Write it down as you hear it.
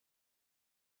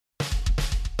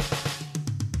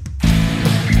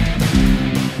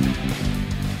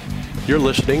You're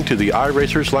listening to the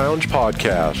iRacers Lounge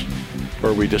podcast,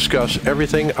 where we discuss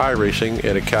everything iRacing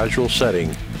in a casual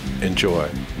setting. Enjoy.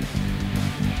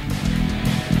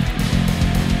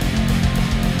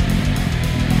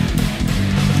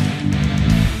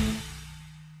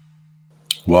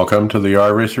 Welcome to the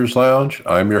iRacers Lounge.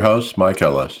 I'm your host, Mike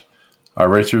Ellis.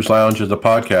 iRacers Lounge is a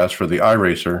podcast for the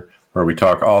iRacer, where we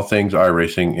talk all things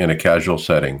iRacing in a casual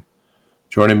setting.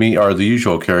 Joining me are the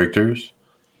usual characters,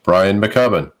 Brian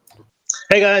McCubbin.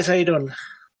 Hey guys, how you doing?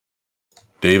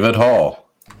 David Hall.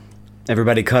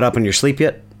 Everybody caught up on your sleep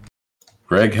yet?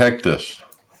 Greg Hectus.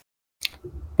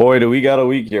 Boy, do we got a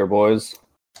week here, boys.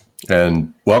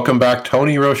 And welcome back,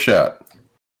 Tony Rochette.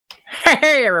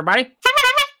 Hey, everybody.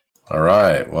 All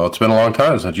right. Well, it's been a long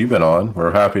time since you've been on.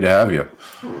 We're happy to have you.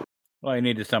 Well, I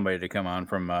needed somebody to come on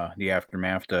from the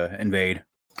aftermath to invade.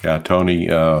 Yeah, Tony,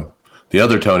 the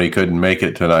other Tony couldn't make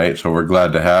it tonight, so we're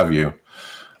glad to have you.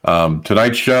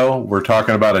 Tonight's show, we're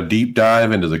talking about a deep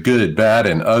dive into the good, bad,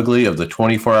 and ugly of the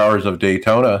 24 Hours of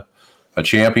Daytona. A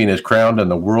champion is crowned in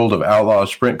the World of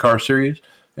Outlaws Sprint Car Series,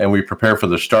 and we prepare for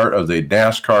the start of the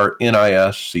NASCAR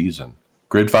NIS season.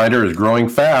 GridFinder is growing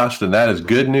fast, and that is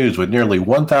good news with nearly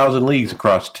 1,000 leagues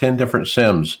across 10 different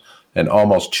sims and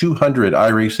almost 200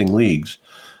 iRacing leagues.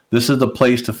 This is the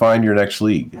place to find your next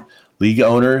league. League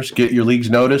owners, get your leagues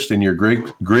noticed and your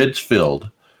grids filled.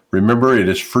 Remember, it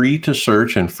is free to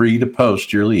search and free to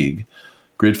post your league.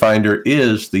 GridFinder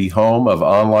is the home of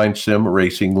online sim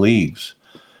racing leagues.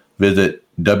 Visit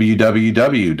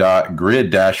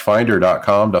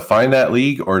www.grid-finder.com to find that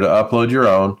league or to upload your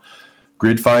own.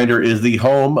 GridFinder is the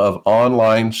home of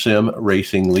online sim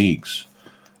racing leagues.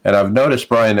 And I've noticed,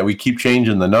 Brian, that we keep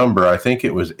changing the number. I think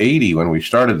it was 80 when we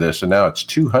started this, and now it's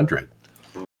 200.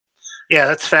 Yeah,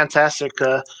 that's fantastic.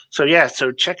 So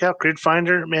check out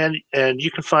GridFinder, man, and you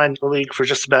can find the league for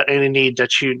just about any need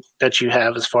that you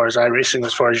have as far as iRacing,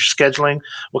 as far as your scheduling,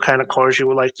 what kind of cars you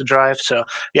would like to drive. So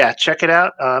yeah, check it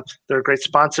out. They're a great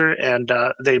sponsor, and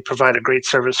they provide a great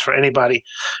service for anybody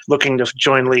looking to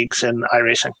join leagues in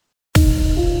iRacing.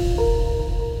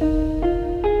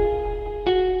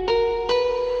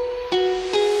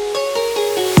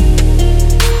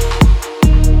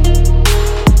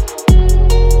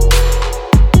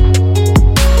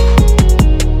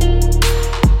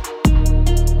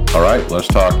 All right, let's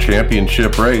talk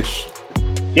championship race.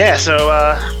 Yeah, so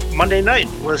Monday night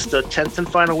was the 10th and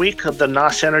final week of the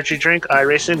NOS Energy Drink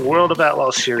iRacing World of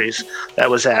Outlaws Series. That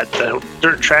was at the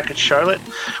dirt track at Charlotte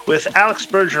with Alex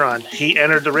Bergeron. He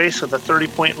entered the race with a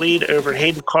 30-point lead over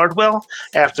Hayden Cardwell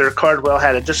after Cardwell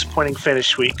had a disappointing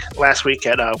finish last week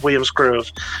at Williams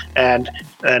Grove. And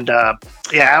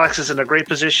Alex is in a great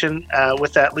position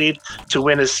with that lead to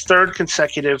win his third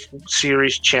consecutive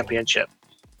series championship.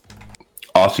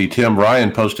 Aussie Tim Ryan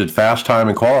posted fast time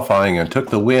in qualifying and took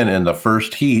the win in the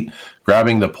first heat,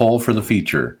 grabbing the pole for the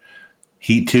feature.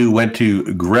 Heat 2 went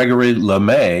to Gregory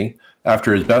LeMay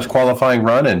after his best qualifying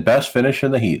run and best finish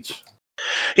in the heats.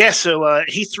 Yeah, so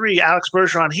Heat 3, Alex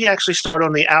Bergeron, he actually started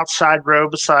on the outside row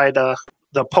beside the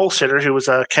pole sitter, who was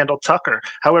Kendall Tucker.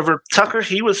 However, Tucker,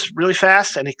 he was really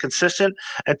fast and consistent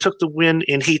and took the win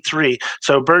in Heat 3.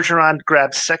 So Bergeron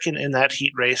grabbed second in that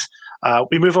heat race.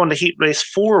 We move on to Heat Race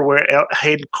 4, where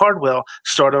Hayden Cardwell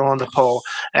started on the pole,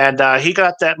 and he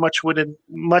got that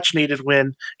much-needed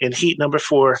win in Heat number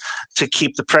 4 to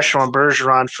keep the pressure on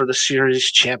Bergeron for the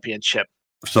series championship.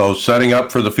 So setting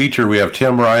up for the feature, we have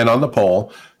Tim Ryan on the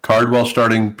pole, Cardwell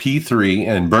starting P3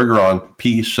 and Bergeron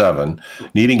P7,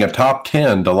 needing a top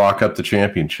 10 to lock up the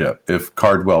championship if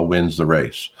Cardwell wins the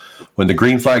race. When the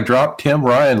green flag dropped, Tim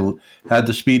Ryan had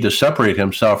the speed to separate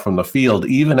himself from the field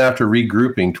even after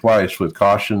regrouping twice with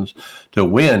cautions to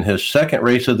win his second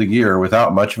race of the year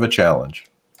without much of a challenge.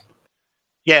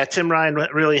 Yeah, Tim Ryan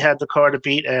really had the car to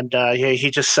beat, and he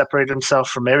just separated himself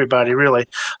from everybody, really.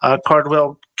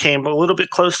 Cardwell came a little bit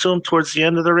close to him towards the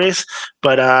end of the race,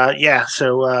 but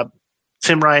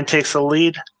Tim Ryan takes the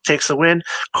lead, takes the win.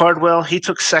 Cardwell, he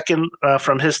took second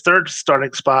from his third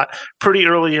starting spot pretty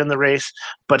early in the race,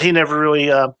 but he never really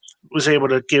was able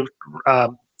to give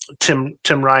Tim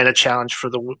Ryan a challenge for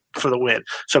the win.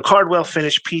 So Cardwell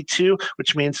finished P2,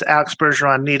 which means Alex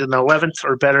Bergeron needed an 11th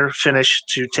or better finish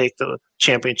to take the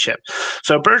championship.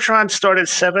 So Bergeron started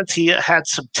 7th. He had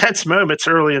some tense moments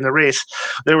early in the race.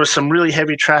 There was some really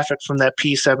heavy traffic from that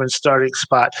P7 starting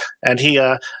spot, and he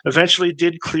eventually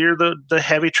did clear the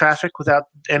heavy traffic without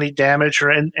any damage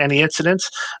or any incidents.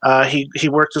 He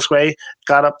worked his way,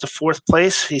 got up to 4th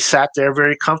place. He sat there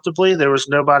very comfortably. There was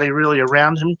nobody really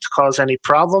around him to cause any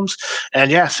problems.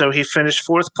 And so he finished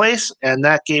 4th place, and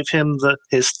that gave him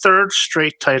his 3rd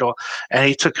straight title. And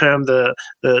he took home the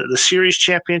series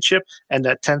championship and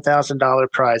that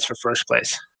 $10,000 prize for first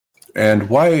place. And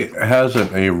why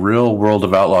hasn't a real World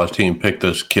of Outlaws team picked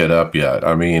this kid up yet?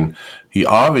 I mean, he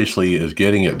obviously is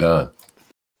getting it done.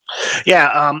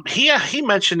 Yeah, he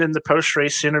mentioned in the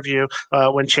post-race interview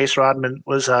when Chase Rodman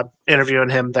was interviewing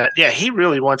him that, he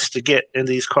really wants to get in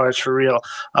these cars for real.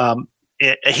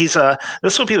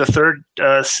 This will be the third,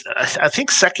 I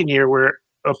think, second year where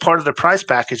a part of the prize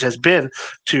package has been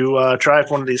to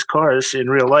drive one of these cars in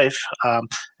real life.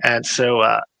 And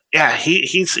so,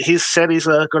 he's said he's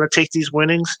going to take these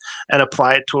winnings and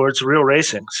apply it towards real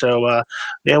racing. So,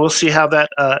 we'll see how that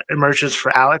emerges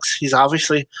for Alex. He's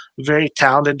obviously a very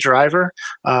talented driver.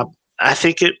 I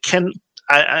think it can,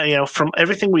 from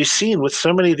everything we've seen with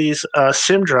so many of these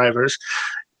sim drivers,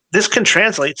 this can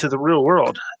translate to the real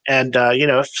world. And,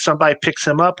 if somebody picks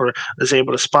him up or is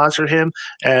able to sponsor him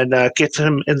and gets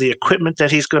him in the equipment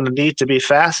that he's going to need to be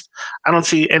fast, I don't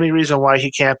see any reason why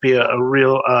he can't be a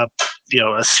real, a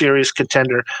serious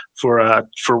contender for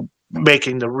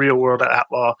making the real world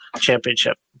outlaw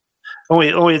championship.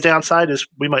 Only downside is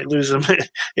we might lose him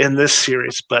in this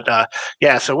series, but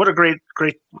so what a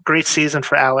great season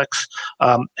for Alex.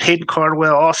 Hayden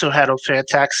Cardwell also had a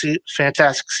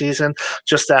fantastic season.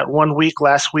 Just that 1 week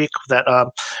last week that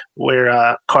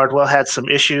where Cardwell had some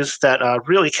issues that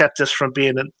really kept us from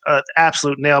being an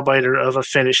absolute nail biter of a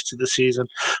finish to the season.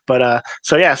 But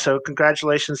so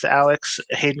congratulations to Alex,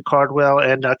 Hayden Cardwell,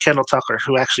 and Kendall Tucker,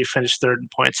 who actually finished third in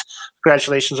points.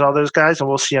 Congratulations to all those guys, and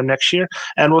we'll see them next year.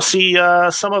 And we'll see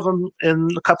some of them in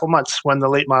a couple months when the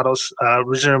late models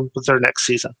resume with their next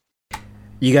season.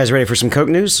 You guys ready for some Coke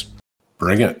news?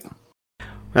 Bring it.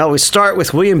 Well, we start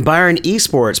with William Byron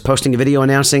Esports posting a video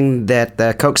announcing that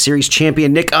the Coke Series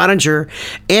champion Nick Ottinger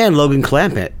and Logan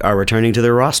Clampett are returning to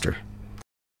their roster.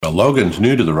 Well, Logan's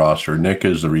new to the roster. Nick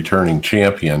is the returning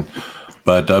champion.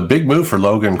 But a big move for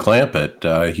Logan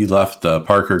Clampett. He left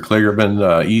Parker Kligerman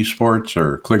Esports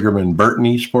or Kligerman Burton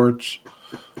Esports.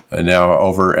 And now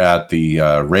over at the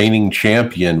reigning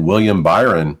champion, William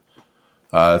Byron.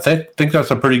 I think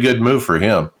that's a pretty good move for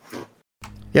him.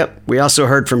 Yep. We also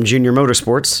heard from Junior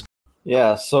Motorsports.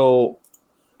 Yeah, so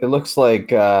it looks like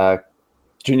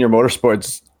Junior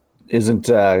Motorsports isn't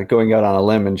going out on a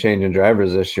limb and changing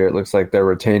drivers this year. It looks like they're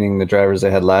retaining the drivers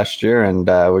they had last year, and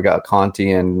we got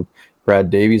Conti and Brad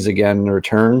Davies again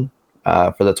return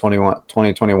for the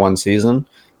 2021 season,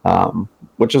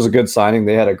 which is a good signing.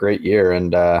 They had a great year,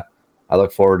 and I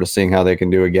look forward to seeing how they can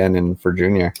do again for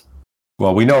Junior.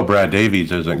 Well, we know Brad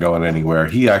Davies isn't going anywhere.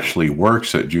 He actually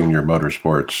works at Junior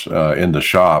Motorsports in the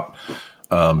shop,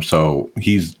 so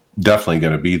he's definitely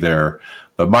going to be there.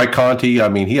 But Mike Conti, I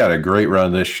mean, he had a great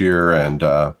run this year, and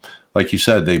like you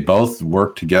said, they both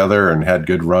worked together and had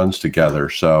good runs together.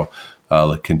 So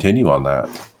continue on that.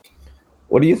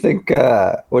 What do you think?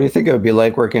 What do you think it would be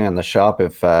like working in the shop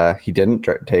if he didn't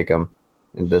take him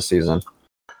in this season?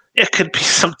 It could be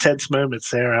some tense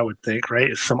moments there, I would think,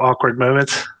 right? Some awkward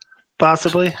moments,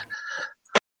 possibly.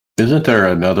 Isn't there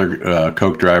another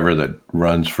Coke driver that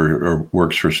runs for or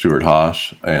works for Stuart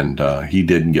Haas, and he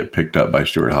didn't get picked up by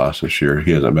Stuart Haas this year?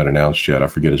 He hasn't been announced yet. I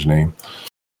forget his name.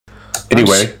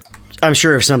 Anyway, I'm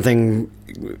sure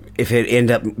if it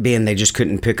ended up being they just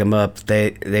couldn't pick him up,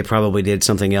 they probably did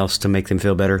something else to make them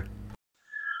feel better.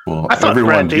 Well,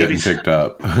 everyone's getting picked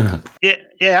up.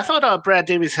 Yeah. I thought Brad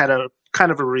Davies had a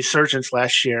kind of a resurgence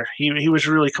last year. He was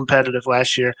really competitive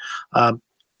last year,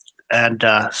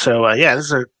 this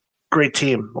is a great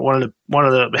team. One of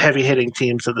the heavy hitting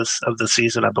teams of the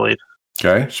season, I believe.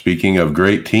 Okay. Speaking of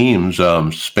great teams,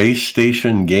 Space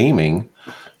Station Gaming,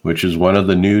 which is one of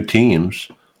the new teams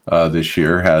this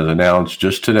year, has announced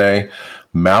just today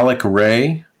Malik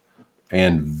Ray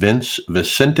and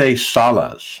Vicente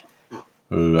Salas,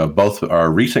 who both are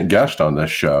recent guests on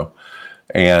this show.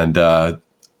 And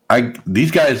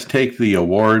these guys take the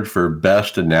award for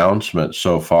best announcement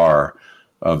so far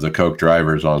of the Coke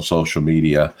drivers on social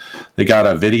media. They got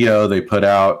a video they put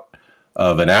out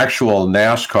of an actual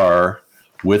NASCAR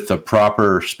with the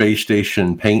proper space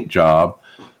station paint job.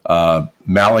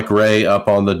 Malik Ray up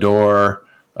on the door.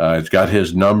 It's got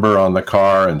his number on the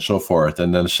car and so forth.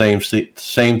 And then same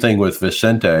thing with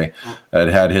Vicente. It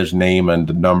had his name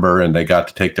and number, and they got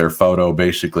to take their photo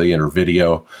basically or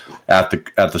video at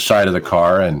the side of the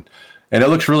car, and it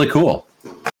looks really cool.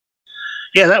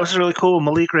 Yeah, that was really cool.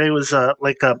 Malik Ray was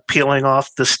peeling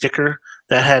off the sticker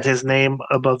that had his name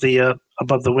above the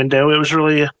window. It was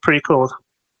really pretty cool.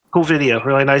 Cool video,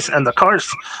 really nice, and the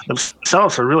cars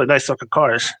themselves are really nice looking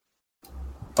cars.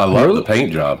 I love the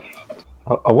paint job.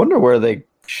 I wonder where they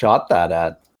shot that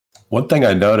at. One thing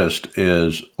I noticed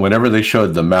is whenever they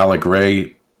showed the Malik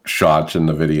Ray shots in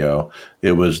the video,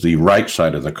 it was the right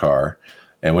side of the car.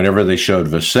 And whenever they showed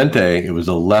Vicente, it was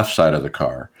the left side of the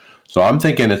car. So I'm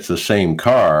thinking it's the same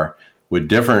car with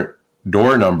different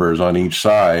door numbers on each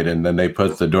side, and then they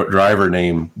put the driver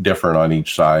name different on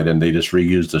each side, and they just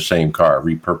reused the same car,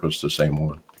 repurposed the same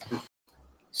one.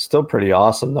 Still pretty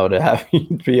awesome, though, to have you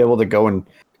be able to go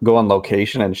on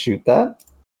location and shoot that.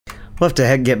 We'll have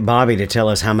to get Bobby to tell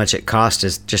us how much it cost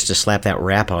us just to slap that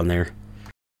wrap on there.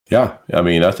 Yeah, I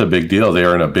mean, that's a big deal.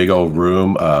 They're in a big old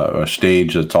room, a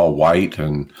stage that's all white,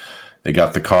 and they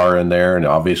got the car in there, and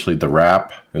obviously the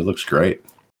wrap. It looks great.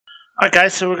 All right,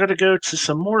 guys, so we're going to go to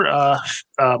some more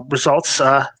results.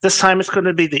 This time it's going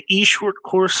to be the E-Short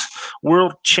Course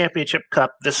World Championship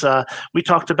Cup. We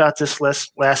talked about this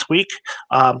last week.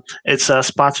 It's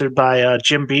sponsored by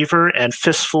Jim Beaver and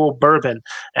Fistful Bourbon.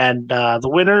 And the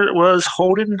winner was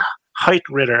Holden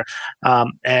Heitritter.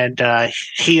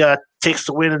 He takes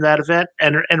the win in that event.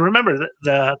 And remember,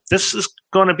 this is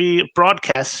going to be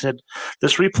broadcasted.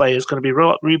 This replay is going to be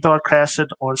rebroadcasted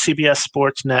on CBS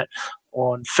Sportsnet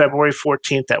on February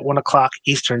 14th at 1 o'clock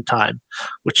Eastern Time,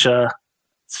 which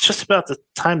it's just about the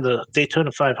time the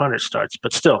Daytona 500 starts.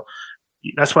 But still,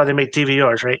 that's why they make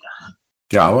DVRs, right?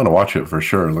 Yeah, I want to watch it for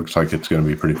sure. It looks like it's going to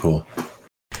be pretty cool.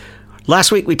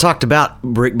 Last week we talked about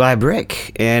Brick by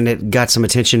Brick, and it got some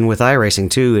attention with iRacing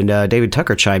too. And David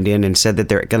Tucker chimed in and said that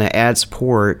they're going to add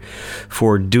support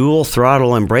for dual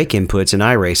throttle and brake inputs in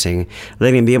iRacing,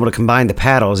 letting him be able to combine the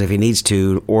paddles if he needs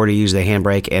to, or to use the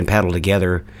handbrake and paddle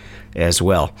together as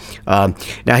well.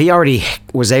 Now he already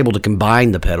was able to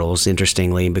combine the pedals,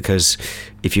 interestingly, because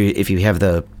if you have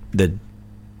the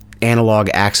analog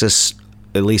axis,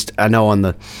 at least I know on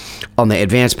the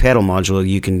advanced pedal module,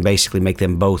 you can basically make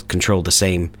them both control the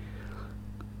same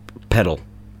pedal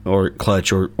or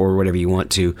clutch or whatever you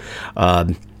want to.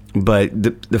 But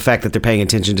the fact that they're paying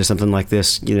attention to something like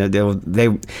this,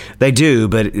 they do,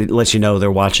 but it lets you know they're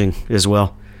watching as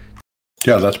well.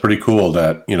 Yeah, that's pretty cool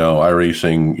that,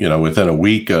 iRacing, within a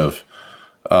week of,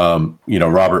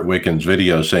 Robert Wickens'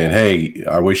 video saying, hey,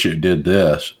 I wish it did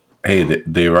this. Hey,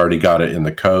 they've already got it in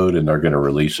the code and they're going to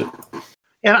release it.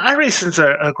 And iRacing's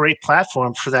a great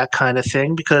platform for that kind of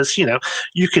thing because,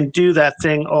 you can do that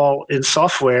thing all in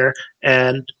software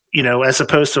and, as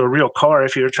opposed to a real car,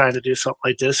 if you were trying to do something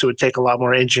like this, it would take a lot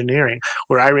more engineering,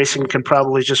 where iRacing can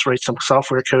probably just write some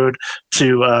software code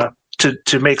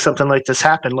to make something like this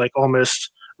happen, like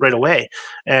almost right away.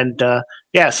 And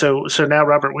so now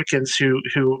Robert Wickens,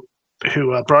 who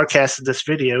broadcasted this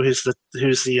video, who's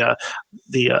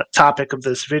the topic of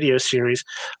this video series,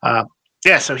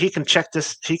 so he can check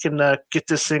this. He can get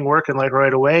this thing working like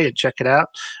right away and check it out.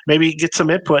 Maybe get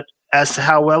some input as to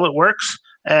how well it works,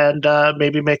 and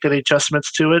maybe make any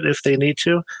adjustments to it if they need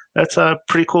to. That's a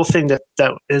pretty cool thing that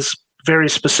is very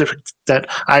specific that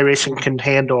iRacing can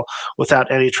handle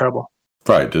without any trouble.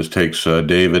 Right. Just takes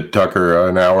David Tucker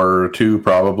an hour or two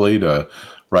probably to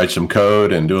write some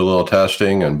code and do a little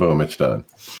testing, and boom, it's done.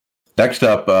 Next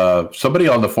up, somebody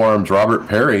on the forums, Robert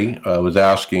Perry, was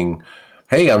asking,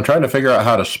 hey, I'm trying to figure out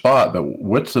how to spot, but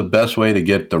what's the best way to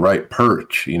get the right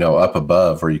perch, up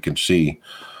above where you can see?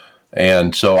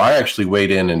 And so I actually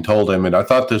weighed in and told him, and I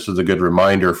thought this is a good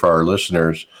reminder for our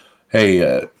listeners. Hey,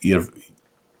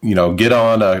 get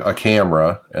on a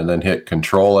camera and then hit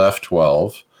Control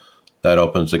F12. That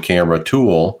opens the camera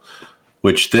tool,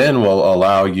 which then will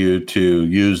allow you to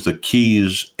use the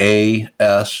keys A,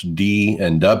 S, D,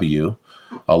 and W,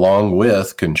 along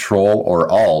with Control or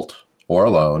Alt or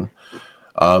alone.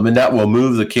 And that will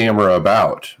move the camera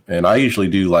about. And I usually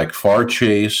do like far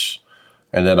chase,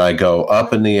 and then I go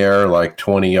up in the air like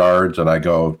 20 yards, and I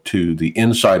go to the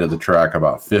inside of the track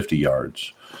about 50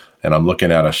 yards. And I'm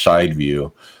looking at a side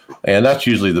view. And that's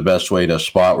usually the best way to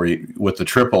spot with the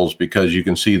triples, because you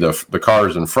can see the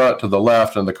cars in front to the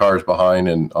left and the cars behind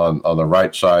and on the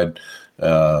right side,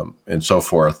 and so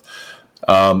forth.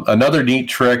 Another neat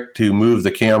trick to move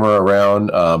the camera around,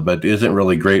 but isn't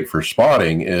really great for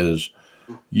spotting, is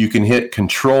you can hit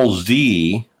Control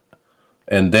Z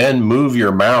and then move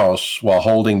your mouse while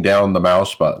holding down the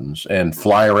mouse buttons and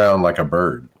fly around like a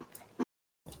bird.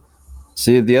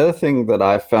 See, the other thing that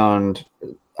I found,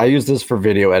 I use this for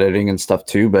video editing and stuff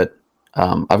too, but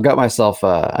I've got myself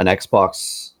an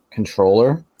Xbox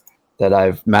controller that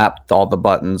I've mapped all the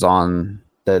buttons on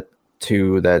that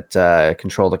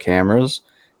control the cameras,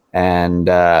 and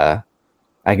I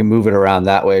can move it around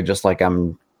that way, just like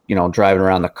I'm driving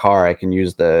around the car. I can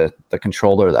use the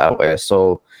controller that way.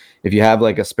 So if you have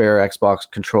like a spare Xbox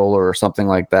controller or something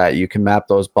like that, you can map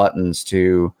those buttons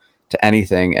to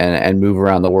anything and move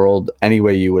around the world any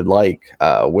way you would like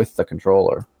with the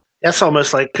controller. That's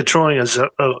almost like controlling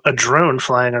a drone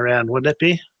flying around, wouldn't it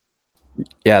be?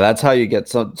 Yeah, that's how you get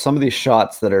some of these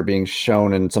shots that are being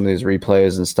shown in some of these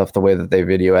replays and stuff, the way that they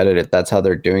video edit it. That's how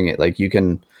they're doing it. Like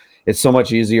it's so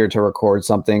much easier to record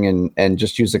something and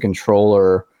just use a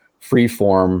controller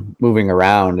freeform moving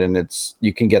around, and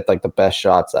you can get like the best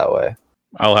shots that way.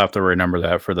 I'll have to remember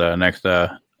that for the next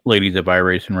Ladies of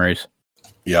iRacing race.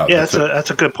 Yeah,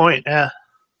 that's a good point. Yeah.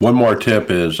 One more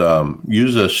tip is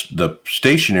use the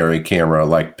stationary camera,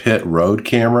 like pit road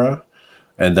camera,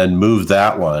 and then move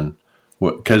that one.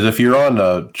 Because if you're on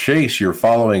the chase, you're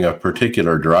following a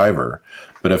particular driver.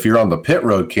 But if you're on the pit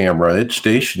road camera, it's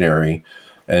stationary,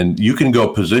 and you can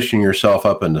go position yourself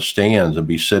up in the stands and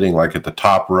be sitting like at the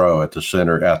top row, at the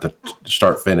center, at the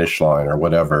start-finish line or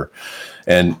whatever,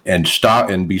 and stop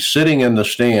and be sitting in the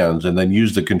stands, and then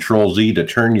use the Control Z to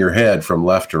turn your head from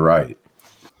left to right.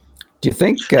 Do you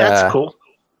think that's cool?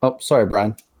 Oh, sorry,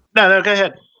 Brian. No, go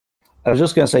ahead. I was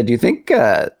just going to say, do you think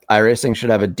iRacing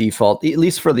should have a default, at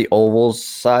least for the ovals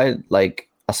side, like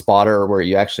a spotter where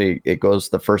it goes,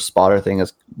 the first spotter thing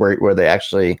is where they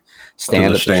actually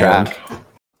stand at the track?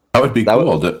 That would be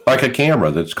cool. Like a camera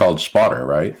that's called spotter,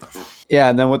 right? Yeah,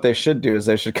 and then what they should do is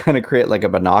they should kind of create like a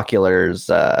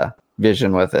binoculars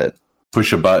vision with it.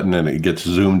 Push a button and it gets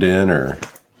zoomed in, or...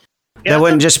 Yeah, that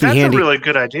wouldn't just be handy. That's a really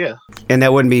good idea. And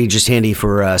that wouldn't be just handy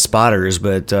for spotters,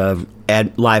 but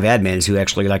live admins who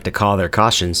actually like to call their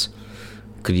cautions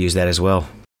could use that as well.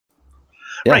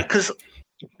 Yeah. Right, because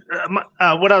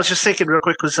what I was just thinking real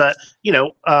quick was that,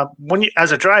 when you,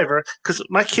 as a driver, because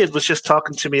my kid was just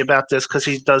talking to me about this because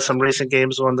he does some racing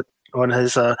games on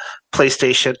his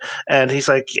PlayStation, and he's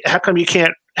like, how come you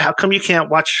can't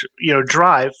watch,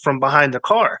 drive from behind the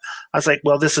car? I was like,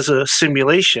 well, this is a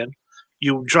simulation.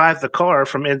 You drive the car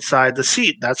from inside the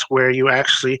seat. That's where you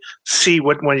actually see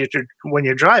when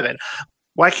you're driving.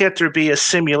 Why can't there be a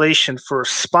simulation for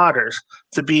spotters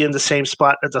to be in the same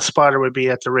spot that the spotter would be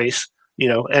at the race?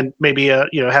 And maybe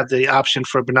have the option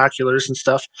for binoculars and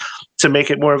stuff to make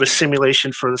it more of a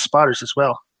simulation for the spotters as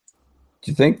well.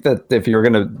 Do you think that if you're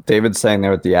David's saying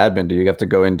there with the admin, do you have to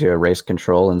go into a race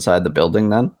control inside the building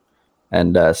then?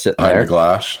 And sit behind there. The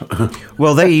glass.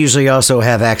 Well, they usually also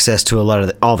have access to a lot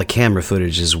of all the camera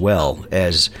footage as well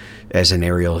as an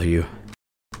aerial view.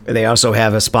 They also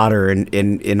have a spotter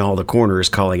in all the corners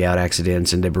calling out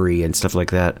accidents and debris and stuff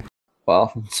like that.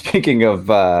 Well, speaking of,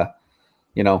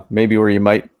 maybe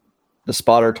where the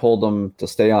spotter told them to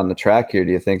stay on the track here.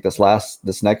 Do you think this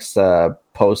next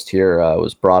post here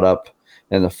was brought up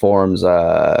in the forums?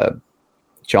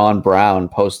 John Brown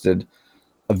posted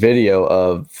a video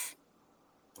of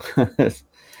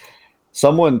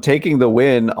someone taking the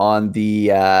win on the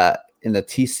in the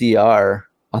TCR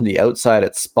on the outside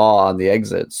at Spa on the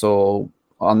exit. So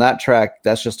on that track,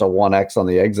 that's just a 1X on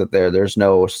the exit there. There's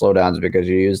no slowdowns because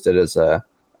you used it as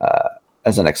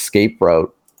an escape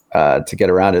route to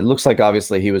get around it. It looks like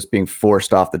obviously he was being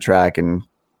forced off the track and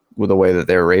with the way that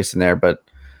they were racing there, but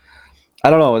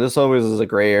I don't know. This always is a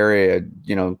gray area.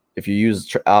 If you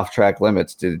use off-track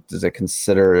limits, does it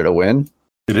consider it a win?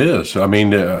 It is. I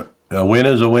mean, a win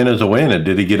is a win is a win. And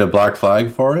did he get a black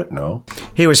flag for it? No.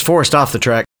 He was forced off the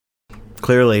track,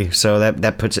 clearly. So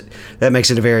that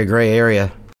makes it a very gray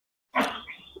area.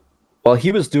 Well,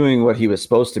 he was doing what he was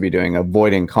supposed to be doing,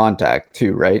 avoiding contact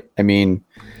too, right? I mean,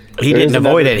 he didn't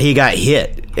avoid it. He got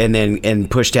hit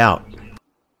and pushed out.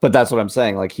 But that's what I'm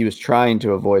saying. Like, he was trying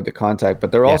to avoid the contact.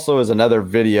 But there also is another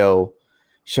video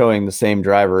showing the same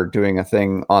driver doing a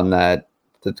thing on the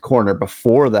corner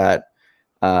before that.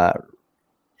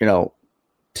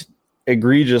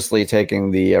 Egregiously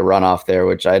taking the runoff there,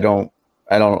 which I don't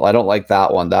like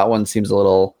that one. That one seems a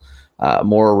little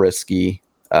more risky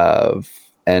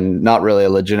and not really a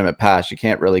legitimate pass. You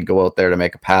can't really go out there to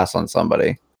make a pass on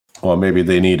somebody. Well, maybe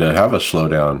they need to have a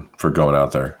slowdown for going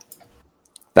out there.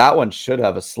 That one should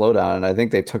have a slowdown, and I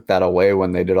think they took that away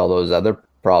when they did all those other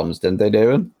problems, didn't they,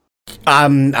 David?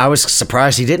 I was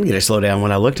surprised he didn't get a slowdown.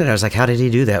 When I looked at it, I was like, how did he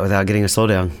do that without getting a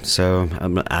slowdown? So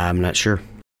I'm not sure.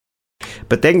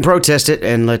 But they can protest it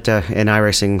and let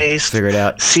iRacing figure it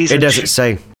out. It doesn't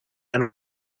say.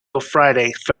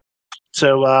 Friday.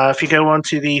 So if you go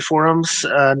onto the forums...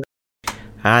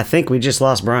 I think we just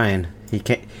lost Brian. He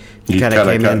kind of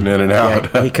came in and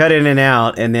out. Yeah, he cut in and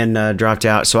out and then dropped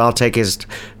out. So I'll take his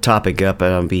topic up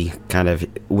and I'll be kind of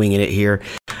winging it here.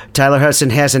 Tyler Hudson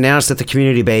has announced that the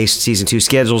community-based Season 2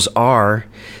 schedules are,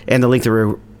 and the length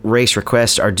of race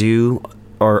requests are due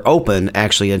or open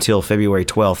actually until February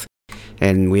 12th.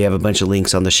 And we have a bunch of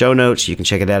links on the show notes. You can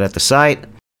check it out at the site.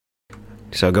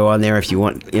 So go on there if you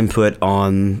want input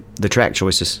on the track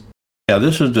choices. Yeah,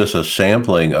 this is just a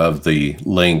sampling of the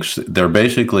links. They're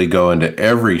basically going to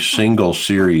every single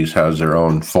series has their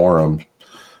own forum,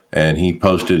 and he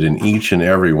posted in each and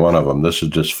every one of them. This is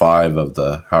just 5 of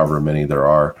the however many there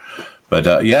are.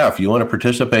 But yeah, if you want to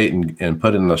participate and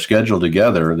put in the schedule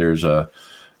together,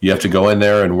 you have to go in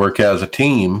there and work as a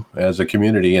team, as a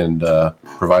community, and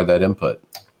provide that input.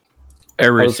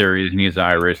 Every series needs an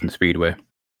iRacing Speedway.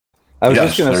 I was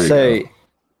just going to say,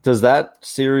 does that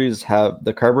series have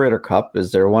the Carburetor Cup?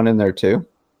 Is there one in there too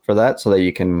for that, so that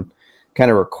you can kind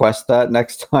of request that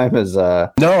next time? No,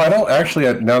 I don't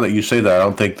actually. Now that you say that, I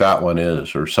don't think that one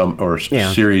is, or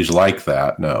series like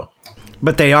that. No,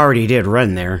 but they already did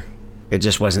run there. It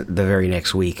just wasn't the very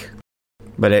next week.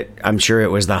 But I'm sure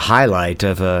it was the highlight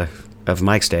of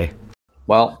Mike's day.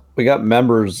 Well, we got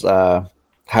members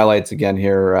highlights again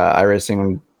here.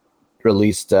 iRacing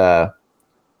released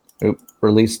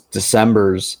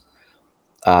December's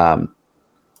top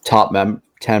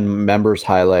 10 members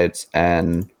highlights,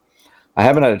 and I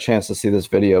haven't had a chance to see this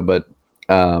video, but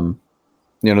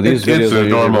these videos are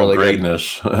normal really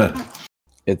greatness.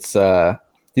 It's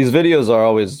these videos are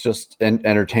always just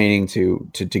entertaining to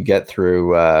get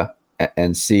through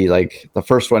and see. Like the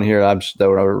first one here that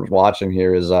we're watching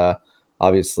here is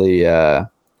obviously the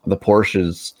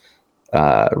Porsches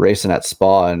racing at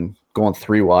Spa and going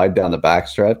 3 wide down the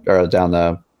backstretch or down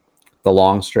the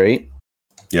long straight.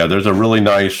 Yeah, there's a really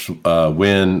nice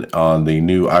win on the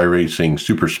new iRacing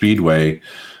Super Speedway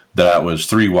that was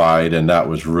 3 wide, and that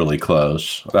was really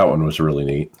close. That one was really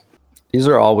neat. These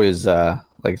are always, like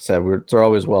I said, they're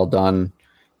always well done,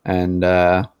 and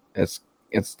it's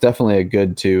definitely a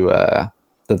good that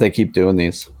they keep doing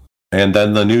these. And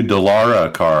then the new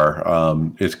Dallara car,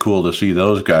 it's cool to see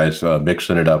those guys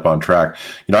mixing it up on track.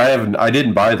 I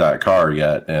didn't buy that car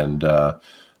yet, and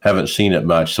haven't seen it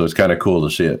much, so it's kind of cool to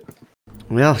see it.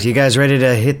 Well, you guys ready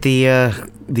to hit the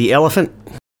elephant?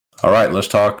 All right, let's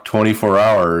talk 24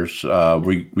 hours.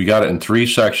 We got it in 3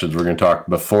 sections. We're going to talk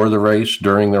before the race,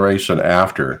 during the race, and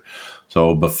after.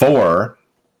 So before,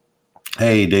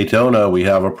 hey, Daytona, we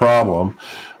have a problem.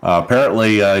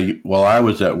 Apparently, while I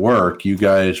was at work, you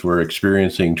guys were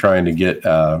trying to get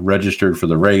registered for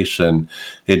the race, and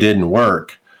it didn't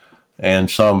work.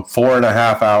 And some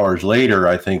 4.5 hours later,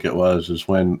 I think it was, is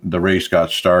when the race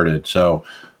got started. So,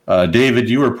 David,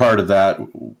 you were part of that.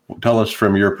 Tell us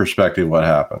from your perspective what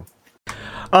happened.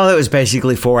 Oh, it was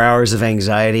basically 4 hours of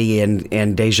anxiety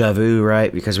and deja vu,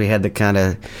 right? Because we had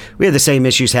the same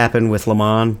issues happen with Le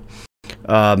Mans.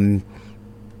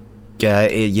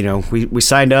 We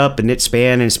signed up and it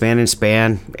span, and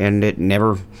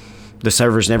the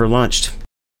servers never launched.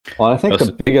 Well, I think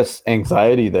the biggest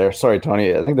anxiety there, sorry,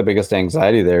 Tony, I think the biggest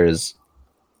anxiety there is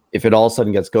if it all of a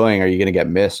sudden gets going, are you going to get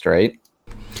missed, right?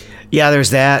 Yeah, there's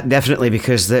that, definitely,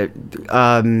 because I've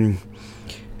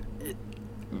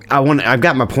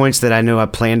got my points that I know I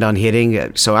planned on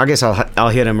hitting, so I guess I'll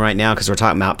hit them right now because we're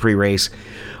talking about pre-race.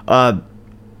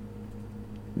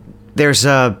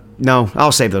 No,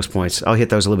 I'll save those points. I'll hit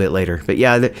those a little bit later. But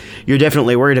yeah, you're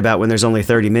definitely worried about when there's only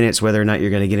 30 minutes whether or not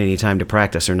you're going to get any time to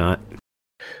practice or not.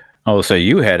 I will say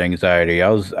you had anxiety.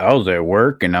 I was at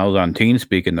work and I was on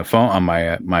TeamSpeak on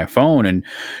my phone and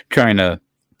trying to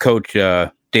coach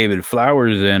David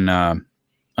Flowers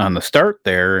on the start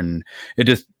there, and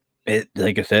it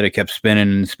like I said, it kept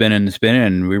spinning and spinning and spinning,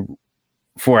 and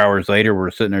 4 hours later we're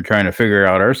sitting there trying to figure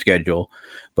out our schedule,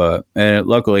 and it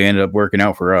luckily ended up working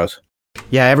out for us.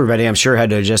 Yeah, everybody I'm sure had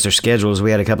to adjust their schedules.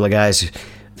 We had a couple of guys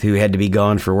who had to be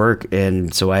gone for work,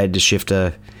 and so I had to shift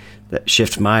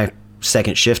my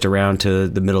second shift around to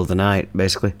the middle of the night,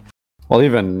 basically. Well,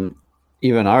 even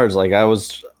ours, like I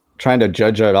was trying to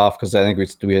judge it off because I think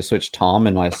we switched Tom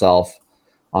and myself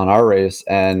on our race,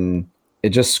 and it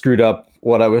just screwed up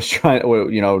what I was trying.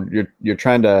 You're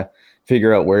trying to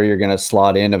figure out where you're going to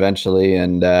slot in eventually,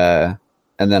 and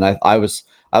then I was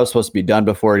supposed to be done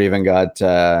before it even got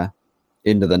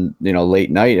into the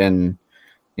late night, and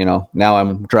now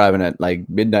I'm driving at like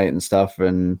midnight and stuff,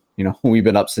 and we've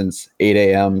been up since 8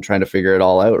 a.m. trying to figure it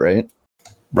all out, right?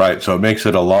 Right, so it makes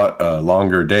it a lot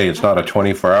longer day. It's not a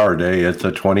 24-hour day; it's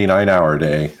a 29-hour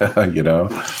day.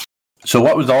 So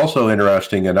what was also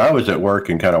interesting, and I was at work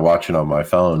and kind of watching on my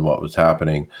phone what was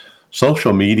happening.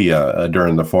 Social media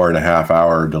during the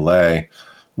 4.5-hour delay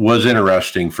was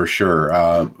interesting for sure.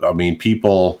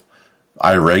 People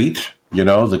irate.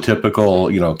 The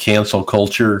typical, cancel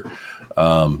culture.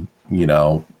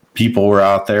 People were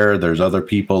out there. There's other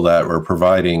people that were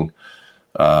providing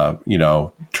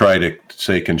try to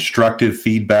say constructive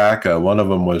feedback. One of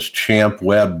them was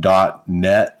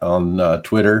champweb.net on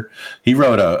Twitter. He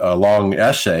wrote a long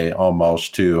essay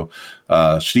almost to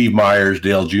Steve Myers,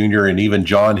 Dale Jr., and even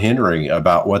John Henry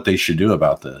about what they should do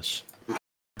about this.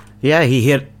 Yeah, he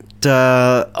hit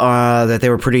that they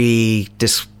were pretty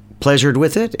displeasured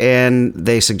with it, and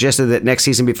they suggested that next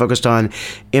season be focused on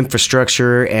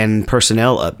infrastructure and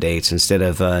personnel updates instead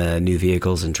of new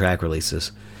vehicles and track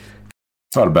releases.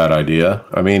 It's not a bad idea.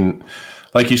 I mean,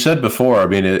 like you said before, I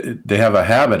mean, they have a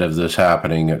habit of this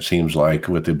happening, it seems like,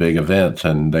 with the big events,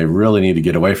 and they really need to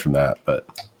get away from that. But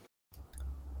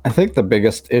I think the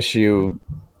biggest issue,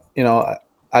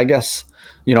 I guess,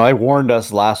 I warned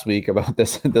us last week about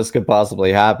this could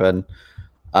possibly happen.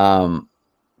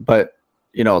 But,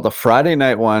 the Friday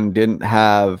night one didn't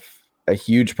have a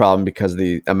huge problem because of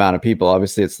the amount of people.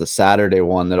 Obviously, it's the Saturday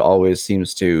one that always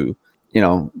seems to,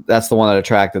 that's the one that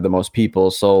attracted the most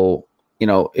people. So,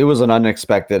 it was an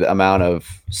unexpected amount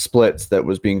of splits that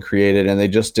was being created, and they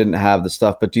just didn't have the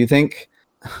stuff. But do you think,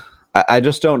 I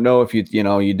just don't know if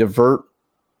you divert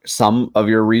some of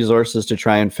your resources to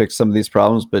try and fix some of these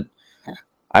problems, but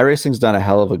iRacing's done a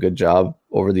hell of a good job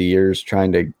over the years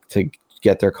trying to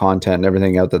get their content and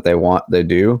everything out that they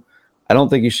do. I don't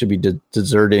think you should be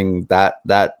deserting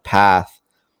that path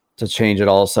to change it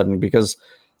all of a sudden, because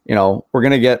we're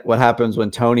going to get what happens when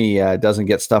Tony doesn't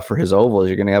get stuff for his ovals.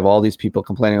 You're going to have all these people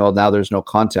complaining, oh, now there's no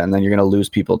content, and then you're going to lose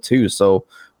people too. So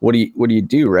what do you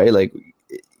do, right? Like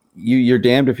you're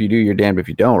damned if you do, you're damned if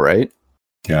you don't, right?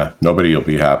 Yeah, nobody will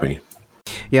be happy.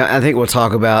 Yeah, I think we'll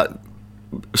talk about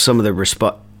some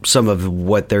of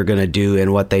what they're going to do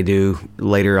and what they do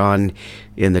later on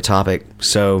in the topic.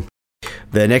 So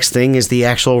the next thing is the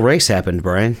actual race happened,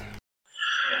 Brian.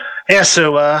 Yeah,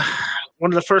 so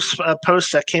one of the first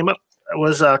posts that came up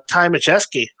was Ty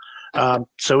Majeski.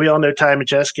 So we all know Ty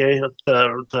Majeski,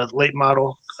 the late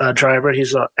model driver.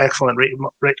 He's an excellent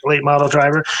late model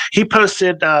driver. He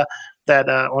posted that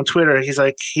on Twitter. He's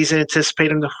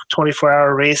anticipating the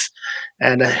 24-hour race,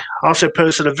 and also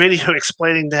posted a video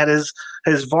explaining that his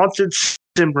vaunted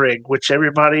sim rig, which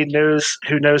everybody knows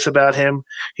who knows about him.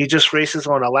 He just races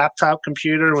on a laptop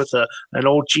computer with an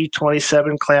old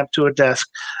G27 clamped to a desk.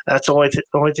 That's the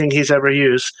only thing he's ever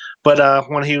used. But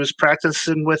when he was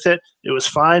practicing with it, it was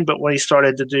fine. But when he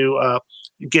started to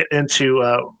get into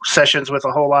sessions with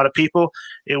a whole lot of people,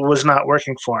 it was not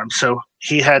working for him. So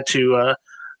he had to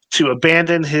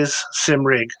abandon his sim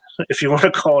rig, if you want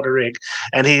to call it a rig.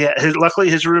 And luckily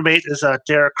his roommate is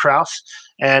Derek Kraus,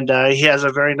 and he has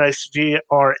a very nice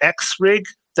VRX rig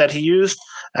that he used.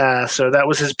 So that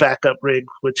was his backup rig,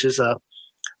 which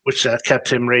kept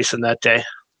him racing that day.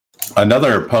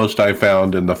 Another post I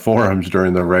found in the forums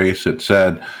during the race, it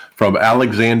said, from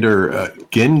Alexander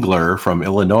Gingler from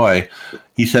Illinois,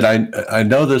 he said, I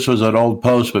know this was an old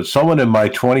post, but someone in my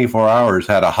 24 hours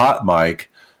had a hot mic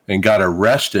and got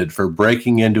arrested for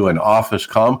breaking into an office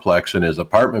complex in his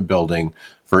apartment building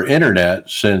for internet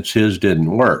since his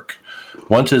didn't work.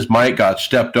 Once his mic got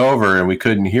stepped over and we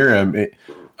couldn't hear him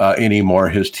anymore,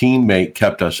 his teammate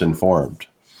kept us informed.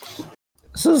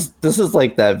 This is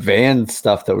like that van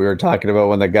stuff that we were talking about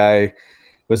when the guy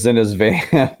was in his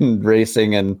van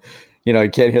racing and, he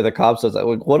can't hear the cops. So it's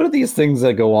like, what are these things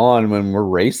that go on when we're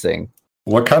racing?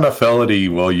 What kind of felony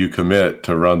will you commit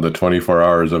to run the 24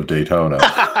 hours of Daytona?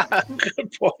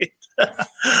 Good point.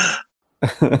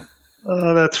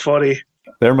 Oh, that's funny.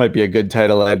 There might be a good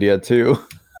title idea too.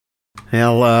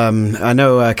 Well, I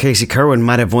know Casey Kerwin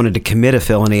might have wanted to commit a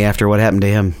felony after what happened to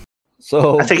him.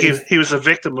 So I think he was a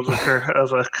victim of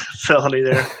a felony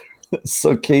there.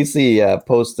 So Casey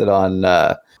posted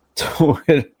on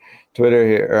Twitter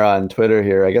here, or on Twitter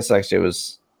here. I guess actually it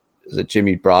was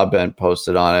Jimmy Broadbent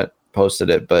posted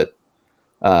it, but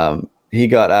he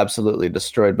got absolutely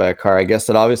destroyed by a car. I guess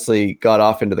it obviously got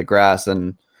off into the grass,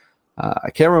 and I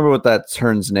can't remember what that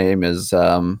turn's name is,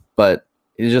 but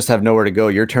you just have nowhere to go.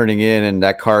 You're turning in, and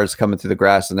that car is coming through the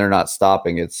grass, and they're not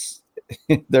stopping.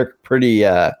 They're pretty.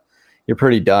 You're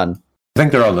pretty done. I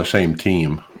think they're on the same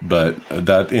team, but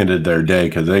that ended their day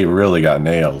because they really got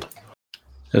nailed.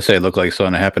 I say it looked like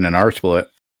something happened in our split.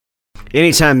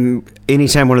 Anytime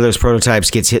one of those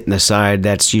prototypes gets hit in the side,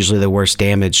 that's usually the worst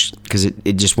damage because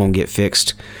it just won't get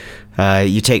fixed.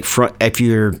 You take if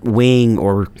your wing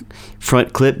or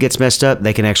front clip gets messed up,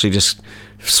 they can actually just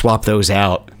swap those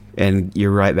out, and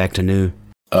you're right back to new.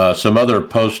 Some other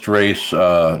post-race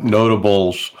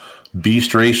notables: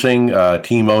 Beast Racing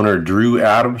team owner Drew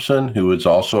Adamson, who is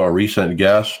also a recent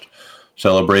guest,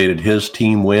 celebrated his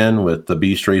team win with the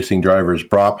Beast Racing drivers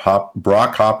Brock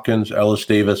Hopkins, Ellis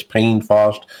Davis, Payne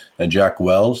Faust, and Jack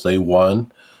Wells. They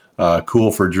won.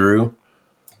 Cool for Drew.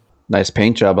 Nice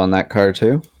paint job on that car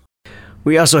too.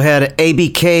 We also had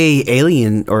ABK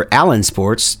Allen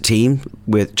Sports team,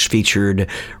 which featured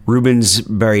Rubens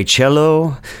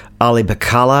Barrichello, Ali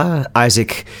Bacala,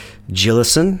 Isaac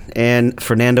Gillison, and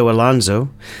Fernando Alonso.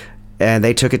 And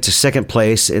they took it to second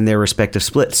place in their respective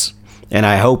splits. And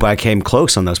I hope I came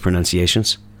close on those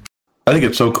pronunciations. I think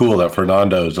it's so cool that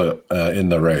Fernando's in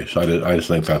the race. I just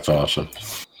think that's awesome.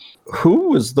 Who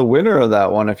was the winner of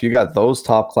that one if you got those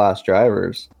top class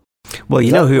drivers? Well,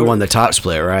 you know who won the top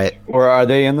split, right? Or are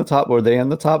they in the top? Were they in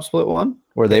the top split one?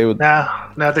 Were they?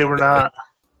 No, they were not.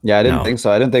 Yeah, I didn't think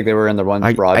so. I didn't think they were in the one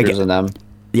Rogers and them.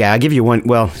 Yeah, I'll give you one.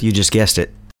 Well, you just guessed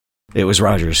it. It was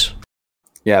Rogers.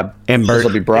 Yeah, and Bert,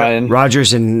 will be Brian.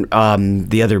 Rogers and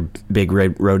the other big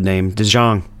road name, De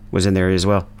Jong, was in there as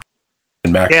well.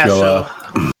 And Max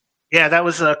yeah, that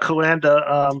was a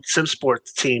Coanda Sim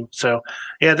Sports team. So,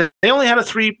 yeah, they only had a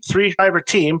three driver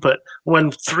team, but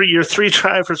when your three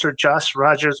drivers are Josh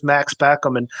Rogers, Max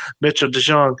Backham, and Mitchell De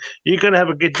Jong, you're going to have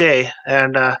a good day.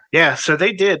 And, so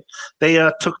they did. They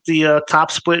took the top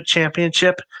split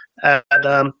championship at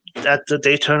the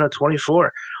Daytona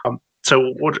 24.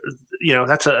 So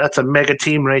that's a mega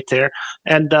team right there.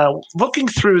 And looking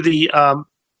through the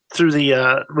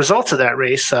results of that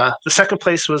race, the second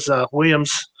place was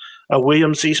Williams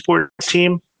Esports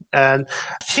team, and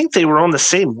I think they were on the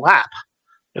same lap,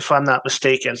 if I'm not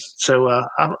mistaken. So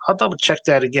I'll double check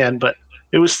that again. But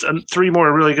it was three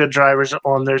more really good drivers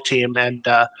on their team, and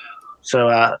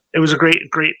so it was a great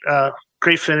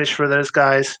finish for those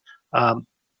guys.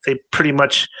 They pretty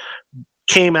much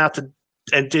came out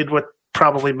and did what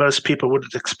probably most people would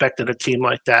have expected a team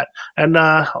like that. And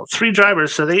three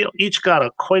drivers, so they each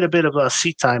got quite a bit of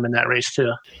seat time in that race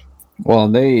too.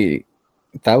 Well,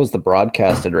 that was the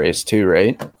broadcasted race too,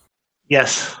 right?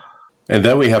 Yes. And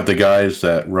then we have the guys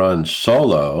that run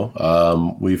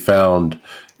solo. We found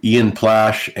Ian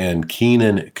Plash and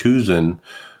Keenan Kuzin.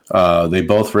 They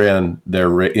both ran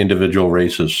their individual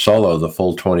races solo the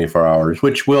full 24 hours,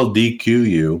 which will DQ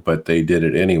you, but they did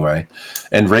it anyway,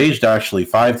 and raised actually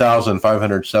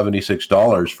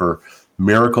 $5,576 for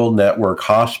Miracle Network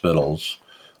Hospitals,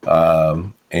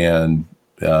 and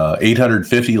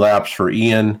 850 laps for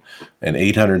Ian and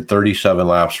 837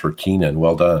 laps for Keenan.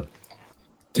 Well done.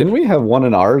 Didn't we have one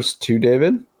in ours too,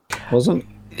 David? Wasn't?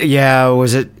 Yeah,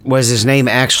 was his name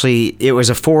actually? It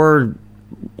was a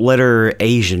 4-letter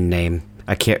Asian name.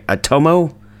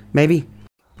 Tomo, maybe.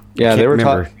 Yeah, they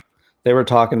were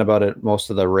talking about it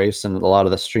most of the race and a lot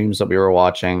of the streams that we were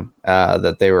watching.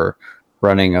 That they were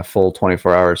running a full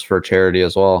 24 hours for charity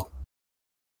as well.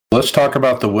 Let's talk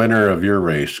about the winner of your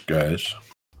race, guys.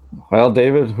 Well,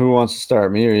 David, who wants to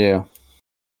start, me or you?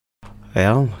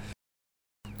 Well,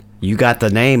 you got the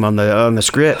name on the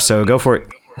script, so go for it.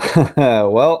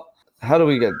 Well, how do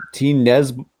we get Team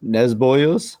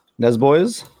Nesboys?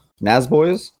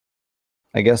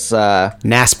 I guess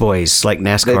Nas Boys, like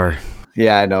NASCAR.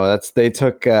 I know. They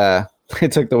took the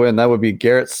win. That would be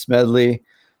Garrett Smedley,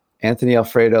 Anthony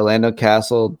Alfredo, Lando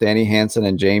Castle, Danny Hansen,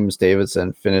 and James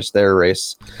Davidson finished their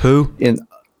race. Who? In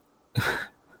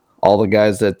all the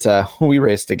guys that we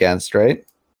raced against, right?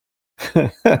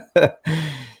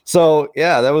 So,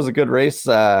 yeah, that was a good race.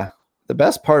 The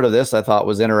best part of this, I thought,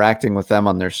 was interacting with them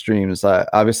on their streams.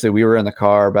 Obviously, we were in the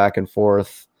car back and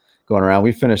forth going around.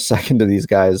 We finished second to these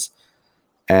guys,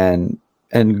 and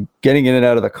getting in and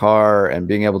out of the car and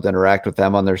being able to interact with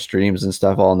them on their streams and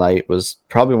stuff all night was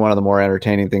probably one of the more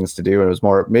entertaining things to do. And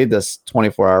it made this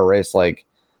 24-hour race like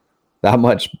that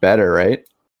much better, right?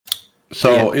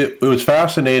 So it was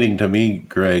fascinating to me,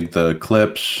 Greg, the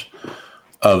clips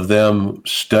of them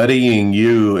studying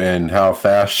you and how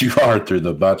fast you are through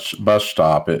the bus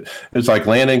stop. It's like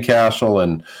Landon Castle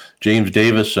and James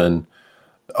Davison.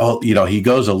 Oh, he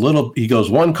goes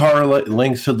one car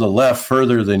length to the left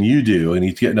further than you do, and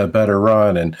he's getting a better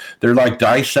run. And they're like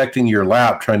dissecting your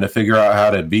lap, trying to figure out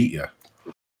how to beat you.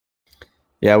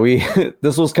 Yeah,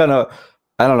 this was kind of,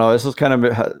 I don't know, this was kind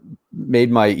of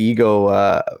made my ego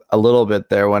a little bit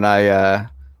there when I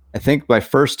think my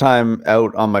first time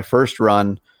out on my first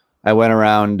run, I went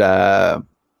around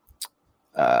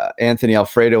Anthony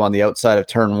Alfredo on the outside of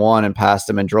turn 1 and passed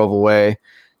him and drove away.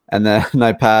 And then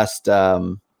I passed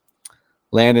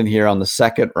Landon here on the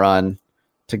second run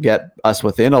to get us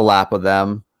within a lap of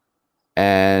them.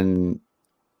 And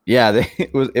yeah,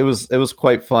 it was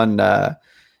quite fun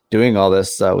doing all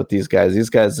this with these guys. These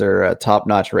guys are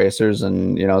top-notch racers,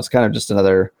 and it's kind of just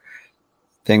another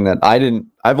thing that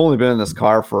I've only been in this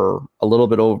car for a little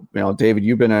bit over, David,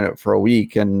 you've been in it for a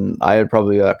week, and I had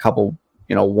probably a couple,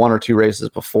 1 or 2 races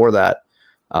before that.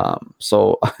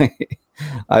 So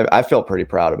I feel pretty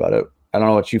proud about it. I don't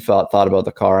know what you thought about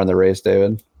the car and the race,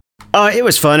 David. It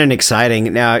was fun and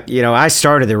exciting. Now, I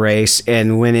started the race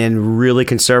and went in really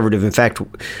conservative. In fact,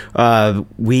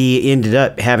 we ended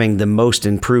up having the most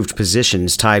improved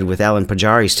positions tied with Alan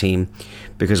Pajari's team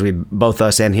because both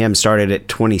us and him started at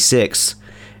 26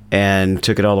 and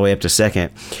took it all the way up to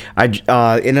second. And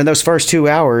in those first 2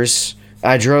 hours,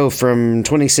 I drove from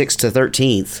 26th to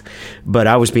 13th, but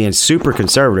I was being super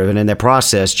conservative. And in that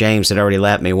process, James had already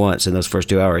lapped me once in those first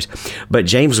 2 hours. But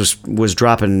James was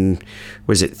dropping,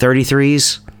 was it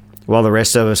 33s? While the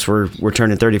rest of us were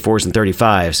turning 34s and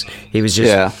 35s. He was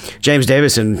just, James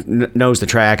Davison knows the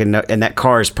track, and that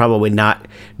car is probably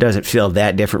doesn't feel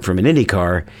that different from an Indy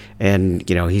car. And,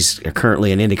 he's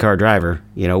currently an IndyCar driver.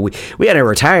 We had a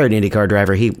retired IndyCar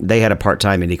driver. They had a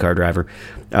part-time IndyCar driver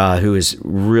who is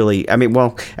really,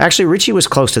 actually Richie was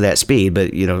close to that speed,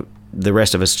 but, the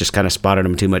rest of us just kind of spotted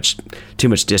him too much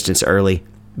distance early,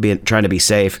 trying to be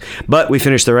safe. But we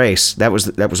finished the race. That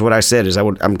was what I said. Is I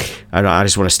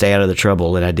just want to stay out of the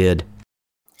trouble, and I did.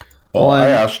 Well, I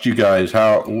asked you guys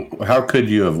how could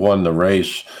you have won the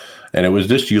race, and it was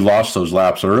just you lost those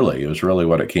laps early. It was really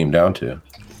what it came down to.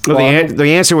 Well,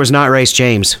 the answer was not race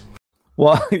James.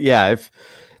 Well, yeah. If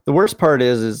the worst part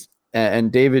is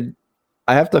and David,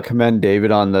 I have to commend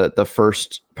David on the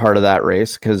first part of that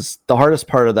race, because the hardest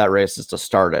part of that race is to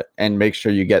start it and make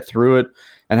sure you get through it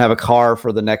and have a car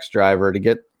for the next driver to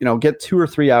get 2 or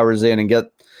 3 hours in and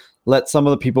let some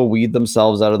of the people weed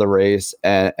themselves out of the race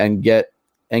and get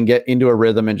into a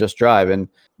rhythm and just drive. And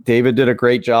David did a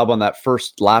great job on that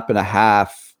first lap and a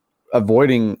half,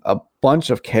 avoiding a bunch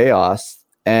of chaos.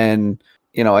 And,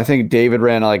 I think David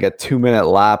ran like a 2-minute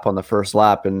lap on the first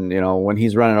lap. And, when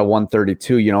he's running a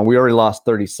 1:32, we already lost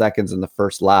 30 seconds in the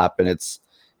first lap, and it's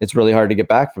really hard to get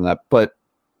back from that. But,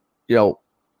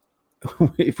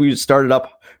 if we started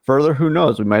up further, who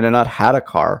knows? We might have not had a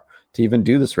car to even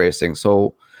do this racing.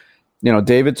 So,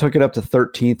 David took it up to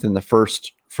 13th in the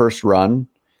first run,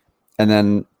 and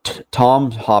then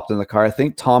Tom hopped in the car. I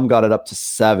think Tom got it up to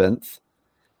 7th,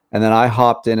 and then I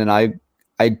hopped in, and I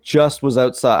just was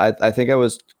outside. I think I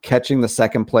was catching the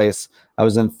second place. I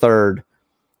was in 3rd,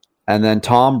 and then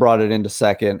Tom brought it into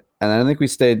 2nd, and then I think we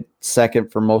stayed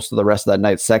 2nd for most of the rest of that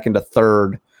night, 2nd to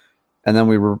 3rd, and then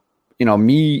we were,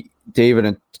 me,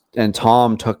 David, and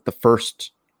Tom took the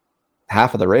first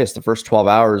half of the race. The first 12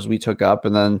 hours we took up,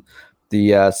 and then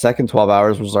the second 12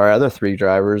 hours was our other 3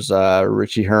 drivers,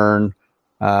 Richie Hearn,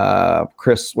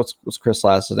 Chris, what's Chris'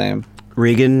 last name?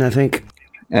 Regan, I think.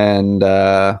 And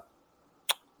I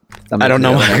don't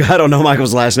know. I don't know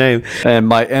Michael's last name.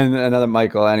 And another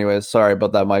Michael. Anyways, sorry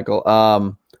about that, Michael.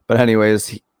 But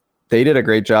anyways, they did a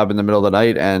great job in the middle of the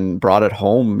night and brought it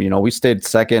home. We stayed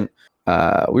 2nd.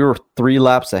 We were 3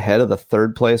 laps ahead of the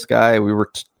 3rd place guy. We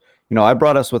were, I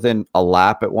brought us within a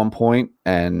lap at one point,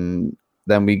 and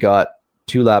then we got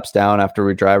 2 laps down after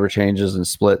we driver changes and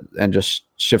split and just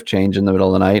shift change in the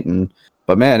middle of the night.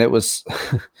 But man, it was,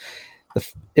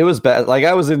 it was bad. Like,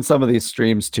 I was in some of these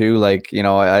streams too. Like,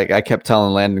 I kept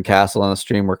telling Landon Castle on the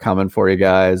stream, we're coming for you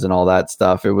guys and all that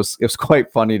stuff. It was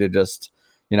quite funny to just,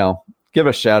 give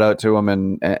a shout out to them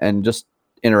and just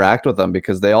interact with them,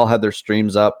 because they all had their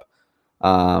streams up.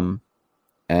 And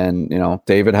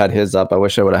David had his up. I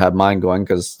wish I would have had mine going,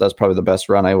 because that's probably the best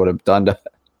run I would have done to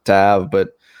have.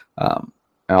 But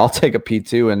I'll take a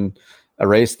P2 in a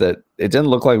race that it didn't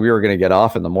look like we were going to get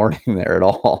off in the morning there at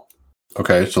all.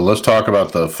 Okay, so let's talk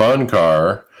about the fun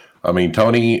car.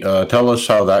 Tony, tell us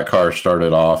how that car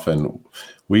started off, and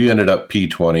we ended up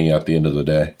P20 at the end of the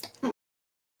day.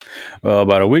 Well,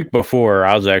 about a week before,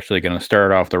 I was actually going to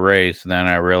start off the race. Then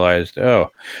I realized, I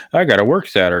got to work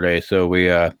Saturday. So we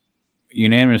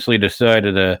unanimously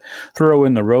decided to throw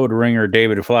in the road ringer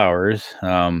David Flowers.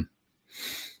 Our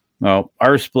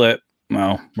split,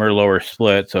 we're lower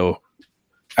split. So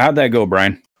how'd that go,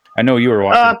 Brian? I know you were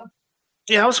watching.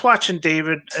 Yeah, I was watching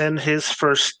David and his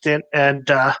first stint, and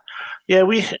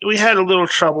we had a little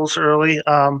troubles early.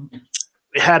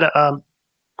 We had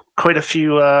quite a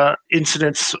few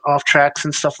incidents off tracks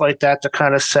and stuff like that to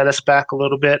kind of set us back a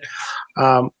little bit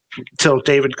until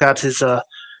David got his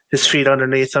feet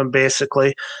underneath him,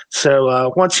 basically.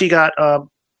 So once he got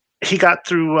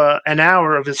through an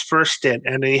hour of his first stint,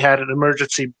 and he had an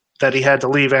emergency that he had to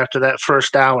leave after that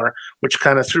first hour, which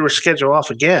kind of threw his schedule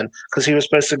off again, because he was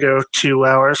supposed to go 2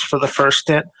 hours for the first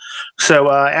stint.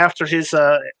 So after his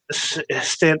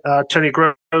stint, Tony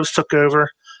Groves took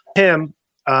over him.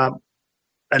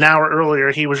 An hour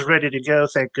earlier, he was ready to go,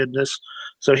 thank goodness.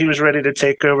 So he was ready to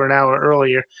take over an hour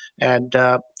earlier and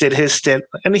did his stint.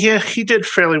 And he did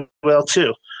fairly well,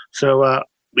 too. So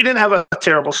we didn't have a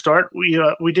terrible start.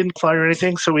 We didn't fire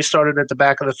anything, so we started at the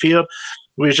back of the field.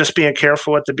 We were just being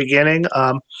careful at the beginning.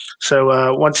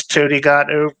 So once Tony got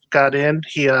in,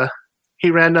 he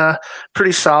ran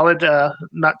pretty solid,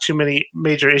 not too many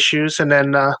major issues, and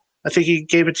then I think he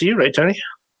gave it to you, right, Tony?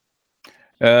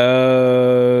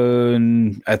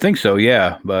 I think so,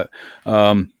 yeah. But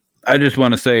I just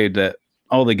want to say that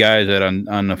all the guys that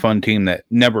on the fun team that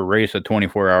never raced a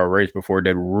 24-hour race before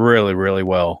did really, really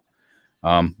well.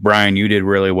 Brian, you did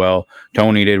really well.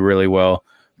 Tony did really well.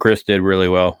 Chris did really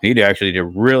well. He actually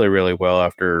did really, really well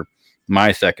after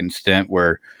my second stint,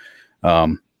 where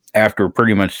after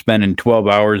pretty much spending 12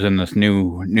 hours in this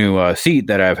new seat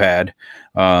that I've had,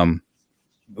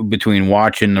 between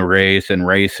watching the race and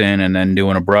racing and then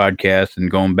doing a broadcast and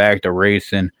going back to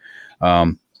racing,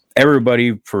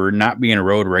 everybody, for not being a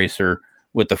road racer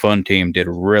with the fun team, did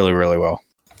really, really well.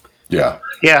 Yeah.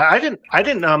 Yeah, I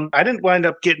didn't wind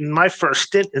up getting my first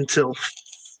stint until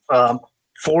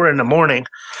 4 a.m.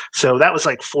 So that was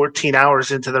like 14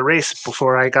 hours into the race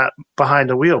before I got behind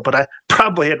the wheel. But I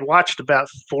probably had watched about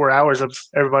 4 hours of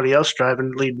everybody else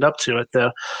driving leading up to it,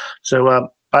 though. So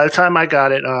by the time I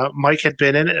got it, Mike had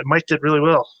been in it. Mike did really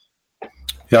well.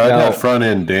 Yeah, I had front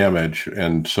end damage,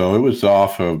 and so it was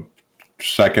off a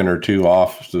second or two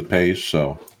off the pace.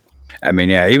 So, I mean,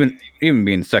 yeah, even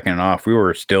being second off, we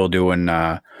were still doing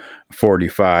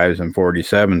 45s and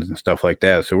 47s and stuff like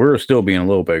that. So we were still being a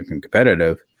little bit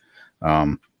competitive.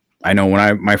 I know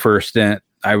when my first stint,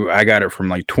 I got it from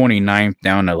like 29th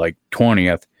down to like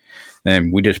 20th,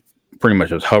 and we just pretty much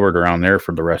just hovered around there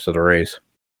for the rest of the race.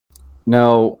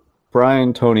 Now,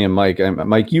 Brian, Tony, and Mike.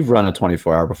 Mike, you've run a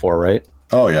 24-hour before, right?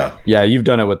 Oh yeah, yeah. You've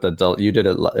done it with you did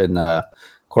it in the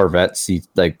Corvette seat,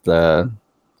 like the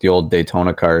old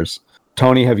Daytona cars.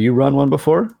 Tony, have you run one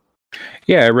before?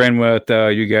 Yeah, I ran with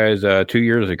you guys 2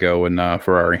 years ago in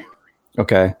Ferrari.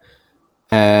 Okay.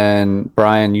 And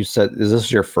Brian, you said, is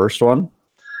this your first one?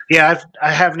 Yeah,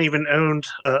 I haven't even owned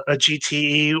a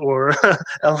GTE or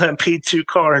LMP2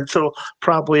 car until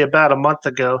probably about a month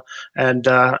ago, and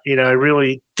I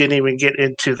really didn't even get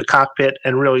into the cockpit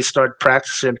and really start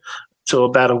practicing till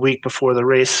about a week before the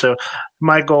race. So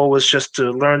my goal was just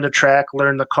to learn the track,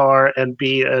 learn the car, and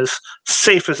be as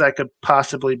safe as I could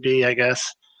possibly be, I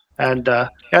guess. And I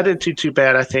didn't do too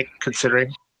bad, I think,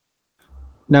 considering.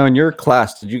 Now, in your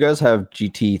class, did you guys have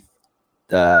GT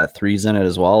 3s in it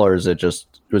as well, or was it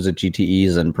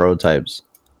GTEs and prototypes?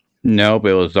 Nope,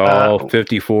 it was all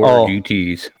 54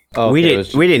 GTs. Oh, we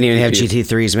didn't even have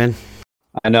GT3s, man.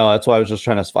 I know, that's why I was just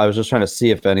trying to see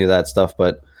if any of that stuff,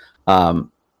 but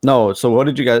no. So how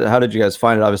did you guys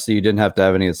find it? Obviously, you didn't have to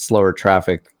have any slower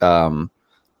traffic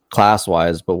class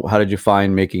wise, but how did you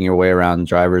find making your way around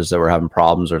drivers that were having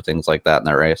problems or things like that in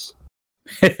that race?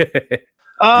 You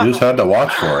just had to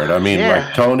watch for it. I mean,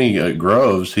 like Tony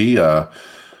Groves, he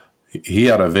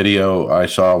had a video I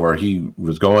saw where he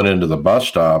was going into the bus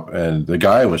stop, and the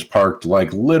guy was parked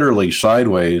like literally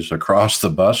sideways across the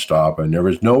bus stop, and there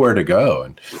was nowhere to go,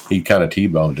 and he kind of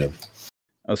T-boned him.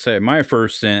 I'll say my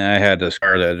first stint, I had this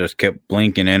car that just kept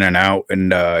blinking in and out,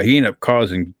 and he ended up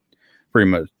causing pretty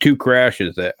much 2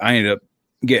 crashes that I ended up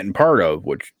getting part of,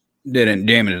 which didn't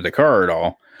damage the car at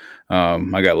all.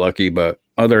 I got lucky, but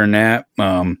other than that,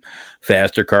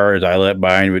 faster cars I let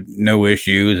by with no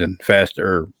issues, and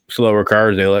slower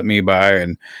cars they let me by,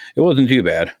 and it wasn't too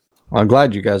bad. Well, I'm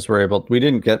glad you guys were able. We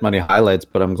didn't get many highlights,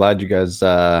 but I'm glad you guys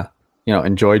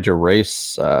enjoyed your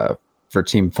race for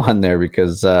Team Fun there,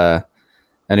 because I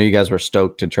know you guys were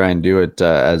stoked to try and do it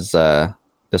as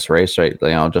this race, right?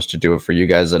 Just to do it for you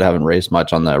guys that haven't raced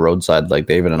much on the roadside like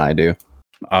David and I do.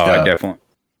 Oh, yeah.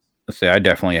 I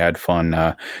definitely had fun,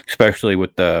 especially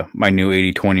with my new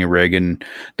 80/20 rig and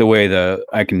the way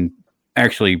I can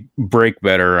actually brake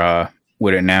better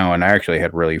with it now, and I actually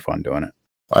had really fun doing it.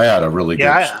 I had a really good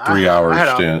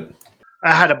 3-hour stint.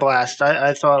 I had a blast.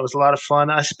 I thought it was a lot of fun.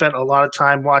 I spent a lot of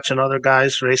time watching other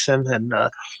guys racing and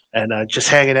just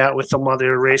hanging out with them while they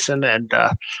were racing. And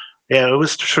it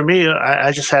was, for me,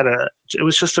 it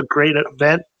was just a great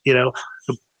event,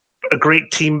 a great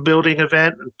team building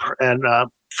event and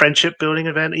friendship building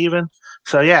event even.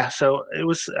 So it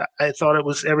was, I thought it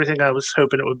was everything I was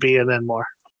hoping it would be and then more.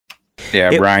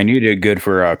 Yeah, Brian, you did good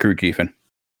for crew chiefing.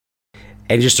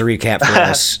 And just to recap for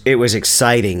us, it was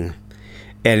exciting.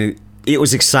 And it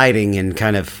was exciting and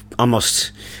kind of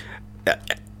almost, kind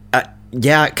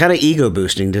of ego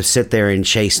boosting to sit there and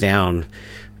chase down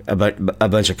a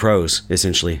bunch of pros,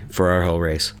 essentially, for our whole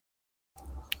race.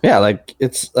 Yeah, like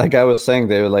it's like I was saying,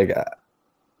 they were like,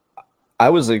 I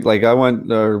was like, I went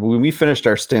when we finished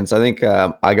our stints. I think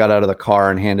I got out of the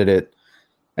car and handed it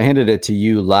I handed it to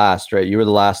you last, right? You were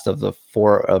the last of the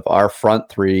 4 of our front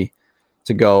 3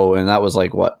 to go, and that was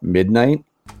like what, midnight?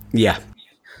 Yeah.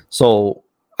 So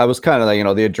I was kind of like,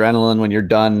 the adrenaline when you're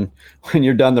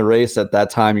done the race at that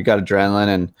time, you got adrenaline,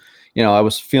 and I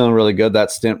was feeling really good.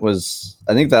 That stint was,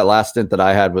 I think that last stint that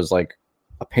I had was like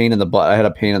a pain in the butt. I had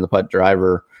a pain in the butt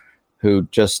driver who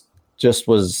just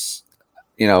was,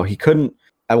 he couldn't.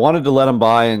 I wanted to let him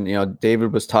by, and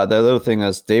David was taught. The other thing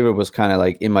is David was kind of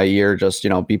like in my ear, just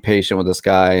be patient with this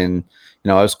guy, and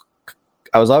I was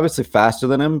obviously faster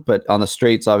than him, but on the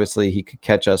straights, obviously he could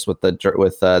catch us with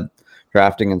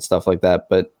drafting and stuff like that.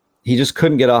 But he just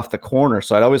couldn't get off the corner,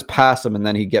 so I'd always pass him, and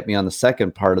then he'd get me on the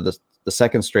second part of the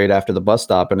second straight after the bus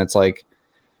stop, and it's like,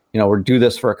 we're do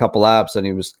this for a couple laps, and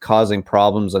he was causing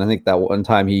problems. And I think that one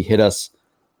time he hit us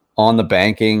on the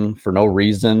banking for no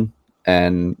reason.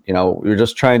 And, we were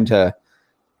just trying to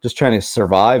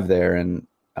survive there. And,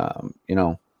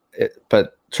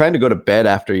 but trying to go to bed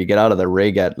after you get out of the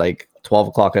rig at like 12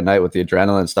 o'clock at night with the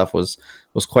adrenaline stuff was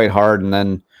quite hard. And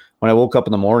then when I woke up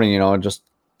in the morning, and just,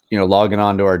 logging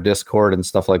on to our Discord and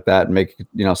stuff like that,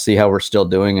 and see how we're still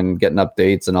doing and getting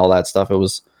updates and all that stuff. It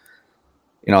was,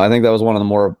 I think that was one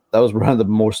of the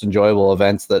most enjoyable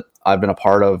events that I've been a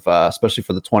part of, especially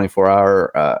for the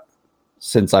 24-hour,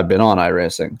 since I've been on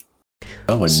iRacing.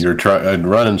 Oh, and you're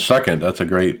running second. That's a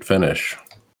great finish.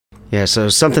 Yeah, so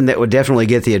something that would definitely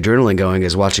get the adrenaline going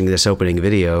is watching this opening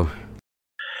video.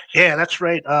 Yeah, that's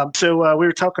right. So we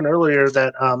were talking earlier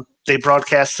that they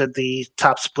broadcasted the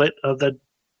top split of the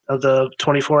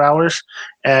 24 hours,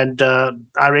 and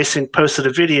iRacing posted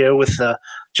a video with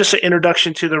just an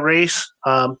introduction to the race.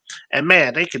 And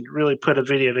man, they could really put a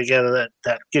video together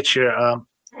that gets your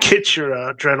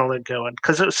adrenaline going,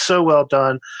 because it was so well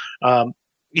done.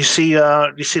 You see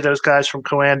those guys from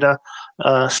Coanda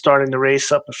starting the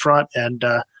race up in front, and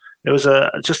it was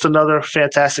just another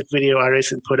fantastic video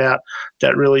iRacing put out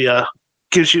that really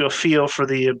gives you a feel for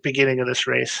the beginning of this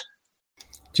race.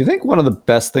 Do you think one of the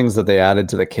best things that they added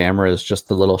to the camera is just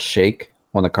the little shake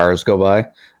when the cars go by?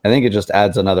 I think it just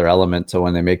adds another element to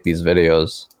when they make these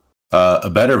videos. A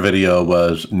better video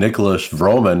was Nicholas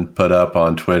Vroman put up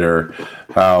on Twitter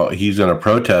how he's going to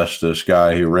protest this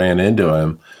guy who ran into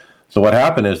him. So what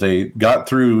happened is they got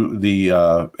through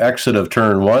the exit of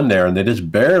turn 1 there, and they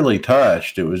just barely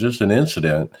touched. It was just an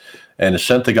incident, and it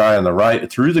sent the guy on the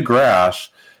right through the grass.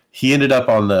 He ended up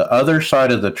on the other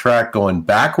side of the track, going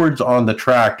backwards on the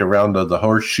track around the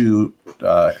horseshoe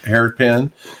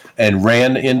hairpin, and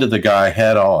ran into the guy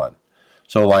head on.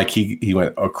 So like he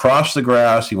went across the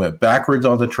grass, he went backwards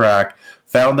on the track,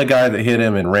 found the guy that hit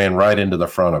him, and ran right into the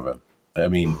front of him. I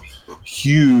mean,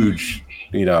 huge,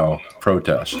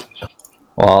 protest.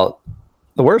 Well,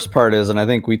 the worst part is, and I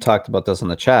think we talked about this in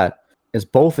the chat, is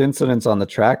both incidents on the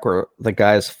track were the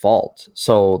guy's fault.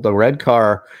 So the red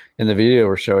car in the video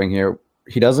we're showing here,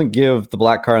 he doesn't give the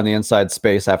black car on the inside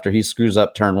space after he screws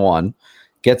up turn 1,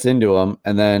 gets into him,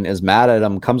 and then is mad at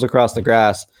him, comes across the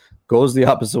grass, goes the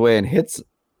opposite way, and hits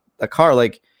a car.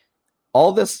 Like,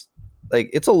 all this, like,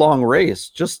 it's a long race.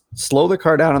 Just slow the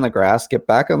car down on the grass, get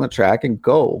back on the track, and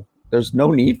go. There's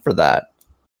no need for that.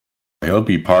 He'll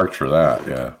be parked for that,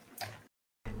 yeah.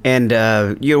 And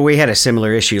we had a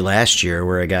similar issue last year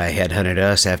where a guy headhunted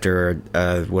us after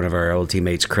one of our old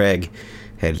teammates, Craig,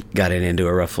 had gotten into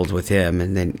a ruffles with him,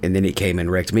 and then he came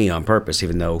and wrecked me on purpose,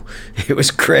 even though it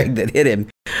was Craig that hit him.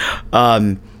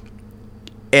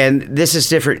 And this is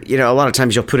different. A lot of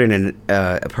times you'll put in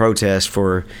a protest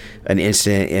for an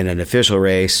incident in an official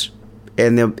race,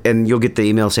 and you'll get the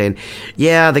email saying,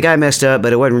 yeah, the guy messed up,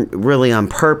 but it wasn't really on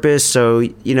purpose, so,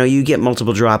 you get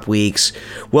multiple drop weeks.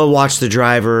 We'll watch the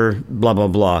driver, blah, blah,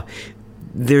 blah.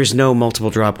 There's no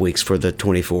multiple drop weeks for the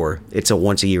 24. It's a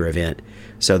once-a-year event,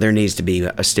 so there needs to be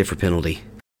a stiffer penalty.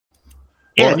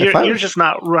 Yeah, well, you're just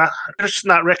not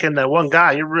wrecking that one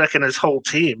guy. You're wrecking his whole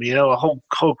team, a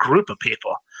whole group of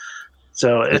people.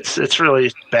 So it's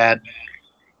really bad.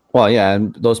 Well, yeah,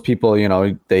 and those people,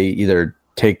 they either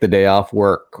take the day off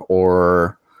work,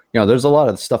 or there's a lot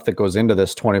of stuff that goes into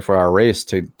this 24-hour race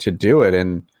to do it.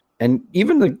 And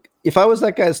even if I was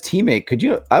that guy's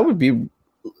teammate, I would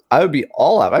be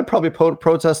all out. I'd probably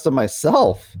protest him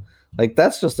myself. Like,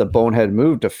 that's just a bonehead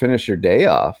move to finish your day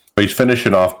off. He's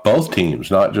finishing off both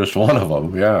teams, not just one of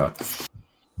them. Yeah.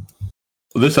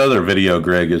 This other video,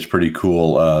 Greg, is pretty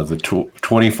cool. The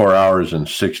 24 hours and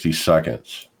 60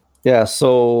 seconds. Yeah.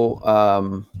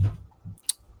 So,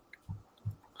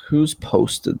 who's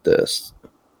posted this?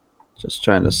 Just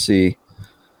trying to see.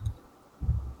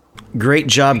 Great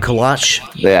job, Collage.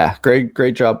 Yeah,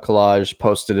 great job, Collage.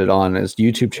 Posted it on his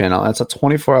YouTube channel. That's a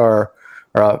 24-hour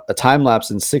or a time lapse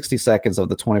in 60 seconds of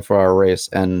the 24-hour race,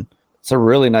 and it's a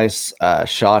really nice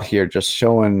shot here, just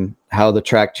showing how the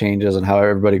track changes and how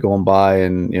everybody going by,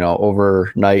 and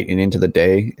overnight and into the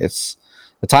day. It's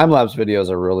the time lapse videos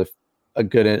are really a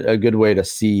good way to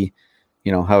see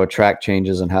how a track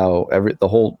changes and how the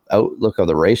whole outlook of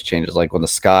the race changes, like when the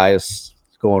sky is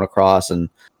going across, and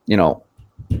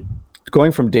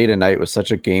going from day to night was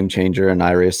such a game changer in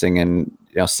iRacing, and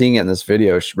seeing it in this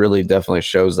video really definitely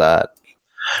shows that.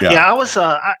 Yeah,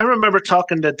 I remember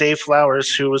talking to Dave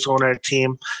Flowers, who was on our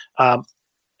team,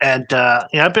 and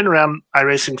I've been around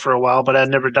iRacing for a while, but I'd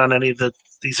never done any of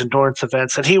these endurance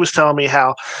events. And he was telling me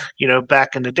how,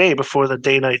 back in the day before the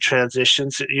day-night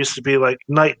transitions, it used to be like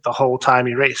night the whole time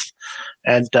you raced,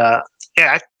 and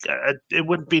it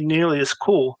wouldn't be nearly as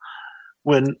cool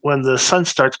when the sun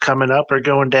starts coming up or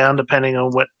going down, depending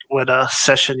on what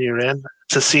session you're in,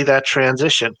 to see that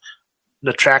transition.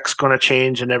 The track's going to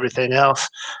change and everything else,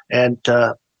 and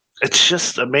it's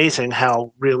just amazing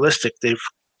how realistic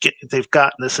they've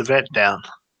gotten this event down.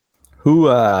 Who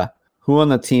on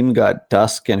the team got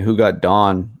dusk and who got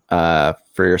dawn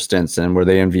for your stints, and were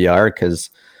they in VR?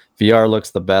 Because VR looks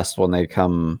the best when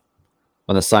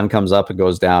the sun comes up and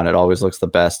goes down. It always looks the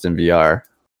best in VR.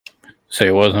 Say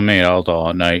it wasn't me. I was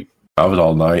all night. I was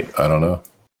all night. I don't know.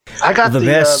 I got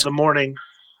the morning.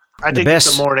 I did get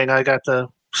the morning. I got the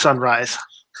sunrise,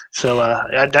 so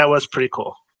that was pretty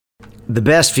cool. The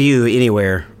best view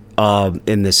anywhere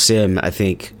in the sim, I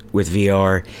think, with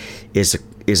VR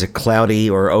is a cloudy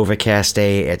or overcast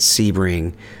day at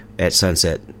Sebring at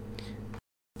sunset.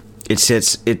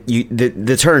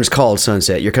 The turn's called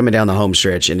sunset. You're coming down the home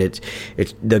stretch, and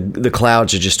the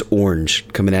clouds are just orange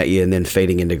coming at you and then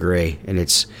fading into gray, and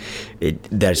that's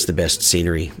the best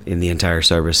scenery in the entire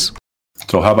service.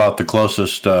 So how about the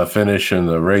closest finish in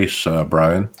the race,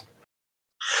 Brian?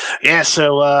 Yeah,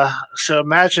 so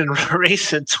imagine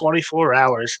racing 24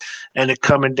 hours and it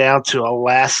coming down to a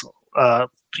last,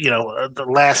 the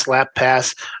last lap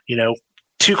pass,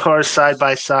 two cars side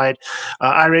by side.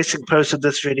 iRacing posted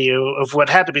this video of what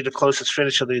had to be the closest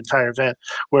finish of the entire event,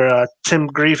 where Tim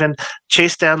Grieven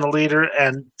chased down the leader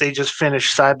and they just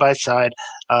finished side by side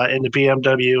in the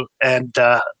BMW. And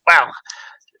wow.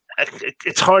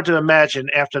 It's hard to imagine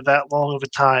after that long of a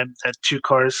time that two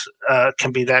cars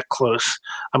can be that close.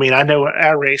 I mean, I know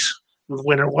our race, the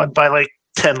winner won by like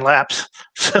 10 laps,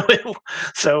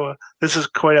 so this is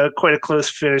quite a close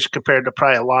finish compared to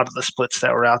probably a lot of the splits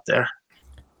that were out there.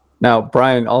 Now,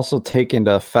 Brian, also take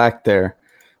into fact there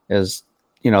is,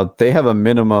 they have a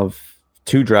minimum of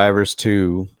 2 drivers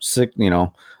to 6,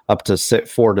 up to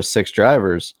 4 to 6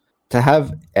 drivers. To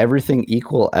have everything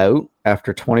equal out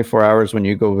after 24 hours, when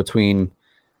you go between,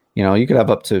 you could have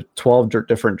up to 12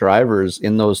 different drivers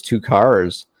in those 2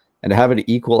 cars, and to have it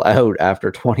equal out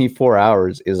after 24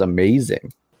 hours is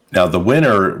amazing. Now, the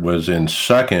winner was in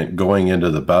second going into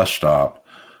the bus stop,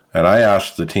 and I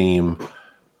asked the team,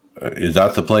 is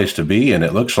that the place to be? And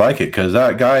it looks like it, because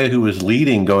that guy who was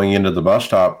leading going into the bus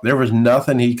stop, there was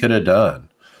nothing he could have done.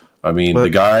 I mean, the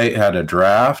guy had a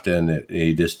draft, and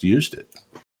he just used it.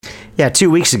 Yeah,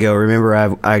 2 weeks ago,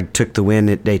 remember I took the win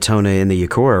at Daytona in the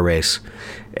Yakura race,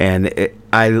 and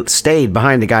I stayed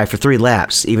behind the guy for 3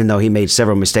 laps, even though he made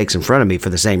several mistakes in front of me for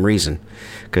the same reason,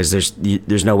 because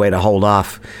there's no way to hold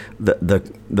off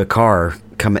the car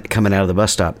coming out of the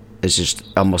bus stop. It's just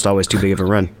almost always too big of a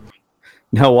run.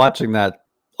 Now, watching that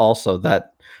also,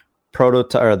 that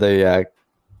prototype or the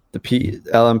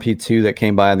LMP2 that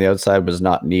came by on the outside was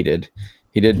not needed.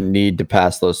 He didn't need to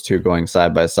pass those 2 going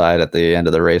side by side at the end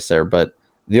of the race there. But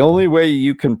the only way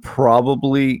you can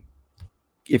probably,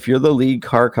 if you're the lead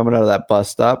car coming out of that bus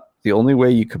stop, the only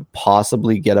way you could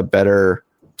possibly get a better,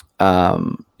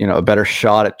 a better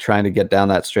shot at trying to get down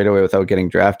that straightaway without getting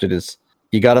drafted is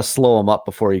you got to slow them up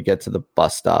before you get to the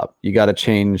bus stop. You got to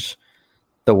change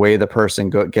the way the person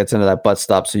gets into that bus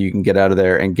stop so you can get out of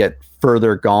there and get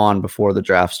further gone before the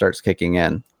draft starts kicking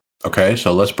in. Okay,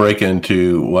 so let's break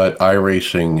into what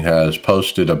iRacing has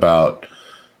posted about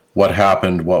what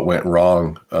happened, what went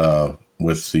wrong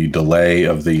with the delay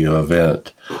of the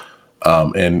event.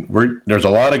 And there's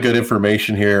a lot of good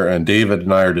information here, and David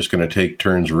and I are just going to take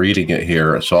turns reading it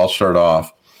here. So I'll start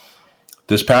off.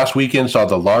 This past weekend saw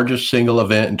the largest single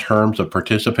event in terms of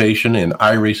participation in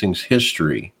iRacing's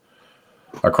history.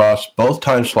 Across both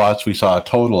time slots, we saw a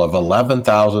total of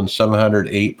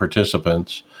 11,708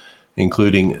 participants,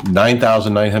 including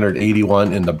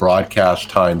 9,981 in the broadcast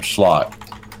time slot.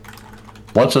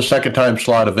 Once the second time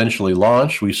slot eventually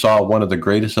launched, we saw one of the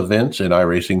greatest events in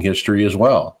iRacing history as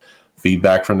well.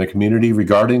 Feedback from the community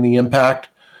regarding the impact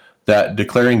that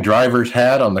declaring drivers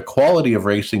had on the quality of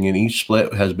racing in each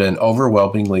split has been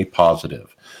overwhelmingly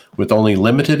positive. With only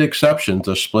limited exceptions,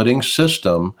 the splitting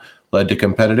system led to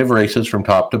competitive races from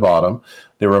top to bottom.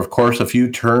 There were, of course, a few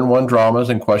turn one dramas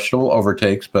and questionable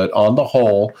overtakes, but on the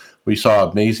whole, we saw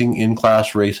amazing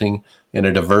in-class racing in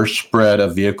a diverse spread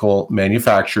of vehicle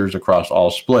manufacturers across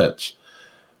all splits.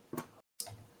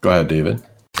 Go ahead, David.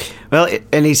 Well,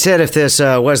 and he said if this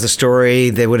was the story,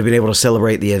 they would have been able to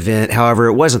celebrate the event. However,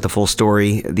 it wasn't the full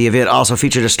story. The event also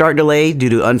featured a start delay due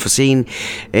to unforeseen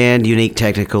and unique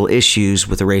technical issues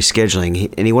with the race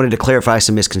scheduling, and he wanted to clarify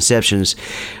some misconceptions.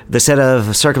 The set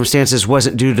of circumstances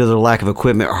wasn't due to the lack of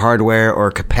equipment, hardware, or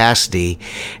capacity,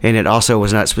 and it also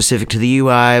was not specific to the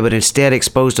UI, but instead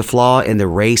exposed a flaw in the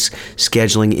race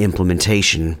scheduling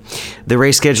implementation. The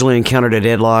race scheduling encountered a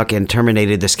deadlock and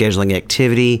terminated the scheduling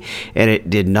activity, and it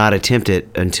did not attempt it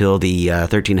until the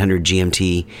 1300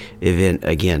 GMT event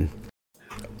again.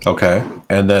 Okay.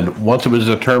 And then once it was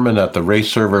determined that the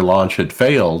race server launch had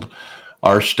failed,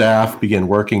 our staff began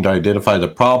working to identify the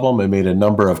problem and made a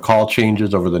number of call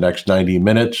changes over the next 90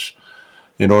 minutes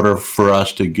in order for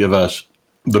us to give us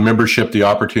the membership the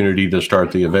opportunity to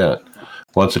start the event.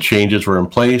 Once the changes were in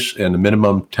place and the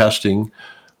minimum testing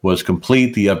was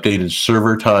complete, the updated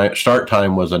server start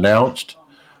time was announced.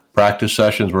 Practice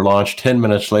sessions were launched 10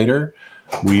 minutes later.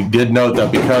 We did note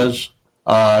that because,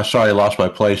 sorry, I lost my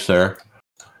place there.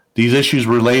 These issues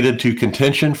related to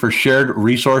contention for shared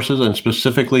resources and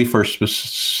specifically for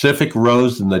specific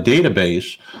rows in the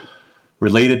database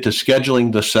related to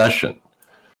scheduling the session.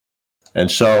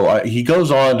 And so he goes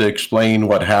on to explain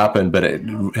what happened, but it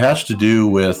has to do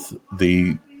with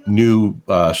the new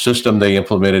system they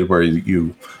implemented where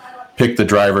you pick the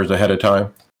drivers ahead of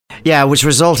time. Yeah, which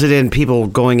resulted in people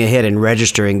going ahead and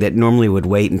registering that normally would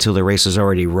wait until the race was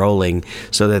already rolling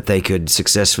so that they could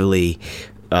successfully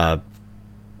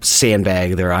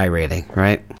sandbag their iRating,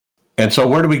 right? And so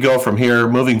where do we go from here?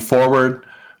 Moving forward,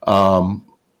 they're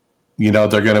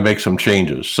going to make some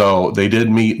changes. So they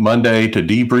did meet Monday to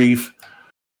debrief.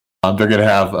 They're going to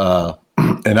have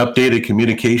an updated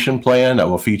communication plan that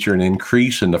will feature an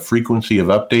increase in the frequency of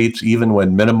updates, even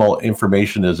when minimal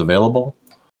information is available.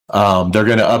 They're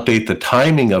going to update the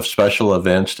timing of special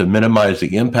events to minimize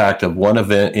the impact of one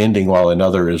event ending while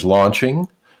another is launching.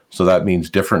 So that means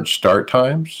different start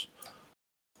times.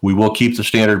 We will keep the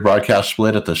standard broadcast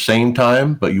split at the same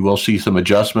time, but you will see some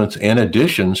adjustments and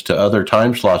additions to other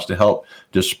time slots to help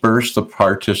disperse the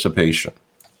participation.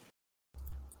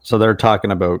 So they're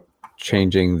talking about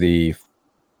changing the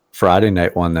Friday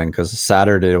night one then, because the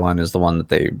Saturday one is the one that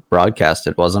they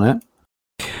broadcasted, wasn't it?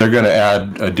 They're going to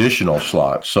add additional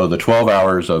slots. So the 12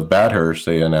 hours of Bathurst,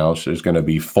 they announced, there's going to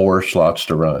be 4 slots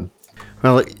to run.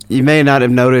 Well, you may not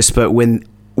have noticed, but when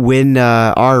the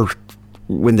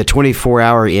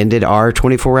 24-hour ended, our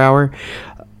 24-hour,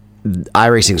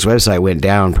 iRacing's website went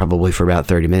down probably for about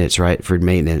 30 minutes, right, for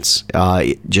maintenance,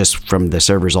 just from the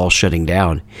servers all shutting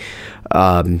down.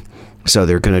 So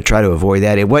they're going to try to avoid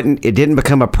that. It didn't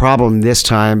become a problem this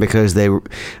time because they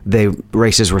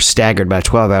races were staggered by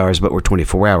 12 hours, but were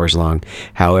 24 hours long.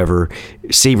 However,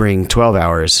 Sebring 12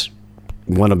 hours,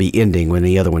 one will be ending when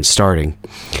the other one's starting.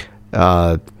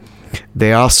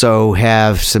 They also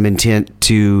have some intent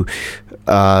to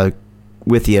I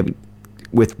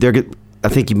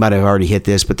think you might have already hit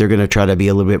this, but they're going to try to be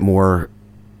a little bit more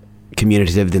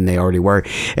communicative than they already were.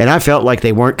 And I felt like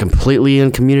they weren't completely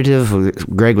uncommunicative.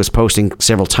 Greg was posting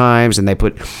several times and they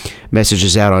put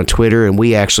messages out on Twitter, and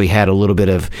we actually had a little bit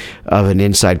of an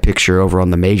inside picture over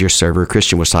on the major server.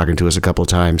 Christian was talking to us a couple of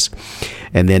times.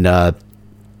 And then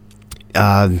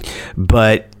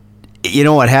but you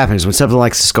know what happens when something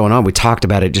like this is going on? We talked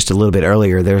about it just a little bit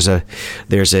earlier. There's a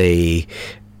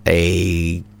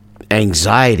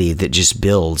anxiety that just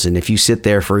builds, and if you sit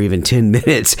there for even 10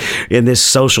 minutes in this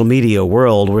social media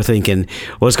world, we're thinking,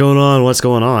 what's going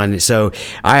on? So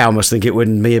I almost think it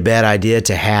wouldn't be a bad idea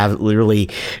to have literally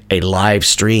a live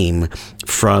stream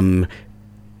from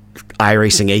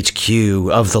iRacing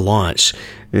HQ of the launch,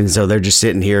 and so they're just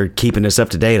sitting here keeping us up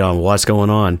to date on what's going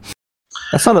on.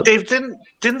 That's not Dave, didn't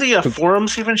the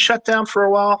forums even shut down for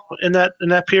a while in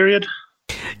that period?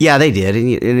 Yeah, they did,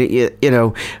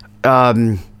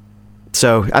 and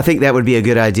so I think that would be a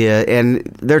good idea. And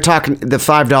they're talking the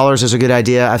 $5 is a good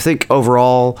idea. I think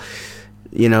overall,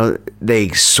 they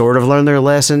sort of learned their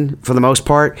lesson for the most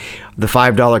part. The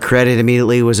 $5 credit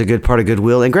immediately was a good part of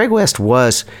goodwill. And Greg West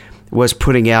was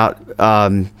putting out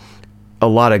a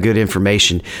lot of good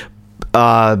information.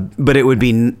 But it would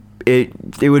be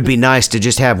nice to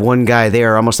just have one guy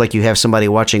there, almost like you have somebody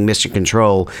watching Mission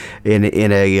Control in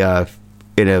a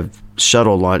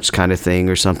shuttle launch kind of thing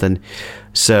or something.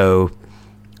 So,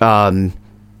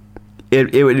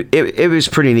 it was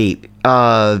pretty neat.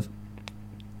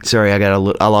 Sorry, I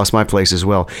lost my place as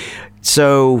well.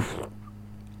 So,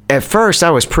 at first,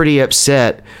 I was pretty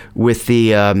upset with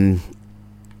the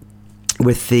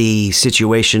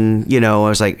situation. You know, I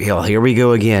was like, "Hell, here we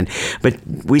go again." But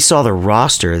we saw the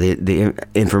roster, the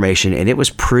information, and it was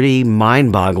pretty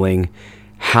mind-boggling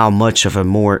how much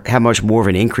more of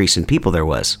an increase in people there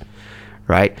was.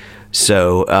 Right,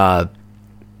 so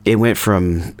it went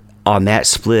from, on that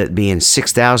split, being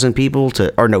 6,000 people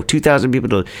 2,000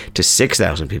 people to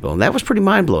 6,000 people, and that was pretty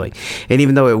mind blowing. And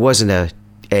even though it wasn't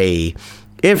a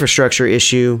infrastructure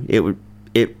issue,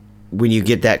 it when you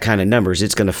get that kind of numbers,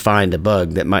 it's going to find a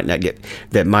bug that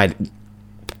might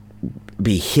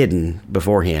be hidden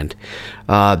beforehand.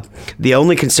 The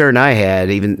only concern I had,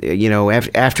 even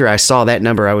after I saw that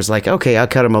number, I was like, okay, I'll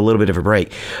cut them a little bit of a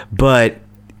break. But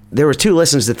there were two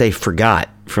lessons that they forgot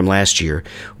from last year.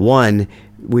 One,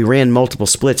 we ran multiple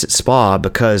splits at Spa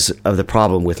because of the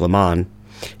problem with Le Mans.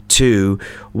 Two,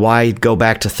 why go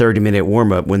back to 30-minute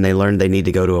warm-up when they learned they need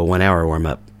to go to a 1-hour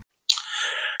warm-up?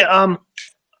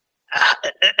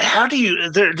 How do you?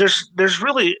 There's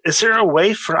really, is there a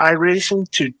way for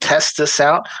iRacing to test this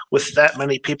out with that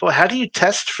many people? How do you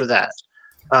test for that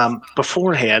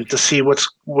beforehand to see what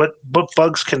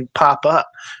bugs can pop up?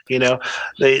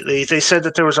 They said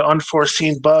that there was an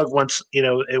unforeseen bug once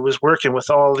it was working with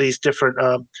all these different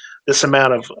this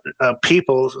amount of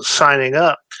people signing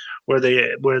up, where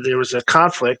there was a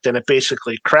conflict and it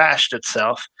basically crashed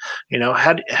itself.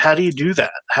 How do you do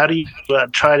that? How do you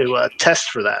try to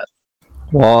test for that?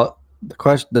 Well,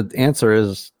 the answer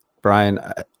is, Brian,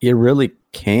 you really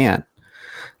can't.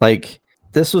 Like,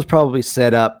 this was probably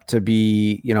set up to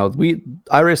be,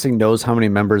 iRacing knows how many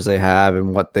members they have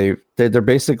and what they're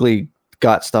basically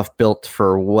got stuff built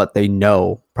for what they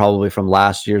know, probably from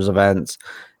last year's events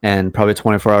and probably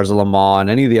 24 Hours of Le Mans and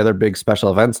any of the other big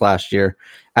special events last year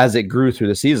as it grew through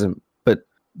the season. But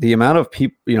the amount of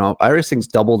people, iRacing's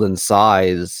doubled in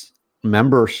size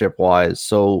membership wise.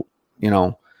 So,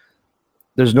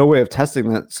 there's no way of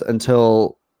testing that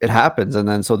until it happens. And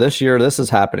then, so this year, this is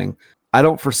happening. I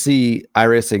don't foresee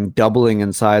iRacing doubling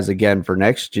in size again for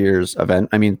next year's event.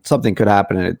 I mean, something could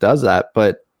happen and it does that,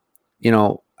 but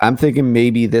I'm thinking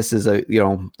maybe this is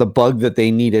the bug that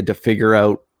they needed to figure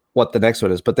out what the next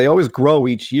one is, but they always grow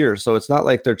each year. So it's not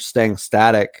like they're staying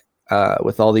static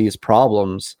with all these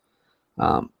problems.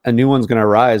 A new one's going to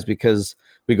arise because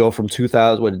we go from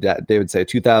 2,000, what did David say,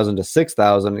 2,000 to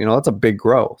 6,000, that's a big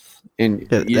growth. And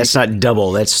that's not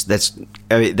double.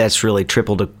 That's really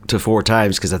triple to 4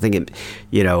 times. Cause I think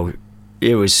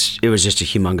it was just a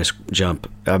humongous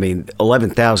jump. I mean,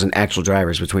 11,000 actual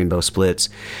drivers between both splits.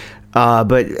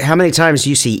 But how many times do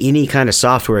you see any kind of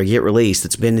software get released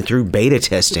that's been through beta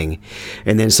testing,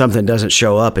 and then something doesn't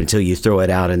show up until you throw it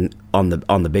out on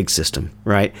the big system,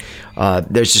 right?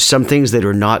 There's just some things that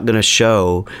are not going to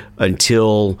show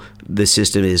until the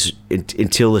system is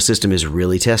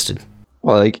really tested.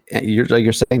 Well, like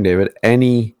you're saying, David,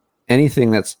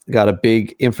 anything that's got a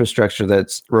big infrastructure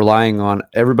that's relying on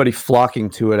everybody flocking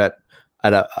to it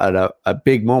at a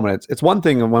big moment. It's one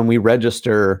thing when we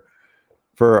register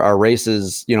for our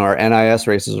races, our NIS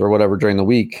races or whatever during the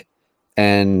week,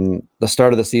 and the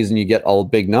start of the season, you get all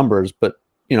big numbers. But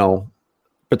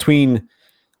between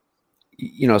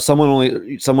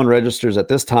someone registers at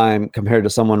this time compared to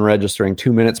someone registering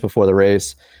 2 minutes before the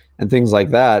race, and things like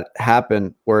that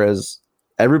happen. Whereas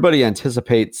everybody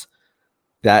anticipates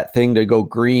that thing to go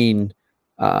green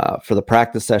for the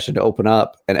practice session to open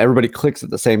up, and everybody clicks at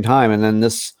the same time, and then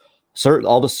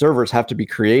all the servers have to be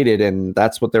created, and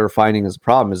that's what they were finding as a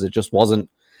problem. Is it just wasn't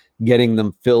getting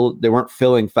them filled? They weren't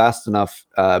filling fast enough,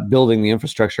 building the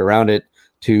infrastructure around it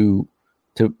to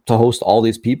host all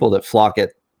these people that flock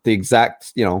at the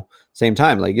exact same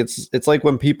time. Like it's like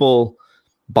when people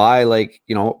buy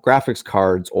graphics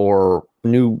cards or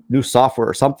new software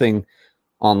or something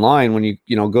online, when you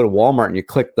go to Walmart and you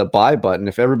click the buy button.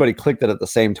 If everybody clicked it at the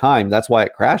same time, that's why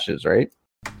it crashes, right?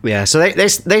 Yeah, so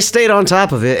they stayed on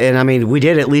top of it, and I mean, we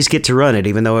did at least get to run it,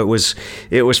 even though it was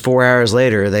 4 hours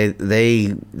later.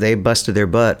 They busted their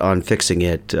butt on fixing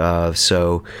it.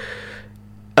 So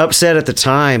upset at the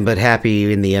time, but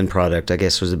happy in the end product, I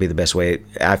guess, would be the best way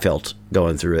I felt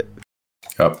going through it.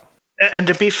 Yep. And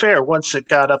to be fair, once it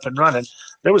got up and running,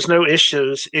 there was no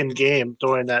issues in game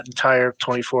during that entire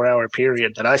 24-hour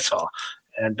period that I saw.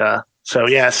 And so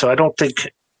I don't think.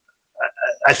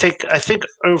 I think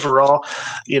overall,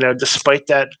 despite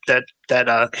that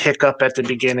hiccup at the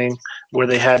beginning where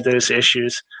they had those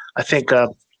issues, I think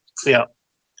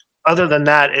other than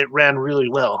that, it ran really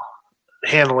well.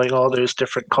 handling all those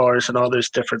different cars and all those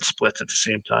different splits at the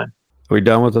same time. Are we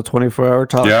done with the 24-hour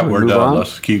talk? Yeah, we're done. On?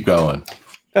 Let's keep going.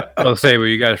 I'll say, well,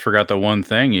 you guys forgot the one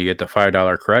thing. You get the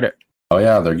 $5 credit. Oh,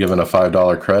 yeah, they're giving a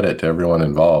 $5 credit to everyone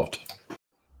involved.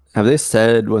 Have they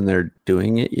said when they're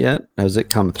doing it yet? Has it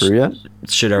come through yet?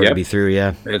 It should already be through,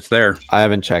 yeah. It's there. I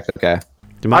haven't checked. Okay.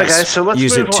 You might so let's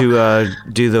use it to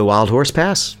do the Wild Horse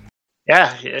Pass.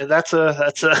 Yeah, that's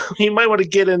a. You might want to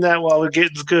get in that while it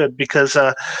gets good, because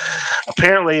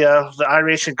apparently the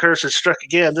iRacing curse has struck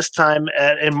again. This time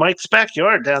in Mike's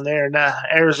backyard down there in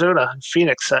Arizona,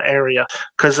 Phoenix area,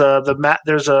 because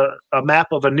there's a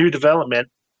map of a new development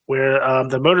where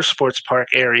the motorsports park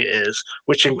area is,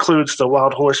 which includes the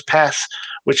Wild Horse Pass,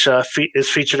 which is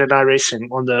featured in iRacing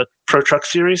on the Pro Truck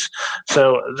Series.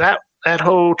 So that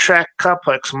whole track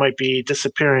complex might be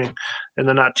disappearing in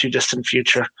the not too distant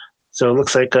future. So it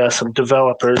looks like some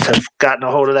developers have gotten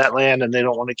a hold of that land, and they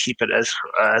don't want to keep it as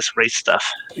race stuff.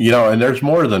 And there's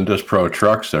more than just pro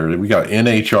trucks there. We got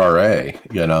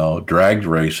NHRA, drag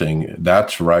racing.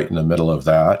 That's right in the middle of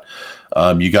that.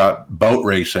 You got boat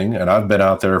racing, and I've been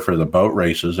out there for the boat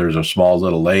races. There's a small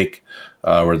little lake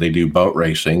where they do boat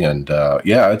racing, and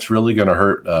it's really going to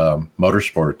hurt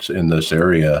motorsports in this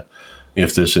area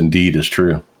if this indeed is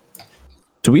true.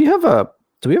 Do we have a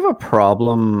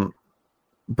problem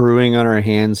brewing on our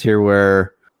hands here,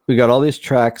 where we got all these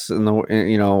tracks in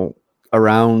the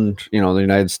around the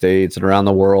United States and around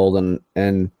the world,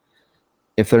 and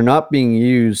if they're not being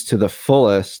used to the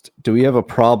fullest, do we have a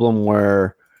problem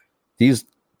where these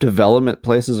development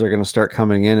places are going to start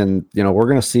coming in, and we're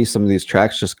going to see some of these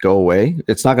tracks just go away?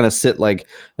 It's not going to sit like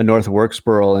a North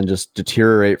Wilkesboro and just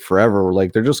deteriorate forever.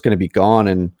 Like, they're just going to be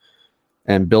gone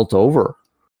and built over.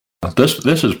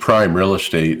 This is prime real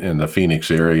estate in the Phoenix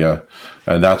area,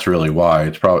 and that's really why.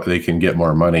 It's probably they can get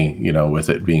more money, with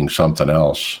it being something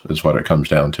else, is what it comes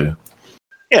down to.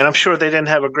 Yeah, and I'm sure they didn't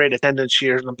have a great attendance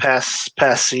year in the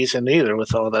past season either,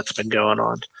 with all that's been going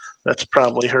on. That's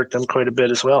probably hurt them quite a bit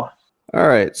as well. All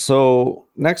right, so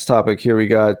next topic here, we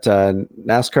got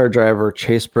NASCAR driver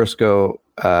Chase Briscoe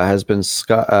has been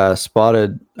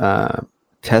spotted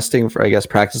practicing for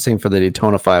the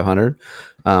Daytona 500.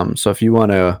 So if you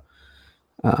want to,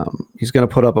 he's going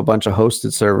to put up a bunch of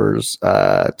hosted servers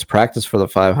to practice for the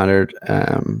 500,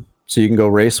 so you can go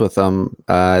race with them.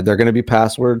 They're going to be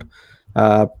password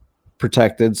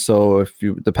protected, so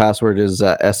the password is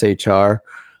SHR,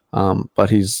 but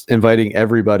he's inviting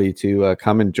everybody to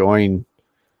come and join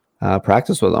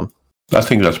practice with them. I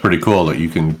think that's pretty cool that you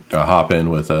can hop in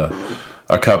with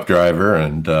a cup driver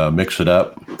and mix it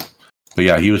up. But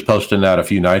yeah, he was posting that a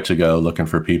few nights ago, looking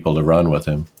for people to run with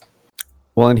him.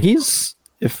 Well, and he's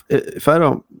if I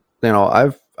don't,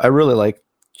 I really like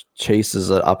Chase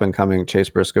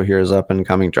Briscoe here is up and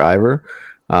coming driver.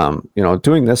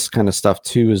 Doing this kind of stuff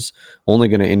too is only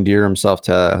going to endear himself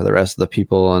to the rest of the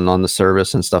people and on the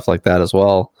service and stuff like that as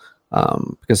well.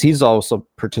 Because he's also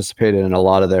participated in a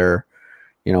lot of their,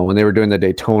 when they were doing the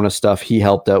Daytona stuff, he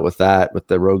helped out with that, with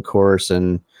the road course,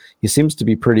 and he seems to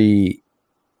be pretty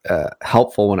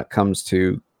helpful when it comes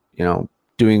to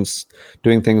doing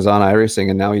things on iRacing,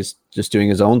 and now he's just doing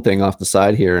his own thing off the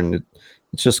side here, and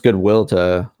it's just goodwill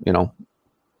to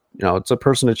it's a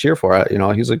person to cheer for.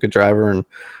 He's a good driver, and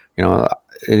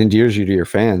it endears you to your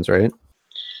fans, right?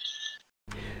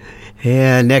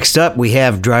 And next up, we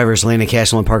have drivers Landon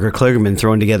Castle and Parker Kligerman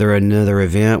throwing together another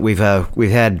event. we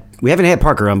haven't had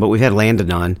Parker on, but we've had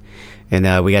Landon on.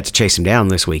 And we got to chase him down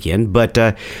this weekend. But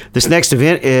this next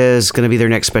event is going to be their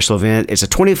next special event. It's a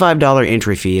 $25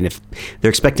 entry fee, and if they're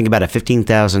expecting about a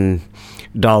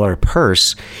 $15,000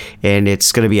 purse, and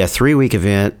it's going to be a 3-week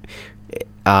event,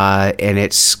 and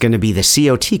it's going to be the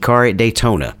COT car at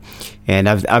Daytona. And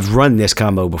I've run this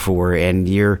combo before, and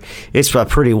it's a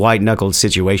pretty white knuckled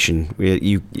situation.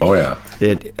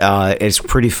 It's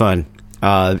pretty fun.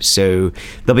 So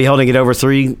they'll be holding it over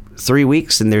three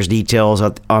weeks, and there's details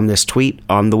on this tweet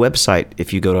on the website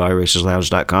if you go to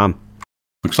iRacersLounge.com.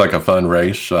 Looks like a fun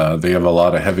race. They have a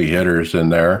lot of heavy hitters in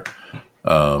there.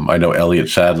 I know Elliott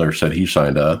Sadler said he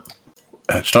signed up.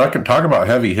 Talking about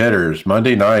heavy hitters,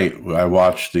 Monday night I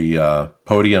watched the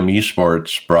Podium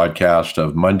Esports broadcast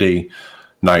of Monday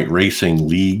Night Racing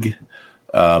League.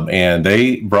 And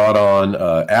they brought on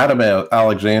Adam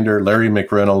Alexander, Larry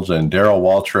McReynolds, and Darrell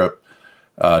Waltrip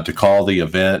to call the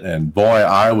event, and boy,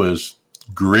 I was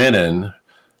grinning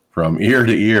from ear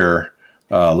to ear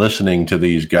listening to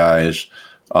these guys.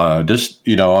 Just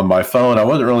on my phone, I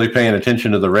wasn't really paying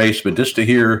attention to the race, but just to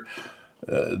hear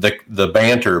the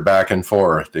banter back and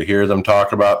forth, to hear them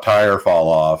talk about tire fall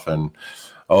off, and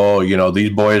these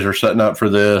boys are setting up for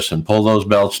this, and pull those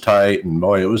belts tight, and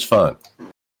boy, it was fun.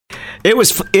 It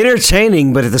was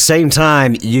entertaining, but at the same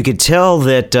time, you could tell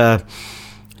that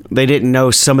they didn't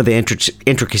know some of the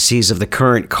intricacies of the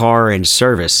current car and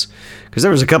service. Because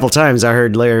there was a couple times I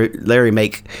heard Larry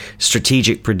make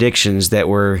strategic predictions that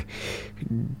were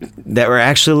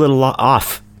actually a little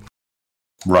off.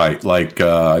 Right. Like,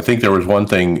 I think there was one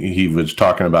thing he was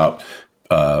talking about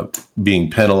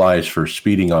being penalized for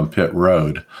speeding on pit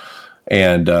road.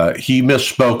 And he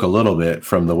misspoke a little bit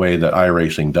from the way that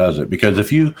iRacing does it. Because if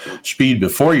you speed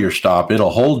before your stop,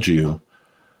 it'll hold you.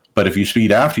 But if you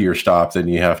speed after your stop, then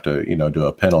you have to, do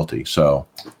a penalty. So,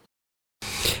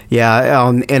 yeah,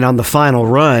 and on the final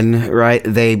run, right?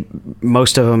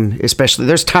 Most of them, especially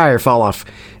there's tire fall off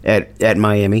at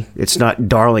Miami. It's not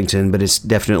Darlington, but it's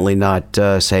definitely not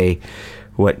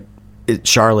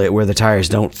Charlotte, where the tires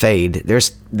don't fade.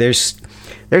 There's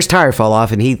tire fall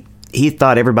off, and he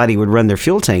thought everybody would run their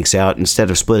fuel tanks out instead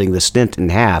of splitting the stint in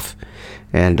half.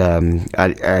 And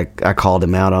I called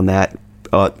him out on that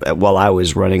while I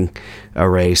was running a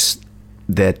race.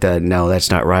 That no, that's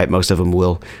not right. Most of them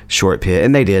will short pit,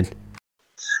 and they did.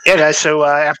 Yeah, guys. So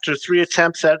after 3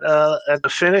 attempts at the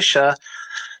finish, the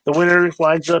winner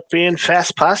winds up being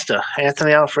Fast Pasta,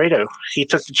 Anthony Alfredo. He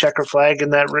took the checker flag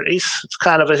in that race. It's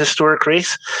kind of a historic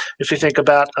race if you think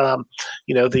about the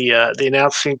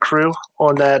announcing crew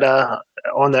on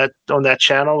that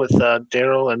channel with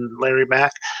Daryl and Larry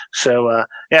Mack. So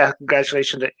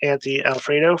congratulations to Anthony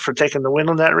Alfredo for taking the win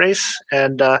on that race.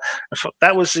 And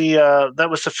that was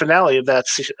the finale of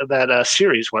that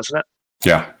series, wasn't it?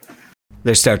 Yeah.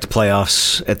 They start the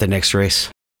playoffs at the next race.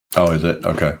 Oh, is it?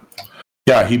 Okay.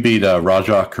 Yeah, he beat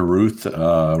Raja Karuth.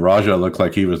 Raja looked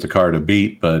like he was the car to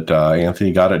beat, but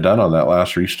Anthony got it done on that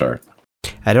last restart.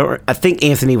 I think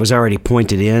Anthony was already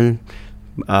pointed in.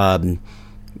 I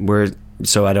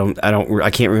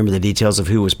can't remember the details of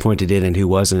who was pointed in and who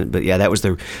wasn't. But yeah, that was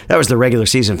the regular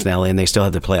season finale, and they still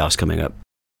have the playoffs coming up.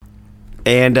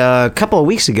 And a couple of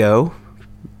weeks ago,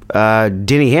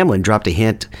 Denny Hamlin dropped a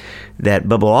hint that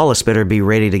Bubba Wallace better be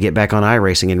ready to get back on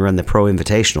iRacing and run the Pro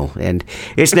Invitational. And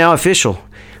it's now official.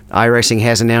 iRacing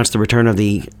has announced the return of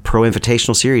the Pro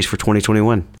Invitational Series for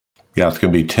 2021. Yeah, it's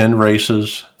going to be 10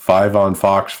 races, 5 on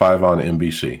Fox, 5 on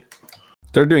NBC.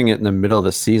 They're doing it in the middle of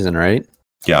the season, right?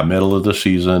 Yeah, middle of the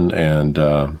season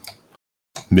and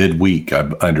midweek, I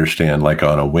understand, like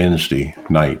on a Wednesday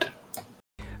night.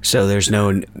 So there's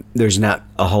not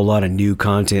a whole lot of new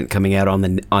content coming out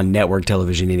on network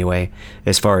television anyway.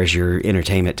 As far as your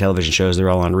entertainment television shows, they're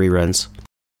all on reruns.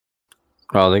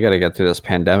 Well, they got to get through this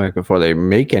pandemic before they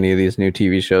make any of these new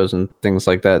TV shows and things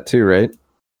like that too, right?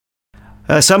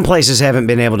 Some places haven't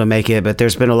been able to make it, but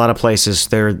there's been a lot of places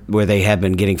there where they have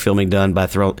been getting filming done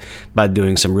by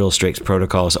doing some real strict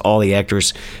protocols. All the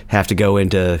actors have to go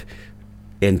into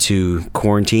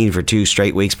quarantine for 2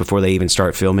 straight weeks before they even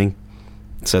start filming.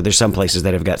 So there's some places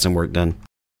that have got some work done.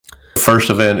 First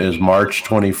event is March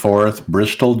 24th,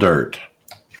 Bristol Dirt.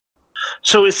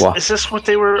 So is this what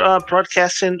they were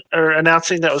broadcasting or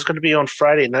announcing that was going to be on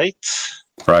Friday nights?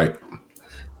 Right.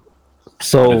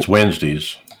 So it's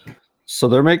Wednesdays. So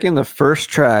they're making the first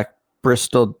track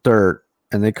Bristol Dirt,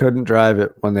 and they couldn't drive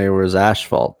it when they was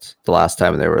asphalt the last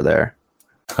time they were there.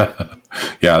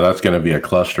 Yeah, that's going to be a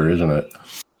cluster, isn't it?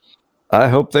 I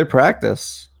hope they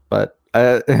practice, but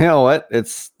you know what?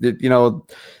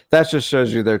 That just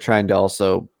shows you they're trying to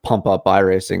also pump up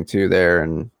iRacing too there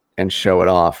and show it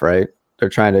off, right? They're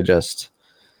trying to just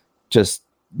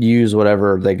use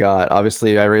whatever they got.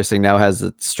 Obviously, iRacing now has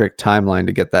a strict timeline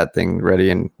to get that thing ready.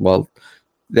 And well,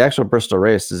 the actual Bristol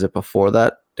race, is it before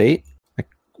that date?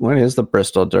 When is the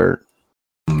Bristol Dirt?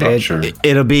 I'm not sure.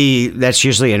 That's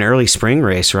usually an early spring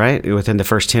race, right? Within the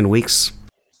first 10 weeks.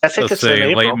 I think it's in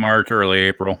April. Late March, early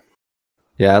April.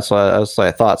 Yeah, that's what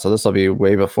I thought. So this will be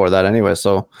way before that anyway.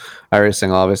 So iRacing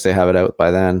will obviously have it out by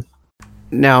then.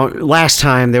 Now, last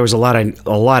time there was a lot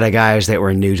of guys that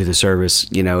were new to the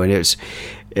service,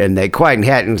 and they quite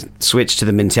hadn't switched to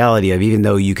the mentality of, even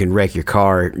though you can wreck your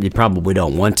car, you probably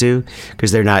don't want to,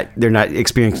 because they're not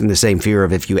experiencing the same fear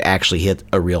of if you actually hit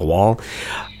a real wall.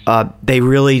 They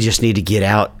really just need to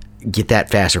get that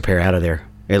fast repair out of there,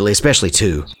 especially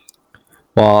 2.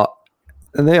 Well,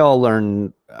 and they all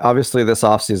learn. Obviously, this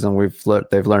offseason,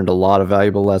 they've learned a lot of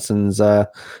valuable lessons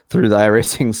through the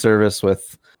iRacing service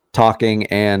with talking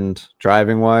and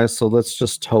driving wise. So let's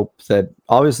just hope that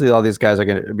obviously all these guys are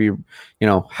going to be,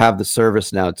 have the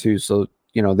service now too. So,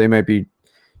 they might be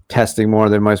testing more.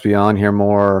 They might be on here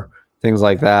more, things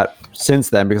like that since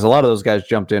then, because a lot of those guys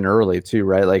jumped in early too,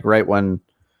 right? Like right when,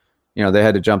 they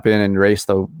had to jump in and race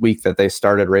the week that they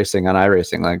started racing on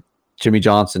iRacing, like Jimmy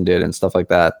Johnson did and stuff like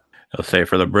that. I'll say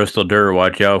for the Bristol Dirt,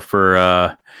 watch out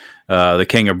for the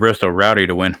King of Bristol, Rowdy,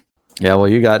 to win. Yeah, well,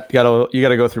 you got to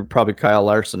go through probably Kyle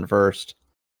Larson first.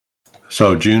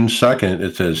 So June 2nd,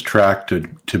 it says track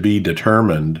to be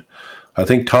determined. I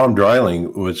think Tom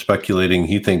Dreiling was speculating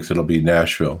he thinks it'll be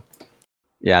Nashville.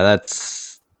 Yeah,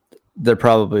 they're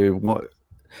probably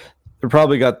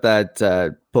got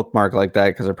that bookmark like that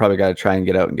because they're probably got to try and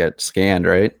get out and get scanned,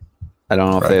 right? I don't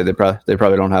know if they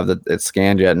probably don't have it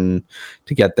scanned yet, and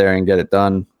to get there and get it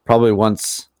done probably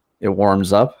once it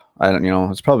warms up.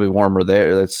 It's probably warmer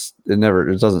there. It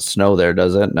doesn't snow there,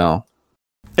 does it? No.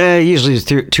 Usually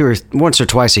once or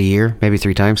twice a year, maybe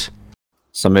 3 times.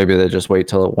 So maybe they just wait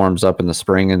till it warms up in the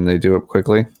spring and they do it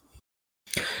quickly.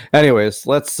 Anyways,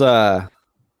 let's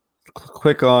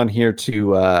click on here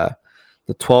to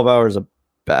the 12 Hours of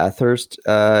Bathurst.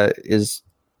 Is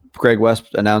Greg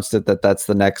West announced that's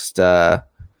the next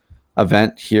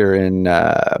event here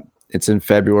it's in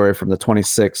February from the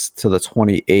 26th to the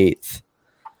 28th.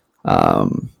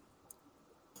 And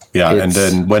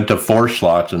then went to 4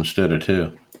 slots instead of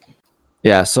 2.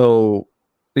 Yeah, so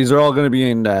these are all going to be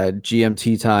in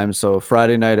GMT time. So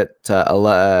Friday night at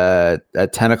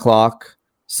 10 o'clock,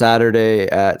 Saturday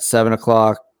at 7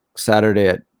 o'clock, Saturday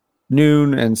at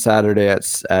noon, and Saturday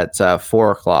at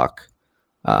 4 o'clock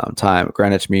time,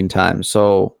 Greenwich Mean Time.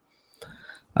 So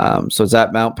it's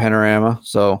at Mount Panorama.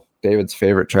 So David's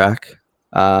favorite track.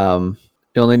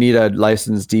 You only need a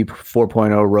licensed Deep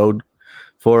 4.0 road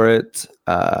for it.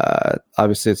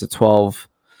 Obviously, it's a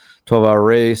 12-hour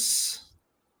race.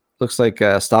 Looks like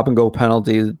a stop and go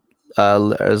penalty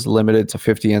is limited to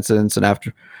 50 incidents, and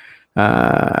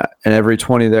every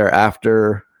 20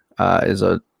 thereafter is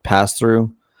a pass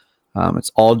through.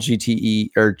 It's all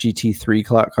GTE or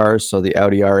GT3 cars, so the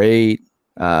Audi R8,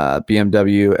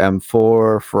 BMW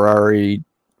M4, Ferrari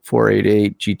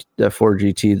 488, the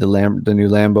 4GT, the new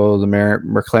Lambo, the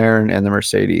McLaren, and the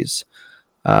Mercedes.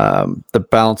 The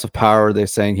balance of power, they're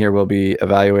saying here, will be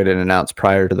evaluated and announced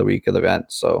prior to the week of the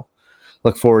event. So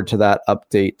look forward to that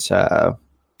update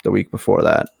the week before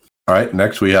that. All right.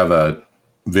 Next, we have a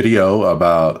video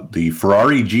about the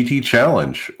Ferrari GT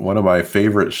Challenge, one of my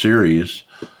favorite series.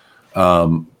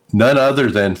 None other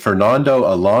than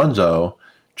Fernando Alonso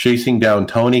chasing down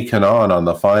Tony Kanaan on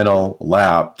the final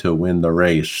lap to win the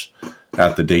race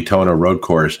at the Daytona road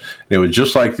course. It was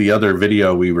just like the other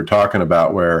video we were talking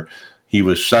about where he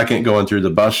was second going through the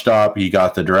bus stop. He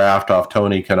got the draft off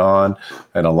Tony Kanaan,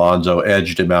 and Alonso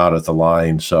edged him out at the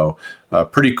line. So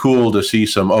pretty cool to see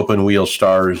some open wheel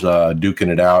stars duking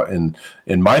it out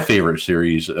in my favorite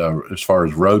series as far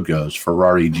as road goes,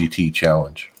 Ferrari GT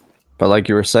Challenge. But like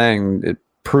you were saying, it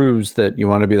proves that you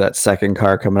want to be that second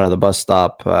car coming out of the bus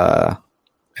stop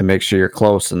and make sure you're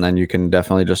close, and then you can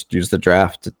definitely just use the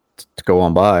draft to go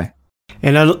on by.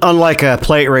 And unlike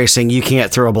plate racing, you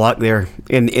can't throw a block there.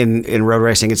 In road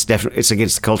racing, it's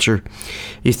against the culture.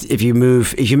 If you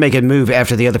make a move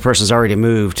after the other person's already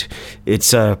moved,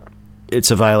 it's a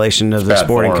violation of the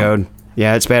sporting code.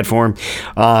 Yeah, it's bad form.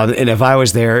 And if I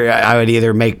was there, I would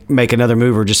either make another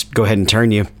move or just go ahead and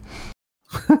turn you.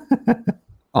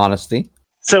 Honesty.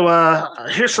 So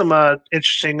here's some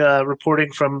interesting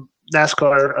reporting from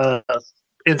NASCAR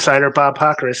insider Bob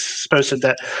Hockeris posted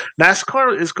that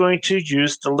NASCAR is going to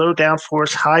use the low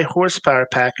downforce, high horsepower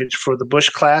package for the Busch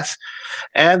Class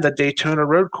and the Daytona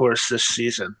road course this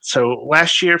season. So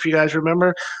last year, if you guys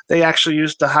remember, they actually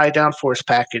used the high downforce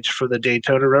package for the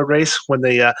Daytona road race when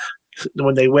they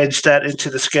wedged that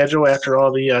into the schedule after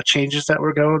all the changes that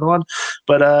were going on.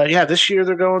 But this year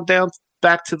they're going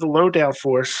back to the low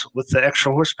downforce with the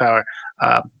extra horsepower.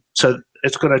 So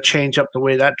it's going to change up the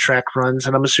way that track runs,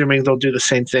 and I'm assuming they'll do the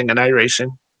same thing in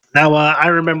iRacing. Now, I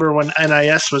remember when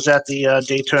NIS was at the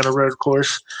Daytona road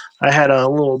course, I had a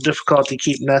little difficulty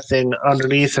keeping that thing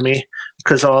underneath of me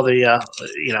because all the,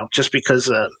 just because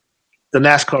the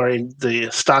NASCAR, the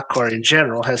stock car in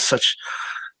general, has such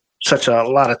a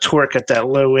lot of torque at that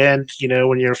low end,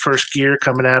 when you're first gear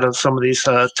coming out of some of these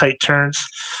tight turns.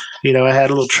 I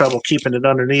had a little trouble keeping it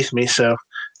underneath me, so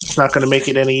it's not going to make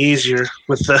it any easier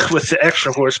with the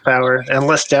extra horsepower and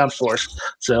less downforce.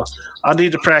 So I'll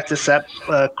need to practice that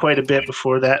quite a bit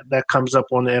before that comes up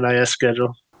on the NIS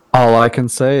schedule. All I can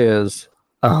say is,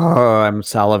 I'm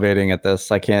salivating at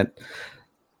this. I can't.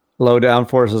 Low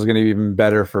downforce is going to be even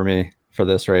better for me for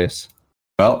this race.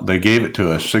 Well, they gave it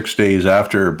to us 6 days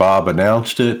after Bob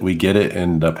announced it. We get it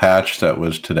in the patch that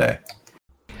was today.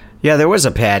 Yeah, there was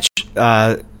a patch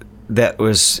that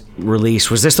was released.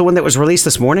 Was this the one that was released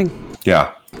this morning?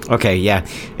 Yeah. Okay, yeah.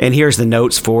 And here's the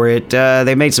notes for it.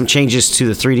 They made some changes to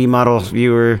the 3D model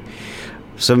viewer,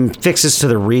 some fixes to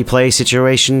the replay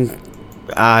situation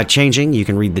changing. You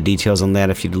can read the details on that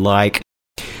if you'd like.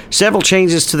 several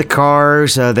changes to the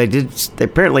cars. They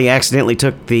apparently accidentally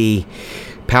took the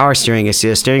power steering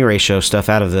assist, steering ratio stuff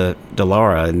out of the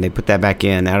Dallara, and they put that back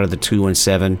in out of the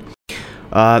 217.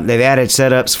 They've added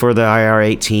setups for the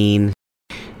IR18.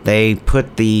 They put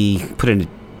a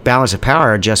balance of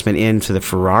power adjustment into the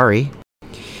Ferrari,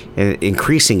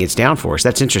 increasing its downforce.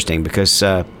 That's interesting because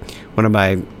one of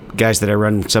my guys that I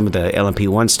run some of the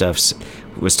LMP1 stuffs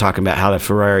was talking about how the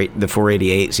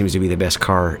 488 seems to be the best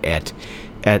car at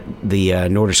the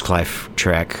Norderskleif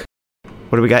track.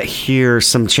 What do we got here?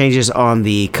 Some changes on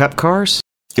the Cup cars.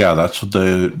 Yeah, that's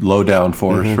the low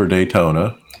downforce for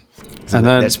Daytona. And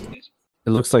then it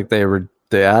looks like they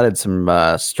added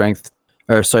some strength,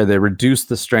 or sorry, they reduced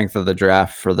the strength of the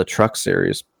draft for the truck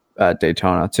series at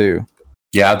Daytona too.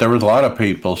 Yeah, there was a lot of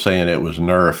people saying it was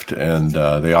nerfed, and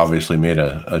they obviously made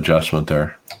an adjustment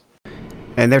there.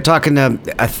 And they're talking,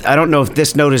 I don't know if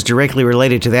this note is directly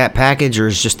related to that package or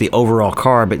is just the overall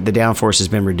car, but the downforce has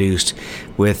been reduced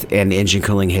and engine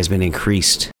cooling has been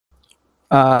increased.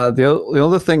 The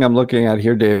other thing I'm looking at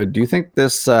here, David, do you think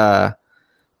this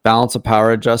balance of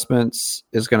power adjustments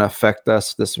is going to affect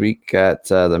us this week at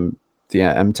the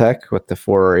M-Tech with the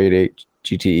 488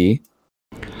 GTE?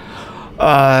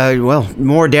 Well,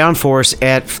 more downforce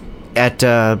at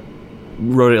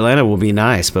Road Atlanta will be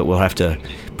nice, but we'll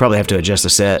probably have to adjust the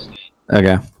set.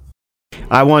 Okay.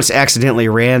 I once accidentally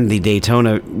ran the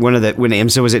Daytona, when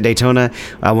IMSA was at Daytona,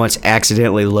 I once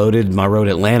accidentally loaded my Road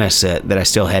Atlanta set that I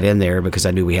still had in there because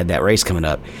I knew we had that race coming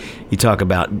up. You talk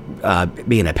about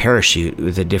being a parachute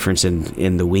with a difference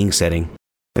in the wing setting.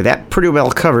 That pretty well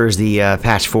covers the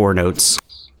patch 4 notes.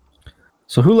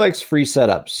 So who likes free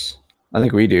setups? I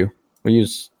think we do. We've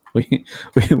used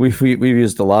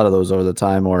a lot of those over the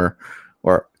time, or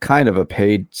kind of a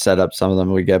paid setup. Some of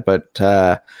them we get, but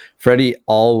Freddie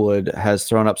Allwood has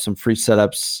thrown up some free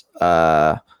setups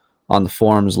on the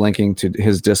forums, linking to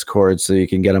his Discord, so you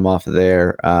can get them off of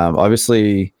there.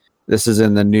 Obviously, this is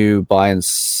in the new buy and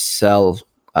sell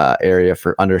area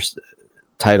for under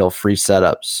title free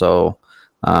setups. So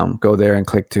go there and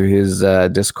click to his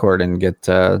Discord and get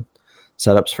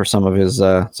setups for some of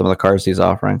the cars he's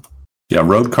offering. Yeah,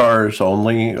 road cars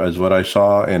only is what I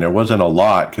saw, and it wasn't a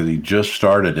lot because he just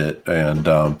started it. And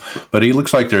but he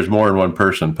looks like there's more than one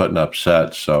person putting up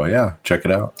sets. So yeah, check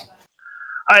it out.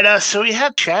 All right, so we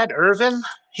have Chad Irvin.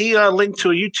 He linked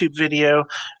to a YouTube video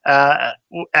at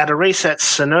a race at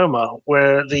Sonoma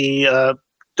where the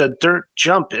dirt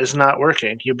jump is not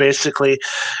working. You basically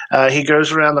he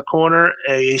goes around the corner,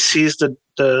 he sees the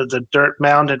dirt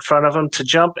mound in front of him to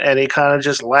jump, and he kind of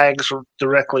just lags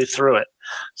directly through it.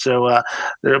 So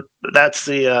that's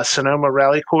the Sonoma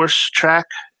Rally Course track,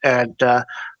 and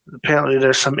apparently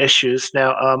there's some issues.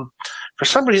 Now, for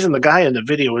some reason, the guy in the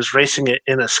video was racing it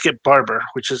in a Skip Barber,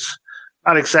 which is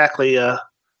not exactly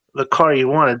the car you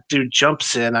want to do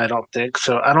jumps in, I don't think.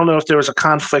 So I don't know if there was a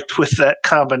conflict with that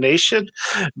combination.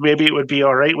 Maybe it would be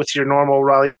all right with your normal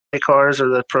rally cars or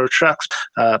the pro trucks,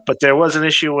 but there was an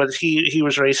issue with he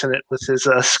was racing it with his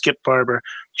Skip Barber,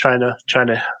 trying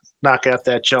to knock out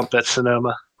that jump at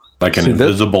Sonoma. Like an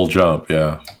invisible jump,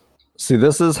 yeah. See,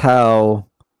 this is what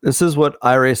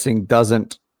iRacing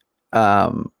doesn't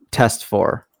test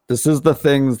for. This is the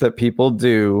things that people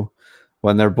do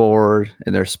when they're bored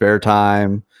in their spare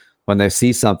time, when they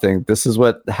see something. This is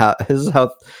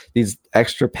how these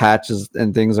extra patches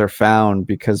and things are found,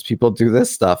 because people do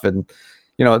this stuff. And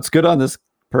it's good on this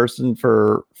person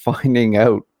for finding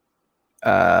out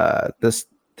this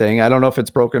thing. I don't know if it's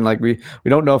broken. Like we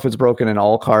don't know if it's broken in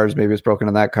all cars. Maybe it's broken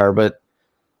in that car, but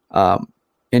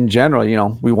in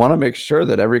general, we want to make sure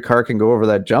that every car can go over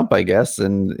that jump, I guess,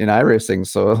 in iRacing.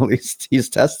 So at least he's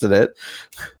tested it.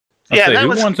 Who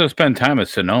wants to spend time at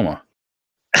Sonoma?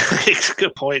 It's a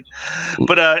good point.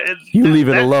 But you leave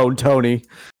it alone, Tony.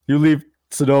 You leave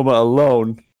Sonoma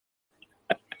alone.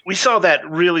 We saw that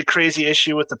really crazy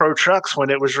issue with the pro trucks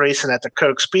when it was racing at the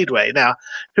Coke Speedway. Now,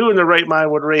 who in the right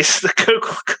mind would race the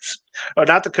Coke, or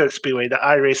not the Coke Speedway, the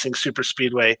iRacing Super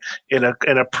Speedway in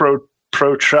a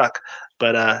pro truck?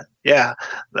 But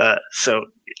so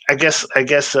I guess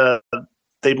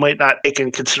they might not take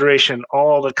in consideration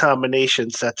all the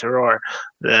combinations that there are.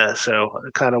 So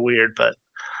kind of weird, but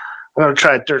I'm going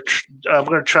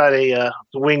to try the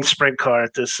wing sprint car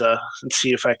at this and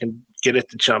see if I can get it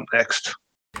to jump next.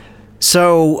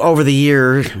 So over the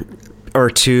year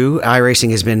or two, iRacing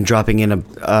has been dropping in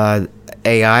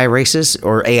AI races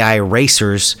or AI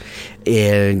racers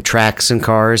in tracks and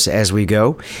cars as we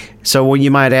go. So when you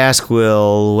might ask,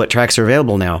 well, what tracks are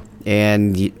available now?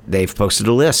 And they've posted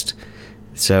a list.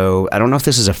 So I don't know if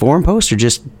this is a forum post or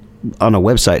just on a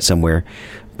website somewhere,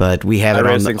 but we have it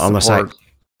on the site.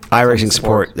 iRacing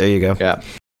support. There you go. Yeah.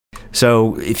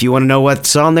 So if you want to know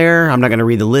what's on there, I'm not going to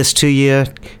read the list to you,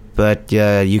 but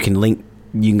you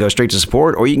can go straight to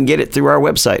support, or you can get it through our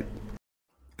website.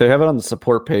 They have it on the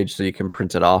support page, so you can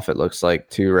print it off, it looks like,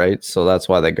 too, right? So that's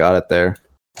why they got it there.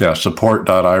 Yeah,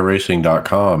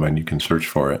 support.iracing.com, and you can search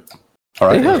for it. All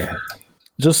right. They have,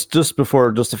 just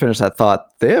to finish that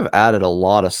thought, they have added a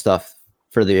lot of stuff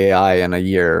for the AI in a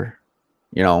year,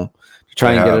 to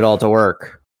try and get it all to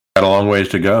work. Got a long ways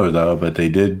to go, though, but they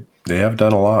have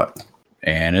done a lot.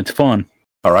 And it's fun.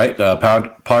 All right,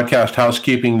 podcast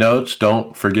housekeeping notes.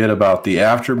 Don't forget about the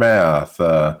aftermath.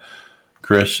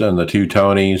 Chris and the two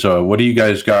Tonys. What do you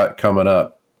guys got coming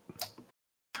up?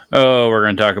 Oh, we're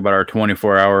going to talk about our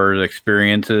 24 hours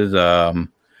experiences, some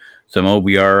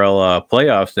OBRL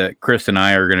playoffs that Chris and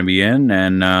I are going to be in,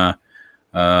 and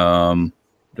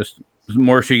just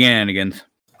more shenanigans.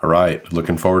 All right,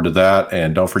 looking forward to that.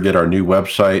 And don't forget our new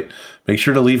website. Make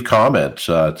sure to leave comments.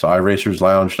 It's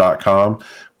iRacersLounge.com,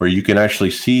 where you can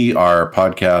actually see our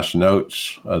podcast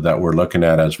notes that we're looking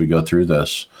at as we go through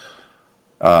this.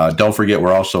 Don't forget,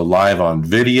 we're also live on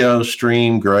video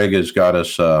stream. Greg has got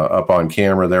us up on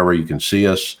camera there where you can see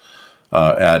us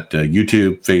at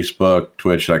YouTube, Facebook,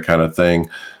 Twitch, that kind of thing.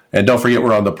 And don't forget,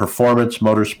 we're on the Performance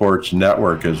Motorsports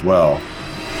Network as well.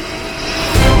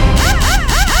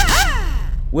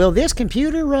 Will this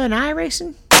computer run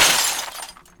iRacing?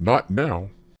 Not now.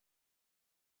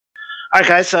 All right,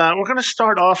 guys, we're going to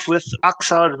start off with Rock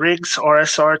Solid Rigs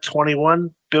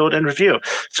RSR21 build and review.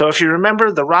 So if you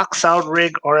remember, the Rock Solid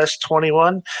Rig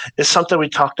RS21 is something we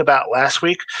talked about last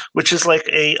week, which is like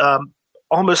a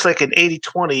almost like an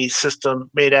 80-20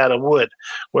 system made out of wood,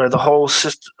 where the whole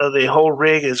system, the whole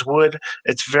rig is wood.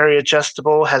 It's very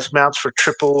adjustable, has mounts for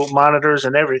triple monitors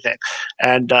and everything.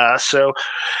 And so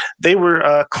they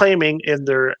were claiming in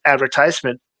their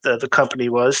advertisement, the company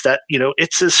was, that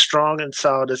it's as strong and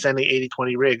solid as any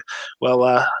 80-20 rig.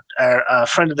 Well, our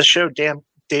friend of the show,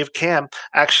 Dave Cam,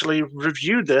 actually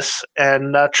reviewed this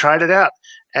and tried it out,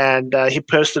 and he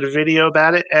posted a video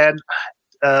about it. And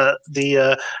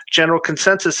the general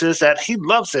consensus is that he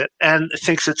loves it and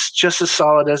thinks it's just as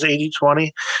solid as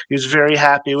 80-20. He was very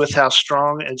happy with how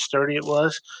strong and sturdy it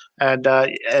was, and of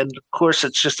course,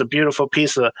 it's just a beautiful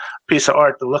piece of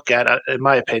art to look at, in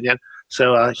my opinion.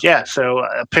 So so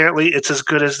apparently it's as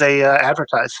good as they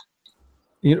advertise.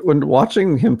 When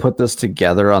watching him put this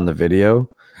together on the video,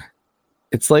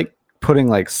 it's like putting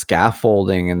like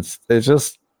scaffolding, and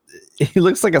he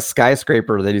looks like a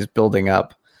skyscraper that he's building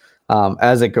up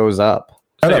as it goes up.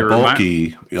 Kind of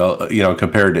bulky,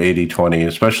 compared to 80-20,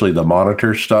 especially the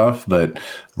monitor stuff, but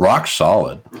rock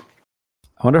solid.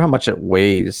 I wonder how much it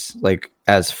weighs, like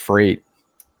as freight.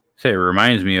 It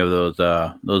reminds me of those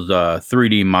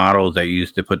 3D models that you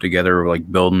used to put together,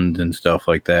 like buildings and stuff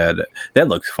like that. That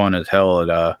looks fun as hell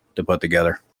to put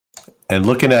together. And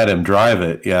looking at him drive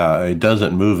it, it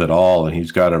doesn't move at all, and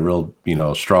he's got a real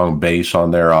strong base on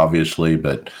there, obviously,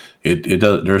 but it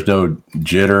does. There's no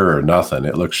jitter or nothing.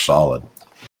 It looks solid.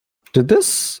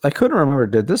 I couldn't remember.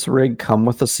 Did this rig come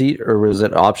with a seat, or was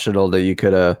it optional that you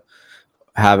could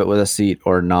have it with a seat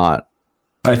or not?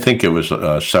 I think it was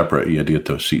separate. You had to get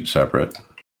the seat separate.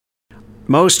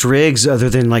 Most rigs, other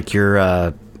than like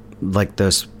your like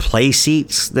those play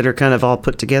seats that are kind of all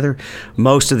put together,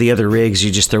 most of the other rigs you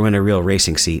just throw in a real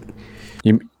racing seat.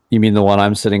 You mean the one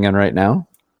I'm sitting in right now?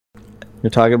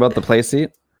 You're talking about the play seat?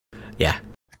 Yeah.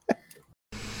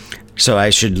 So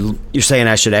you're saying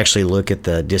I should actually look at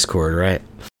the Discord, right?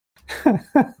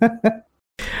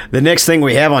 The next thing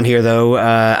we have on here, though,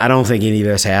 I don't think any of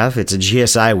us have. It's a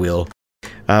GSI wheel.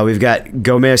 We've got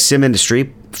Gomez Sim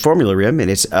Industry Formula Rim, and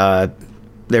it's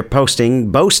they're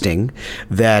boasting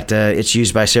that it's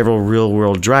used by several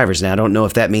real-world drivers. Now, I don't know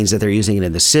if that means that they're using it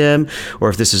in the sim, or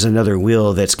if this is another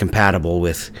wheel that's compatible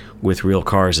with real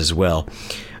cars as well.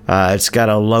 It's got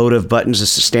a load of buttons.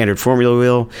 It's a standard formula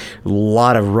wheel. A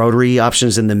lot of rotary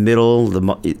options in the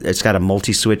middle. It's got a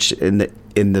multi-switch in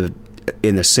the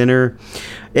center,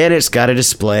 and it's got a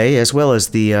display as well as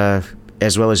the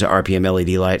RPM LED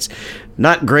lights.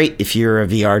 Not great if you're a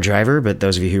VR driver, but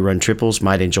those of you who run triples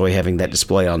might enjoy having that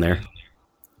display on there.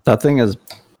 That thing is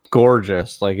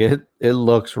gorgeous. Like it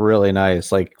looks really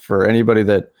nice. Like for anybody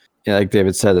that, like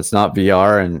David said, it's not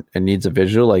VR and needs a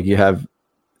visual. Like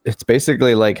it's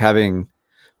basically like having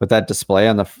with that display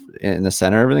in the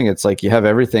center, everything. It's like you have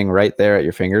everything right there at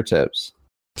your fingertips.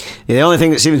 Yeah, the only thing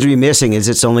that seems to be missing is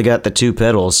it's only got the two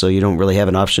pedals, so you don't really have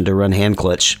an option to run hand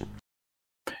clutch.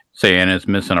 Saying it's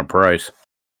missing a price.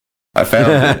 I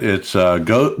found it. It's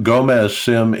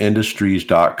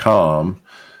GomezSimIndustries.com,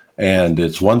 and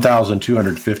it's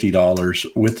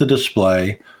 $1,250 with the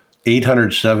display,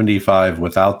 $875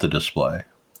 without the display.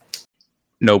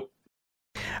 Nope.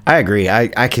 I agree.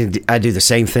 I do the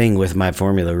same thing with my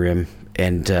Formula rim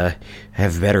and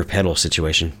have a better pedal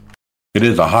situation. It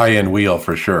is a high-end wheel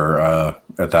for sure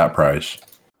at that price.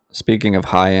 Speaking of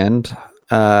high end,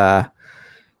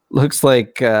 looks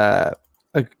like a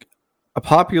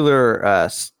popular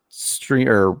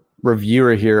streamer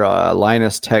reviewer here,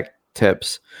 Linus Tech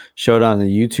Tips, showed on the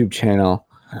YouTube channel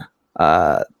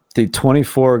the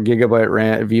 24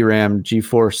 gigabyte VRAM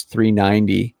GeForce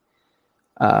 390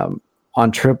 on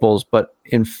triples, but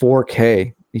in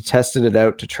 4K. He tested it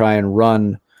out to try and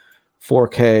run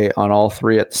 4K on all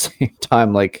three at the same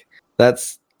time. Like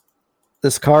this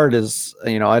card is,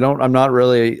 I'm not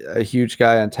really a huge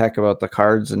guy on tech about the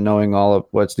cards and knowing all of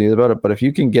what's needed about it, but if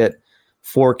you can get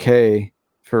 4K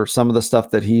for some of the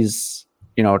stuff that he's,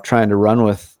 trying to run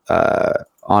with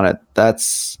on it,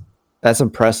 that's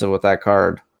impressive with that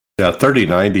card. Yeah,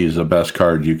 3090 is the best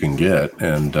card you can get.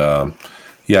 And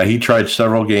he tried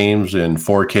several games in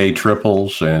 4K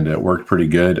triples and it worked pretty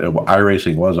good.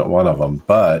 iRacing wasn't one of them,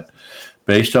 but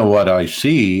based on what I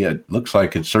see, it looks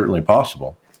like it's certainly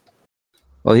possible.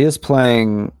 Well, he is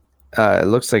playing, it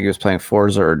looks like he was playing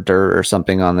Forza or Dirt or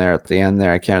something on there at the end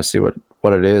there. I can't see what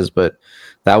it is, but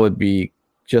that would be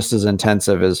just as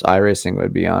intensive as iRacing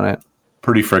would be on it.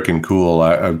 Pretty freaking cool.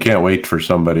 I can't wait for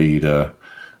somebody to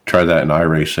try that in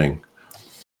iRacing.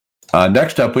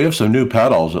 Next up, we have some new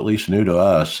pedals, at least new to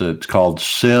us. It's called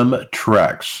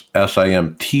Simtrex,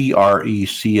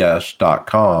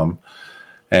 SIMTRECS.com.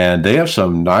 And they have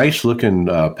some nice looking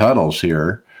pedals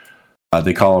here.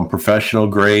 They call them professional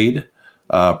grade,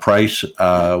 price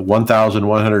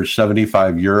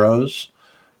 1,175 euros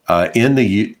in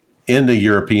the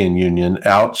European Union.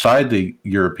 Outside the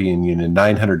European Union,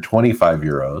 925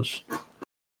 euros.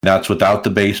 That's without the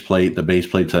base plate. The base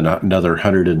plate's another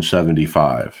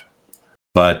 175.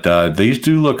 But these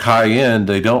do look high end.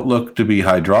 They don't look to be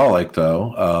hydraulic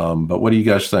though. But what do you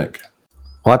guys think?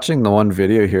 Watching the one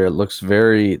video here, it looks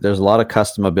there's a lot of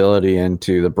customability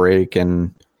into the brake,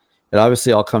 and it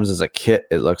obviously all comes as a kit,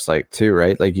 it looks like too,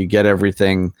 right? Like you get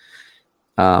everything,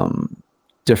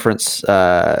 different,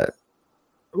 the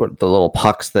little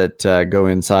pucks that go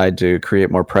inside to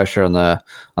create more pressure on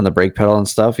the brake pedal and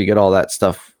stuff. You get all that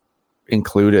stuff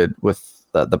included with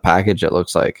the package, it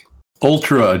looks like.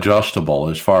 Ultra adjustable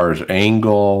as far as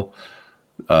angle,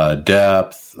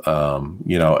 depth,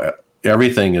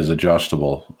 everything is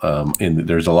adjustable. And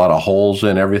there's a lot of holes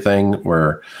in everything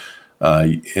where,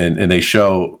 and they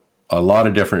show a lot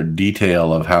of different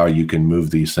detail of how you can move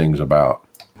these things about.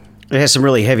 It has some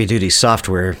really heavy-duty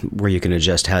software where you can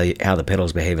adjust how the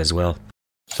pedals behave as well.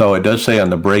 So it does say on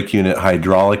the brake unit,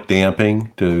 hydraulic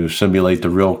damping to simulate the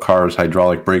real car's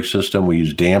hydraulic brake system. We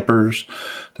use dampers.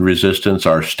 The resistance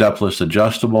are stepless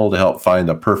adjustable to help find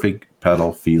the perfect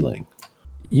pedal feeling.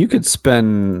 You could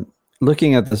spend,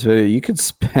 looking at this video, you could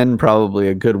spend probably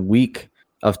a good week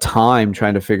of time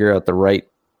trying to figure out the right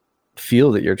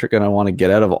feel that you're going to want to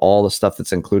get out of all the stuff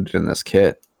that's included in this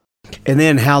kit. And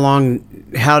then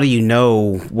how do you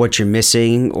know what you're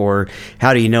missing, or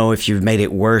how do you know if you've made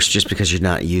it worse just because you're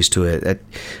not used to it?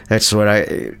 That's what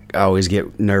I always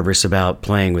get nervous about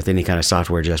playing with any kind of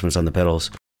software adjustments on the pedals.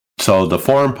 So the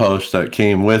forum post that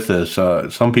came with this,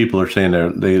 some people are saying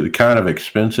they're kind of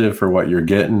expensive for what you're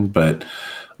getting, but I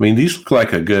mean, these look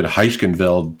like a good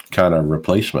Heiskenveld kind of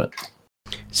replacement.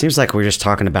 Seems like we're just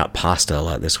talking about pasta a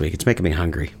lot this week. It's making me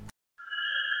hungry.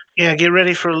 Yeah, get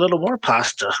ready for a little more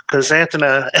pasta, because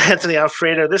Anthony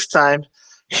Alfredo this time,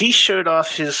 he showed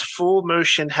off his full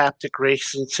motion haptic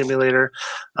racing simulator,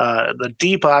 the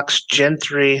D-Box Gen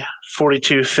 3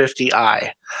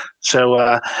 4250i.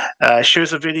 So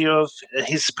shows a video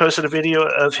he's posted a video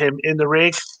of him in the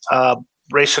rig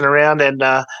racing around, and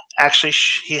actually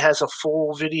he has a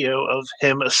full video of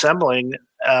him assembling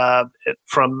it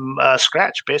from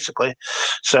scratch, basically.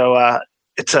 So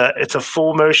it's a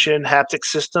full motion haptic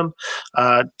system.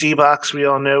 D-Box, we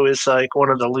all know, is like one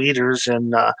of the leaders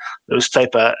in those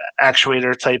type of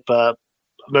actuator type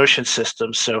motion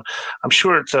systems. So I'm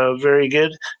sure it's very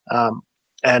good.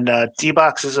 And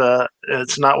D-Box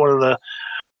it's not one of the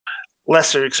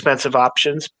lesser expensive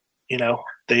options.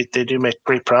 They do make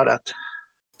great product.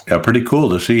 Yeah, pretty cool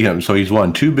to see him. So he's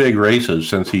won 2 big races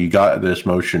since he got this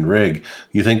motion rig.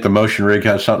 You think the motion rig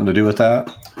has something to do with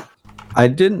that? I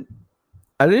didn't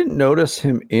notice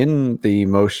him in the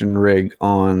motion rig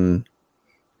on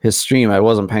his stream. I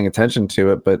wasn't paying attention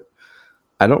to it, but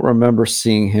I don't remember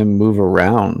seeing him move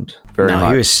around very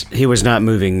much. He was not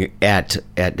moving at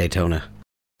Daytona.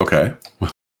 Okay.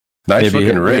 Nice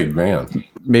looking rig, man.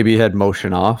 Maybe he had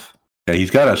motion off. Yeah,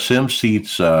 he's got a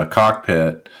SimSeats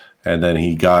cockpit, and then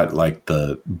he got like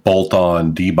the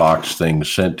bolt-on D-box thing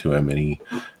sent to him, and he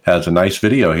has a nice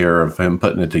video here of him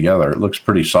putting it together. It looks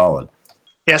pretty solid.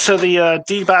 Yeah, so the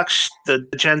D-box, the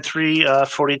Gen 3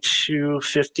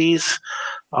 4250s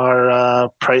are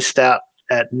priced out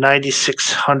at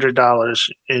 $9,600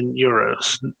 in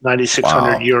euros,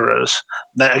 9,600 euros.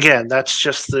 That, again, that's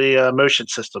just the motion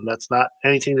system. That's not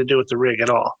anything to do with the rig at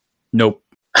all. Nope.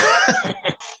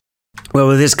 Well,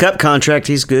 with his cup contract,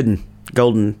 he's good and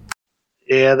golden.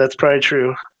 Yeah, that's probably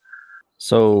true.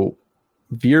 So,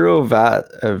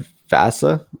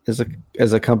 Vasa is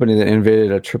a company that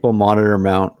innovated a triple monitor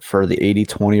mount for the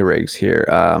 8020 rigs here.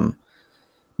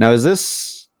 Now, is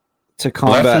this to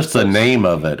combat? Well, that's just the name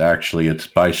of it. Actually, it's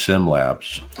by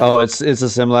SimLabs. Oh, it's a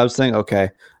SimLabs thing. Okay,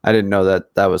 I didn't know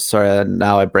that was. Sorry,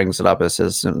 now it brings it up. It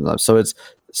says SimLabs. So it's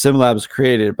SimLabs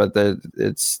created, but the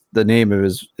name of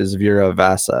it is Vera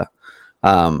Vasa.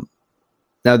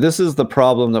 Now, this is the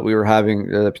problem that we were having.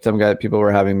 People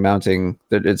were having mounting.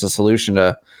 That it's a solution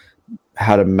to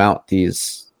how to mount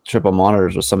these triple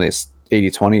monitors with some of these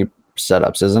 8020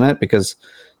 setups, isn't it? Because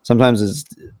sometimes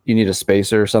you need a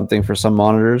spacer or something for some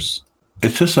monitors.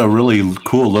 It's just a really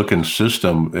cool looking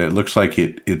system. It looks like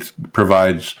it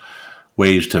provides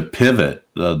ways to pivot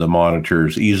the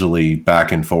monitors easily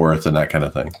back and forth and that kind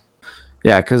of thing.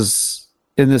 Yeah, because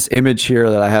in this image here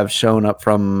that I have shown up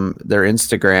from their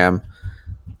Instagram,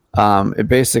 it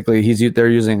basically they're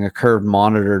using a curved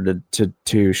monitor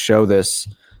to show this,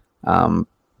 but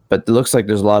it looks like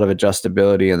there's a lot of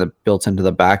adjustability built into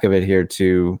the back of it here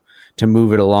to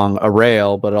move it along a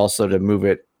rail, but also to move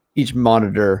it each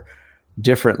monitor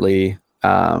differently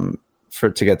to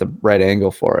get the right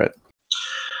angle for it.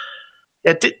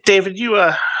 Yeah, David,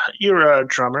 you're a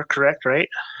drummer, correct? Right?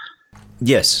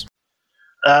 Yes.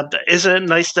 Isn't it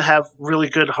nice to have really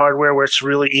good hardware where it's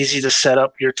really easy to set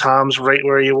up your toms right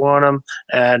where you want them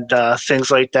and things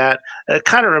like that? It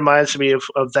kind of reminds me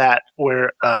of that,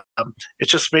 where it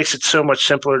just makes it so much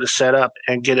simpler to set up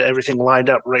and get everything lined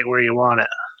up right where you want it.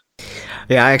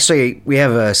 Yeah, actually, we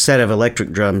have a set of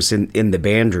electric drums in the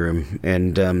band room,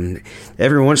 and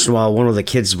every once in a while, one of the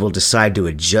kids will decide to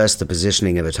adjust the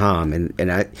positioning of a tom,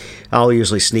 and I'll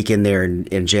usually sneak in there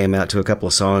and jam out to a couple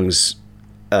of songs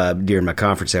during my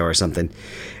conference hour or something.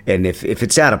 And if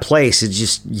it's out of place, it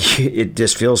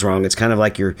just feels wrong. It's kind of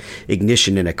like your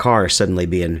ignition in a car suddenly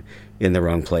being in the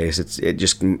wrong place. It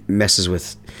just messes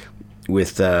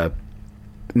with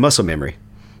muscle memory,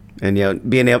 and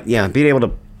being able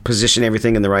to position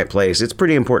everything in the right place. It's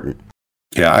pretty important.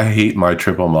 Yeah, I hate my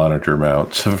triple monitor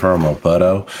mounts from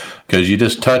Opetto because you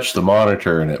just touch the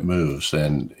monitor and it moves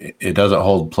and it doesn't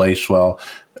hold place well.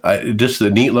 Just the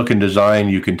neat looking design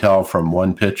you can tell from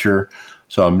one picture.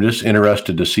 So I'm just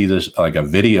interested to see this, like a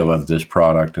video of this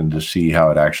product, and to see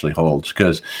how it actually holds,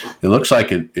 because it looks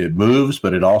like it moves,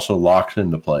 but it also locks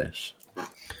into place.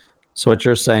 So what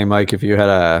you're saying, Mike, if you had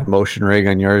a motion rig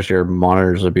on yours, your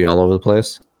monitors would be all over the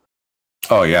place?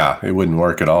 Oh yeah, it wouldn't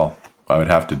work at all. I would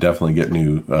have to definitely get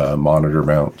new monitor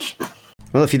mounts.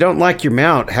 Well, if you don't like your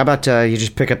mount, how about you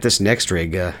just pick up this next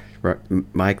rig,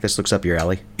 Mike? This looks up your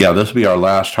alley. Yeah, this will be our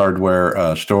last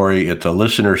hardware story. It's a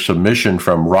listener submission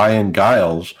from Ryan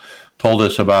Giles. Told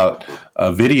us about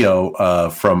a video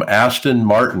from Aston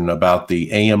Martin about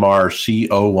the AMR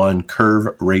C01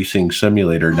 curve racing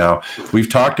simulator. Now, we've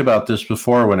talked about this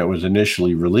before when it was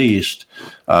initially released.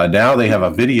 Now they have a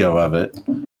video of it.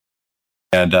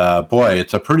 And boy,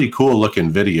 it's a pretty cool looking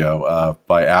video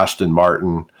by Aston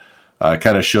Martin.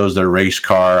 Kind of shows their race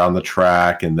car on the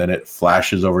track, and then it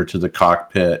flashes over to the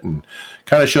cockpit and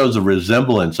kind of shows the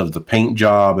resemblance of the paint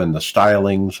job and the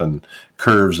stylings and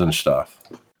curves and stuff.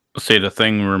 Say the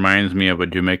thing reminds me of a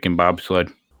Jamaican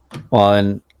bobsled. Well,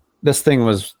 and this thing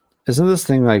isn't this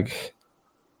thing like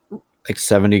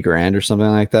 $70,000 or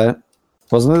something like that?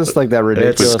 Wasn't this like that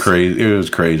ridiculous? It's crazy. It was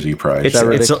crazy price.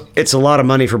 It's a lot of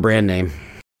money for brand name.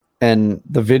 And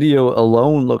the video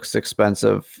alone looks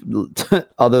expensive,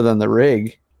 other than the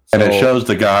rig. And it shows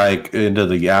the guy into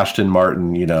the Aston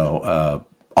Martin,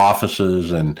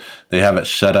 offices, and they have it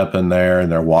set up in there, and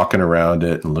they're walking around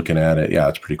it and looking at it. Yeah,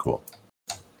 it's pretty cool.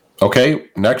 Okay,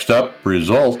 next up,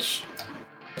 results.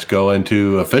 Let's go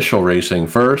into official racing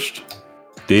first.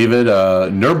 David,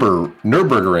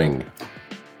 Nürburgring.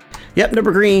 Yep,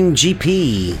 Nürburgring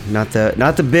GP, not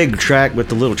the big track, but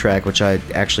the little track, which I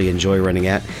actually enjoy running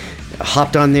at.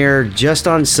 Hopped on there just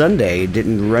on Sunday.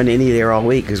 Didn't run any there all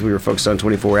week because we were focused on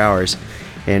 24 hours,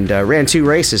 and ran 2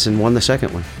 races and won the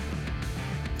second one.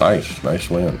 Nice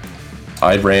win.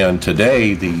 I ran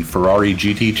today the Ferrari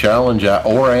GT Challenge at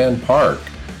Oran Park.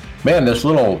 Man, this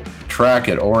little track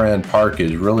at Oran Park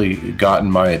has really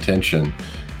gotten my attention.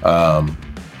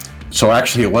 So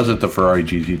actually, it wasn't the Ferrari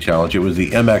GT Challenge. It was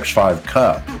the MX5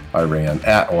 Cup I ran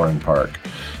at Oran Park.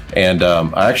 And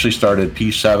I actually started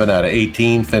P7 out of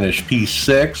 18, finished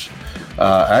P6.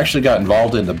 I actually got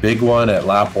involved in the big one at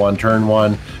lap 1, turn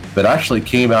 1, but actually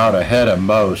came out ahead of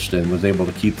most and was able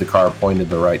to keep the car pointed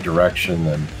the right direction,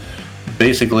 and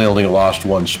basically only lost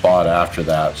one spot after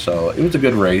that. So it was a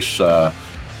good race. I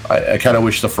kind of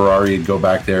wish the Ferrari would go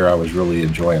back there. I was really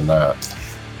enjoying that.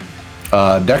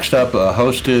 Next up,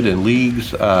 hosted in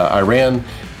leagues. I ran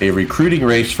a recruiting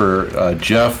race for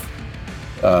Jeff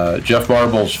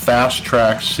Marble's Fast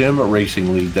Track Sim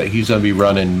Racing League that he's going to be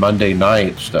running Monday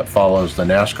nights that follows the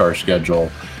NASCAR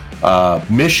schedule.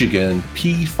 Michigan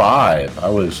P5. I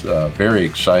was very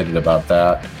excited about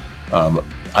that.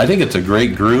 I think it's a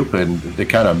great group, and they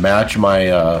kind of match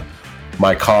my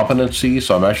my competency,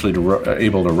 so I'm actually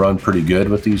able to run pretty good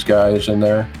with these guys in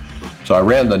there. So I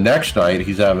ran the next night.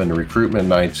 He's having recruitment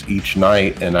nights each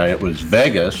night, and it was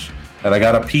Vegas, and I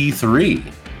got a P3.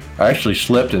 I actually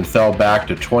slipped and fell back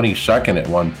to 22nd at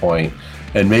one point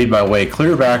and made my way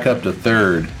clear back up to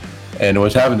 3rd, and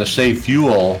was having to save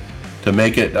fuel to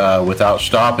make it without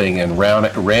stopping, and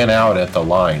ran out at the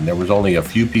line. There was only a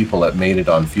few people that made it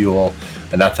on fuel,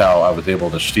 and that's how I was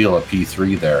able to steal a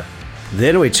P3 there.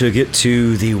 Then we took it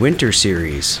to the Winter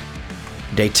Series.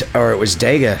 It was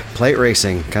Dega plate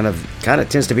racing. Kind of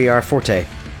tends to be our forte.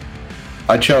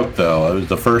 I choked though. It was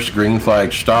the first green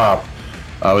flag stop.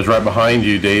 I was right behind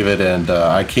you, David, and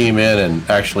I came in and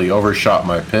actually overshot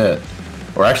my pit.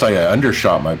 Or actually, I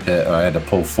undershot my pit, and I had to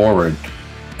pull forward.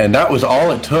 And that was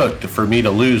all it took for me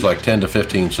to lose like 10 to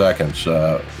 15 seconds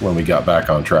when we got back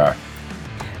on track.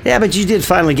 Yeah, but you did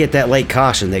finally get that late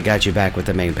caution that got you back with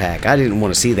the main pack. I didn't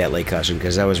want to see that late caution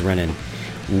because I was running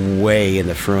way in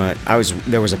the front.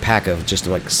 There was a pack of just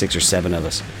like 6 or 7 of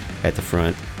us at the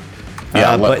front.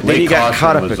 Yeah, but then late you got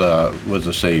caught up. Was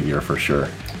a savior for sure.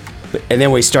 And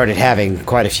then we started having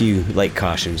quite a few late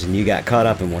cautions, and you got caught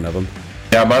up in one of them.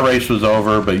 Yeah, my race was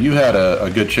over, but you had a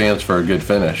good chance for a good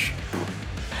finish.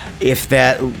 If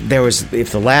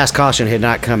the last caution had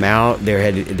not come out, there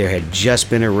had just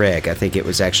been a wreck. I think it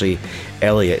was actually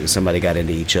Elliott and somebody got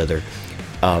into each other,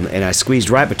 and I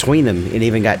squeezed right between them and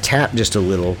even got tapped just a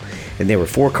little. And there were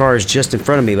 4 cars just in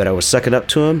front of me, but I was sucking up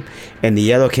to them, and the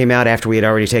yellow came out after we had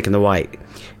already taken the white,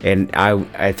 and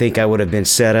I think I would have been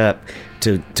set up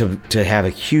to have a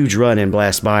huge run and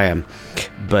blast by him,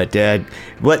 but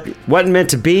what wasn't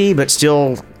meant to be, but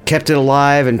still kept it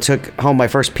alive and took home my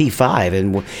first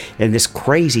P5 in this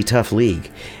crazy tough league.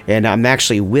 And I'm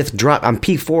actually I'm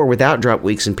P4 without drop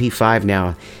weeks and P5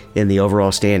 now in the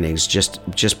overall standings, just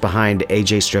behind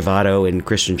AJ Stravato and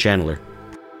Christian Chandler.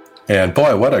 And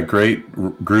boy, what a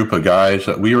great group of guys.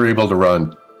 We were able to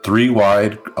run 3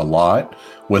 wide a lot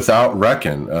without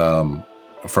wrecking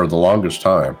for the longest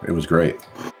time. It was great.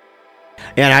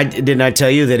 And didn't I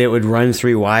tell you that it would run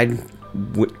 3 wide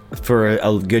for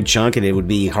a good chunk, and it would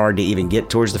be hard to even get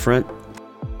towards the front?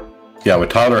 Yeah, with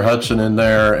Tyler Hudson in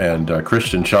there and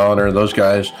Christian Chandler, those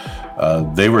guys,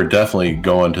 they were definitely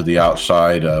going to the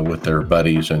outside with their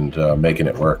buddies and making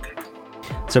it work.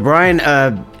 So Brian,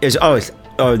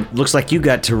 looks like you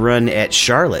got to run at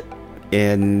Charlotte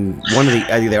in one of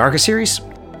the ARCA series?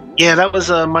 Yeah, that was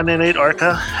a Monday Night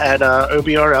ARCA at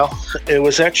OBRL. It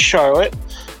was at Charlotte,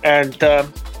 and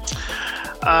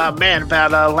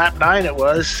about lap 9 it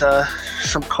was.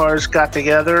 Some cars got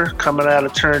together coming out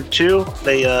of turn 2.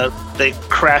 They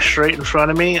crashed right in front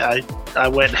of me. I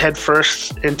went head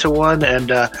first into one and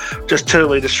just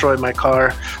totally destroyed my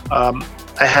car.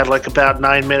 I had like about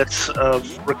 9 minutes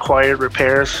of required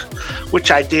repairs,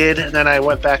 which I did, and then I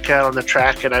went back out on the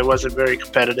track, and I wasn't very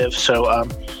competitive, so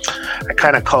I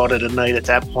kind of called it a night at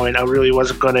that point. I really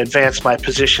wasn't going to advance my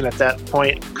position at that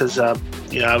point because I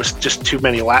was just too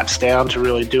many laps down to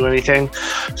really do anything.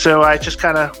 So I just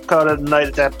kind of called it a night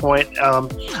at that point.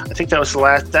 I think that was the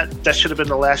last. That should have been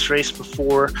the last race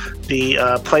before the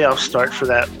playoff start for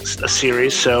that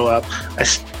series. So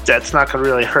that's not going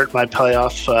to really hurt my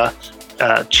playoff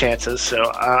chances. So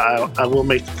I will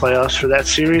make the playoffs for that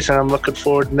series, and I'm looking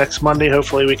forward to next Monday.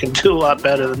 Hopefully, we can do a lot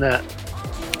better than that.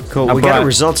 Cool. We got a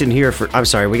result in here for. I'm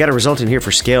sorry. We got a result in here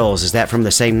for Scales. Is that from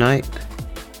the same night?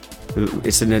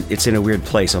 It's in a weird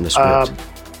place on the script.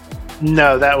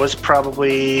 No, that was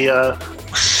probably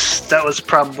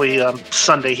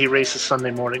Sunday. He races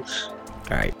Sunday mornings.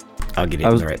 All right, I'll get it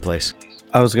in the right place.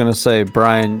 I was gonna say,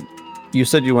 Brian, you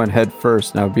said you went head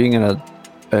first. Now, being in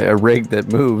a rig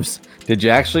that moves, did you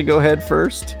actually go head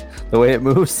first? The way it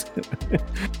moves?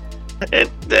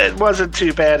 It wasn't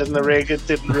too bad in the rig. It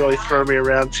didn't really throw me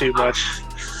around too much,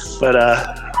 but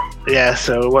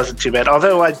so it wasn't too bad.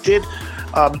 Although I did.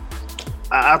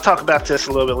 I'll talk about this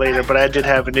a little bit later, but I did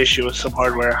have an issue with some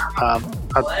hardware.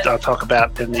 I'll talk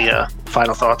about in the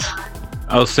final thoughts.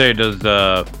 I'll say, does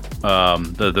the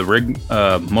rig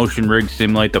motion rig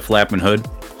simulate the flapping hood?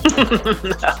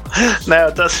 No,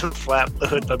 it doesn't flap. The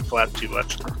hood doesn't flap too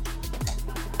much.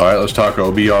 All right, let's talk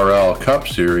OBRL Cup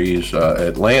Series.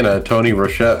 Atlanta, Tony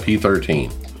Rochette,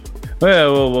 P13.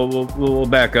 Well, we'll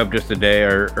back up just a day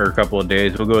or a couple of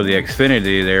days. We'll go to the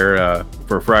Xfinity there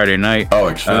for Friday night. Oh,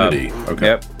 Xfinity. Okay.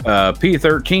 Yep.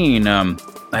 P13.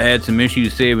 I had some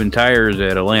issues saving tires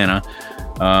at Atlanta,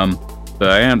 but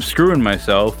I am screwing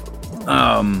myself.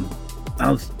 I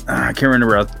can't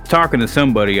remember. I was talking to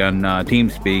somebody on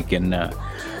TeamSpeak and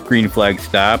green flag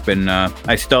stop, and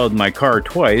I stalled my car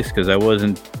twice because I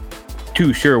wasn't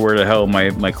too sure where the hell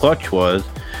my clutch was.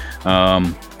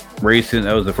 Racing,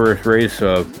 that was the first race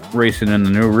racing in the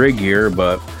new rig here,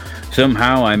 but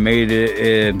somehow I made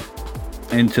it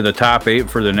into the top 8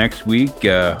 for the next week,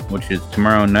 which is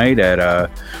tomorrow night at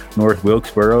North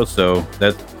Wilkesboro. So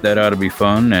that ought to be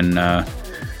fun. And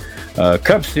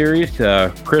Cup Series,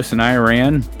 Chris and I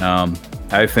ran.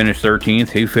 I finished 13th.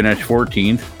 He finished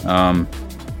 14th.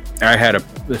 I had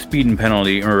a speeding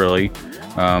penalty early.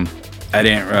 I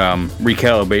didn't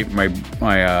recalibrate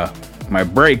my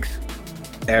brakes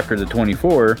after the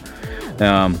 24.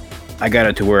 I got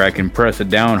it to where I can press it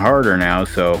down harder now,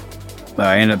 so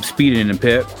I ended up speeding in the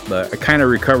pit, but I kind of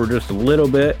recovered just a little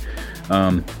bit.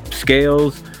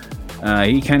 Scales,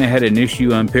 he kind of had an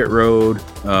issue on pit road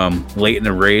late in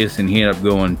the race, and he ended up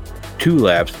going 2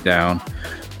 laps down,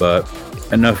 but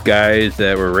enough guys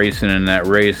that were racing in that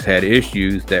race had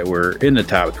issues that were in the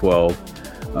top 12.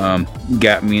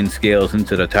 Got me and Scales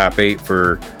into the top 8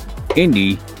 for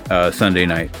Indy Sunday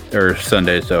night or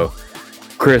Sunday. So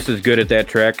Chris is good at that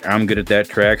track. I'm good at that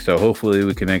track. So hopefully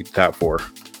we can make the top 4.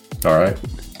 All right.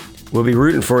 We'll be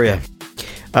rooting for you.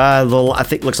 I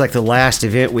think looks like the last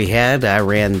event we had. I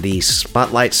ran the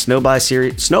Spotlight Snowball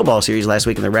Series last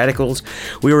week in the Radicals.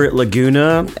 We were at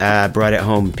Laguna. I brought it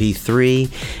home P3,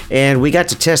 and we got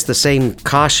to test the same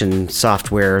caution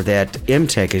software that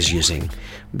MTech is using.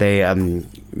 They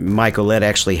Mike Olette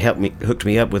actually hooked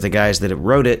me up with the guys that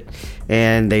wrote it,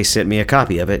 and they sent me a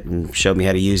copy of it and showed me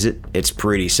how to use it. It's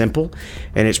pretty simple,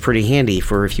 and it's pretty handy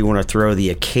for if you want to throw the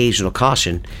occasional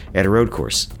caution at a road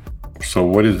course. So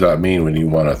what does that mean when you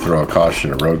want to throw a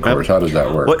caution at a road course? How does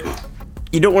that work?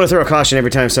 You don't want to throw a caution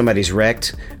every time somebody's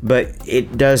wrecked, but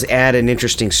it does add an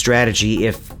interesting strategy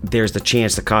if there's the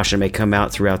chance the caution may come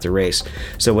out throughout the race.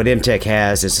 So what MTech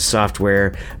has is a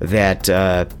software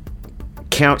that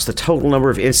counts the total number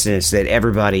of incidents that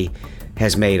everybody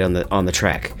has made on the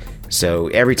track. So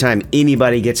every time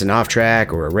anybody gets an off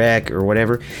track or a wreck or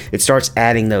whatever, it starts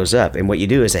adding those up. And what you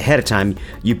do is ahead of time,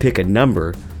 you pick a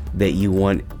number that you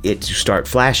want it to start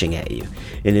flashing at you,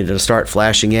 and it'll start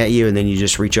flashing at you, and then you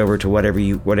just reach over to whatever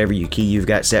you key you've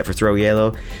got set for throw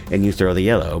yellow, and you throw the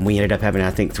yellow. And we ended up having,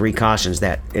 I think, 3 cautions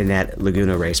in that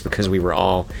Laguna race because we were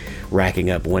all racking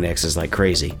up 1Xs like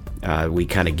crazy. We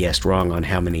kind of guessed wrong on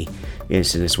how many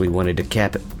incidents we wanted to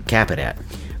cap it at.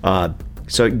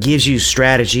 So it gives you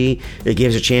strategy. It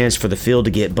gives a chance for the field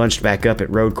to get bunched back up at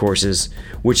road courses,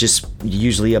 which is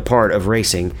usually a part of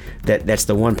racing. That's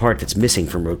the one part that's missing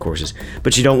from road courses.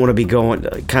 But you don't want to be going,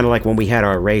 kind of like when we had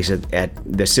our race at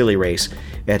the silly race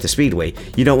at the Speedway,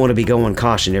 you don't want to be going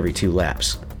caution every 2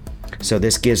 laps. So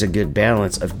this gives a good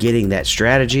balance of getting that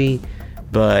strategy,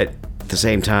 but at the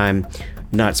same time,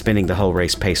 not spending the whole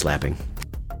race pace lapping.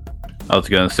 I was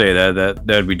going to say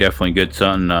that'd be definitely good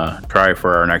something to try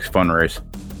for our next fun race.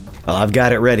 Well, I've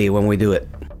got it ready when we do it.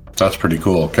 That's pretty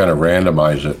cool. Kind of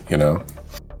randomize it, you know?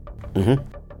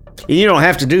 Mm-hmm. You don't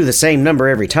have to do the same number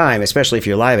every time, especially if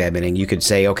you're live adminning. You could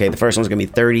say, okay, the first one's going to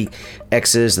be 30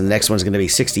 X's, and the next one's going to be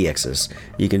 60 X's.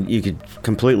 You could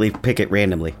completely pick it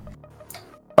randomly.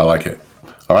 I like it.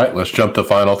 All right, let's jump to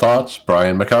final thoughts.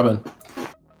 Brian McCubbin.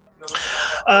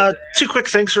 2 quick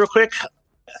things real quick.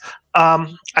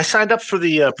 I signed up for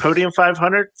the Podium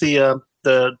 500,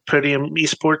 the Podium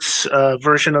Esports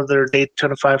version of their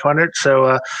Daytona 500.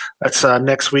 So that's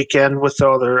next weekend with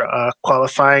all their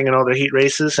qualifying and all their heat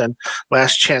races and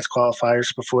last chance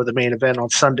qualifiers before the main event on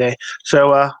Sunday.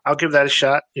 So I'll give that a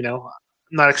shot. You know,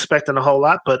 not expecting a whole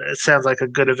lot, but it sounds like a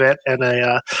good event and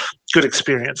a good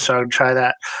experience. So I'll try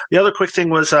that. The other quick thing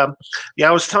was, I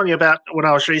was telling you about when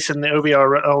I was racing the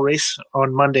OVRL race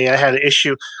on Monday, I had an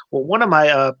issue. Well, one of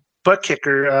my butt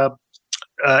kicker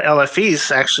LFEs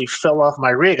actually fell off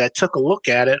my rig. I took a look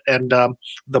at it, and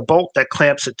the bolt that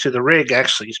clamps it to the rig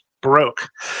actually broke.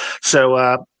 So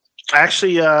I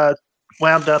actually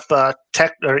wound up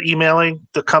emailing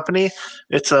the company.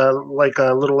 It's like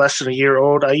a little less than a year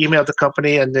old. I emailed the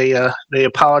company and they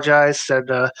apologized, said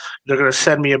they're going to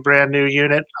send me a brand new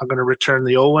unit. I'm going to return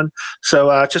the old one.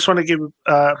 So just want to give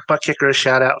Butt Kicker a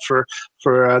shout out for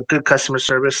good customer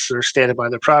service. They're standing by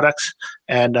their products,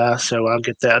 and so I'll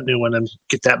get that new one and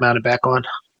get that mounted back on.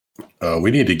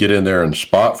 We need to get in there and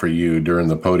spot for you during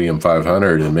the Podium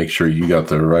 500 and make sure you got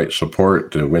the right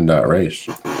support to win that race.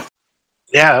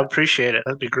 Yeah, I appreciate it.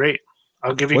 That'd be great.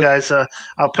 I'll give you guys.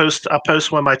 I'll post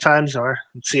when my times are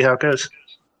and see how it goes.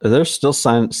 Are there still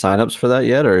sign-ups for that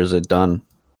yet, or is it done?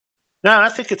 No, I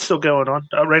think it's still going on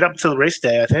right up until the race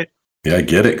day, I think. Yeah,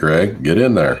 get it, Greg. Get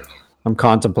in there. I'm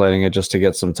contemplating it just to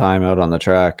get some time out on the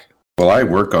track. Well, I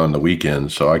work on the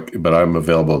weekends, but I'm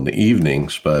available in the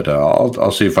evenings. But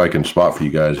I'll see if I can spot for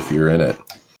you guys if you're in it.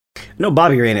 No,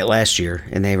 Bobby ran it last year,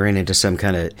 and they ran into some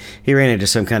kind of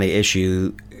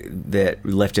issue that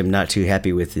left him not too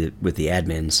happy with the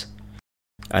admins.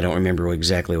 I don't remember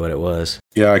exactly what it was.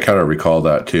 Yeah, I kind of recall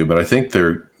that too, but I think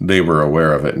they were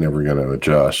aware of it and they were going to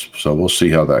adjust. So we'll see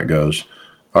how that goes.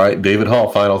 All right, David Hall,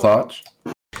 final thoughts?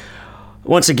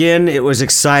 Once again, it was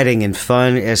exciting and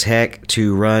fun as heck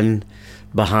to run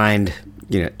behind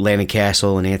Landon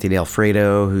Castle and Anthony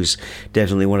Alfredo, who's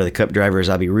definitely one of the Cup drivers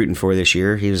I'll be rooting for this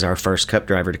year. He was our first Cup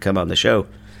driver to come on the show,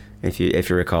 if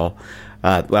you recall.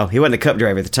 Well, he wasn't a Cup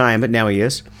driver at the time, but now he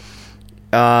is.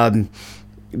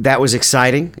 That was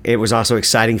exciting. It was also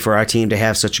exciting for our team to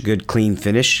have such a good, clean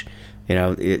finish.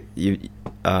 It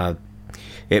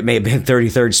may have been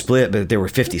 33rd split, but there were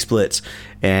 50 splits,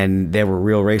 and there were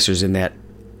real racers in that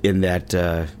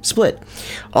split.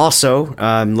 Also,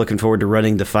 I'm looking forward to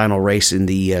running the final race in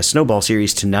the Snowball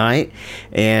Series tonight,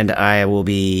 and I will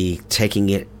be taking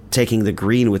the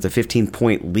green with a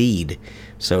 15-point lead.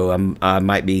 So I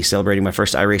might be celebrating my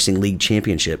first iRacing League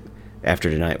championship after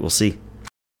tonight. We'll see.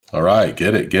 All right,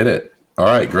 get it. All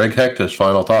right, Greg Hectus,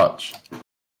 final thoughts.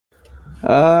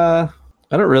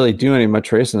 I don't really do any much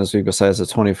racing this week besides the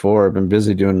 24. I've been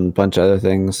busy doing a bunch of other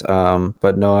things.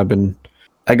 But no,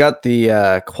 I got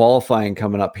the qualifying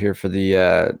coming up here for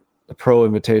the Pro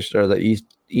Invitation or the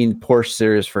Ian Porsche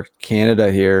Series for Canada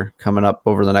here coming up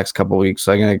over the next couple of weeks.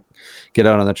 So I'm gonna get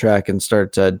out on the track and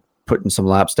start putting some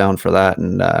laps down for that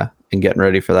and getting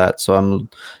ready for that. So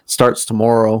starts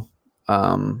tomorrow.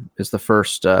 Is the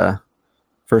first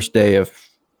day of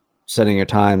setting your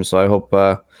time. So I hope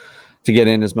to get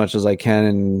in as much as I can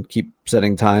and keep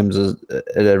setting times at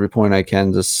every point I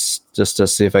can, just to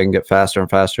see if I can get faster and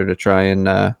faster to try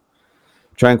and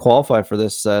qualify for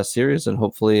this series and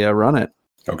hopefully run it.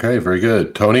 Okay, very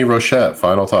good. Tony Rochette,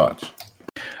 final thoughts.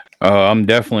 I'm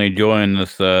definitely enjoying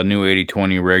this new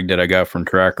 80/20 rig that I got from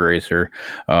Track Racer.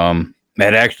 It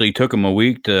actually took them a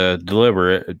week to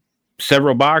deliver it.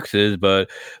 Several boxes, but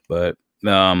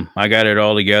I got it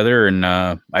all together, and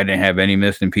I didn't have any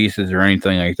missing pieces or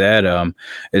anything like that.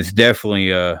 It's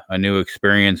definitely a new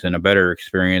experience and a better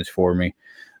experience for me.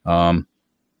 I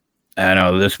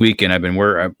know this weekend I've been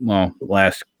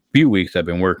last few weeks I've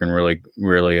been working really,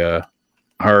 really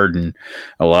hard and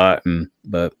a lot,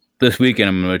 but this weekend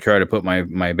I'm going to try to put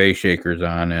my base shakers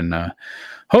on, and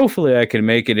hopefully I can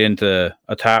make it into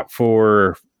a top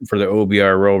 4 for the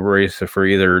OBR World Race for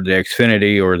either the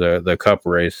Xfinity or the Cup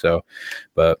race. So,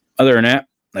 but other than that,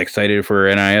 excited for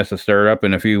NIS to start up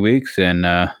in a few weeks, and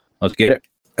let's get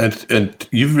it. And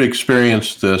you've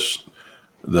experienced this,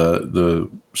 the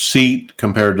seat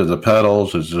compared to the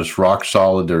pedals is just rock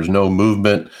solid. There's no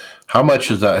movement. How much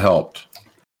has that helped?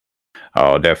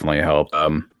 Oh, definitely helped.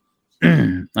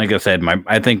 Like I said,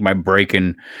 I think my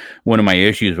braking, one of my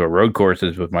issues with road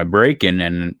courses with my braking,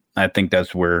 and I think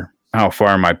that's where how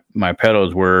far my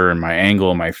pedals were and my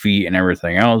angle of my feet and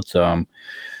everything else.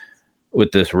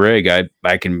 With this rig,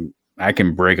 I can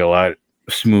brake a lot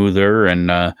smoother, and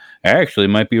I actually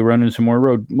might be running some more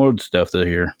road mode stuff this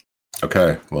year.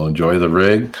 Okay, well, enjoy the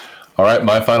rig. All right,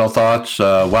 my final thoughts.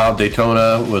 Wow,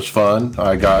 Daytona was fun.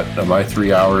 I got my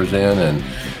 3 hours in, and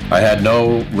I had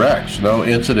no wrecks, no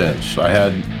incidents. I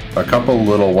had a couple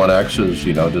little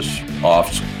 1Xs, just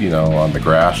off, on the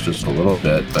grass just a little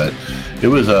bit, but it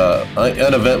was an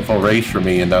uneventful race for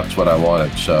me, and that's what I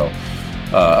wanted. So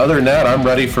other than that, I'm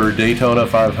ready for Daytona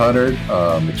 500.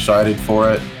 I'm excited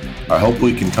for it. I hope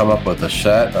we can come up with a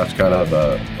set. That's kind of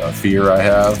a fear I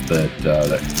have, that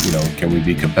can we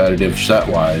be competitive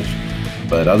set-wise?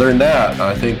 But other than that,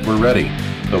 I think we're ready.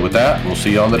 So with that, we'll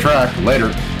see you on the track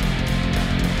later.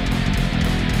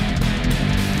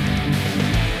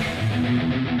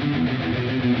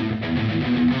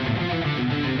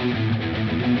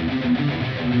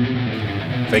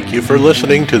 Thank you for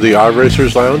listening to the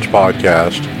iRacers Lounge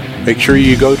podcast. Make sure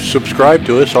you go to subscribe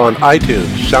to us on iTunes,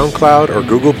 SoundCloud, or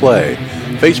Google Play,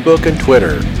 Facebook, and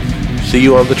Twitter. See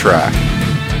you on the track.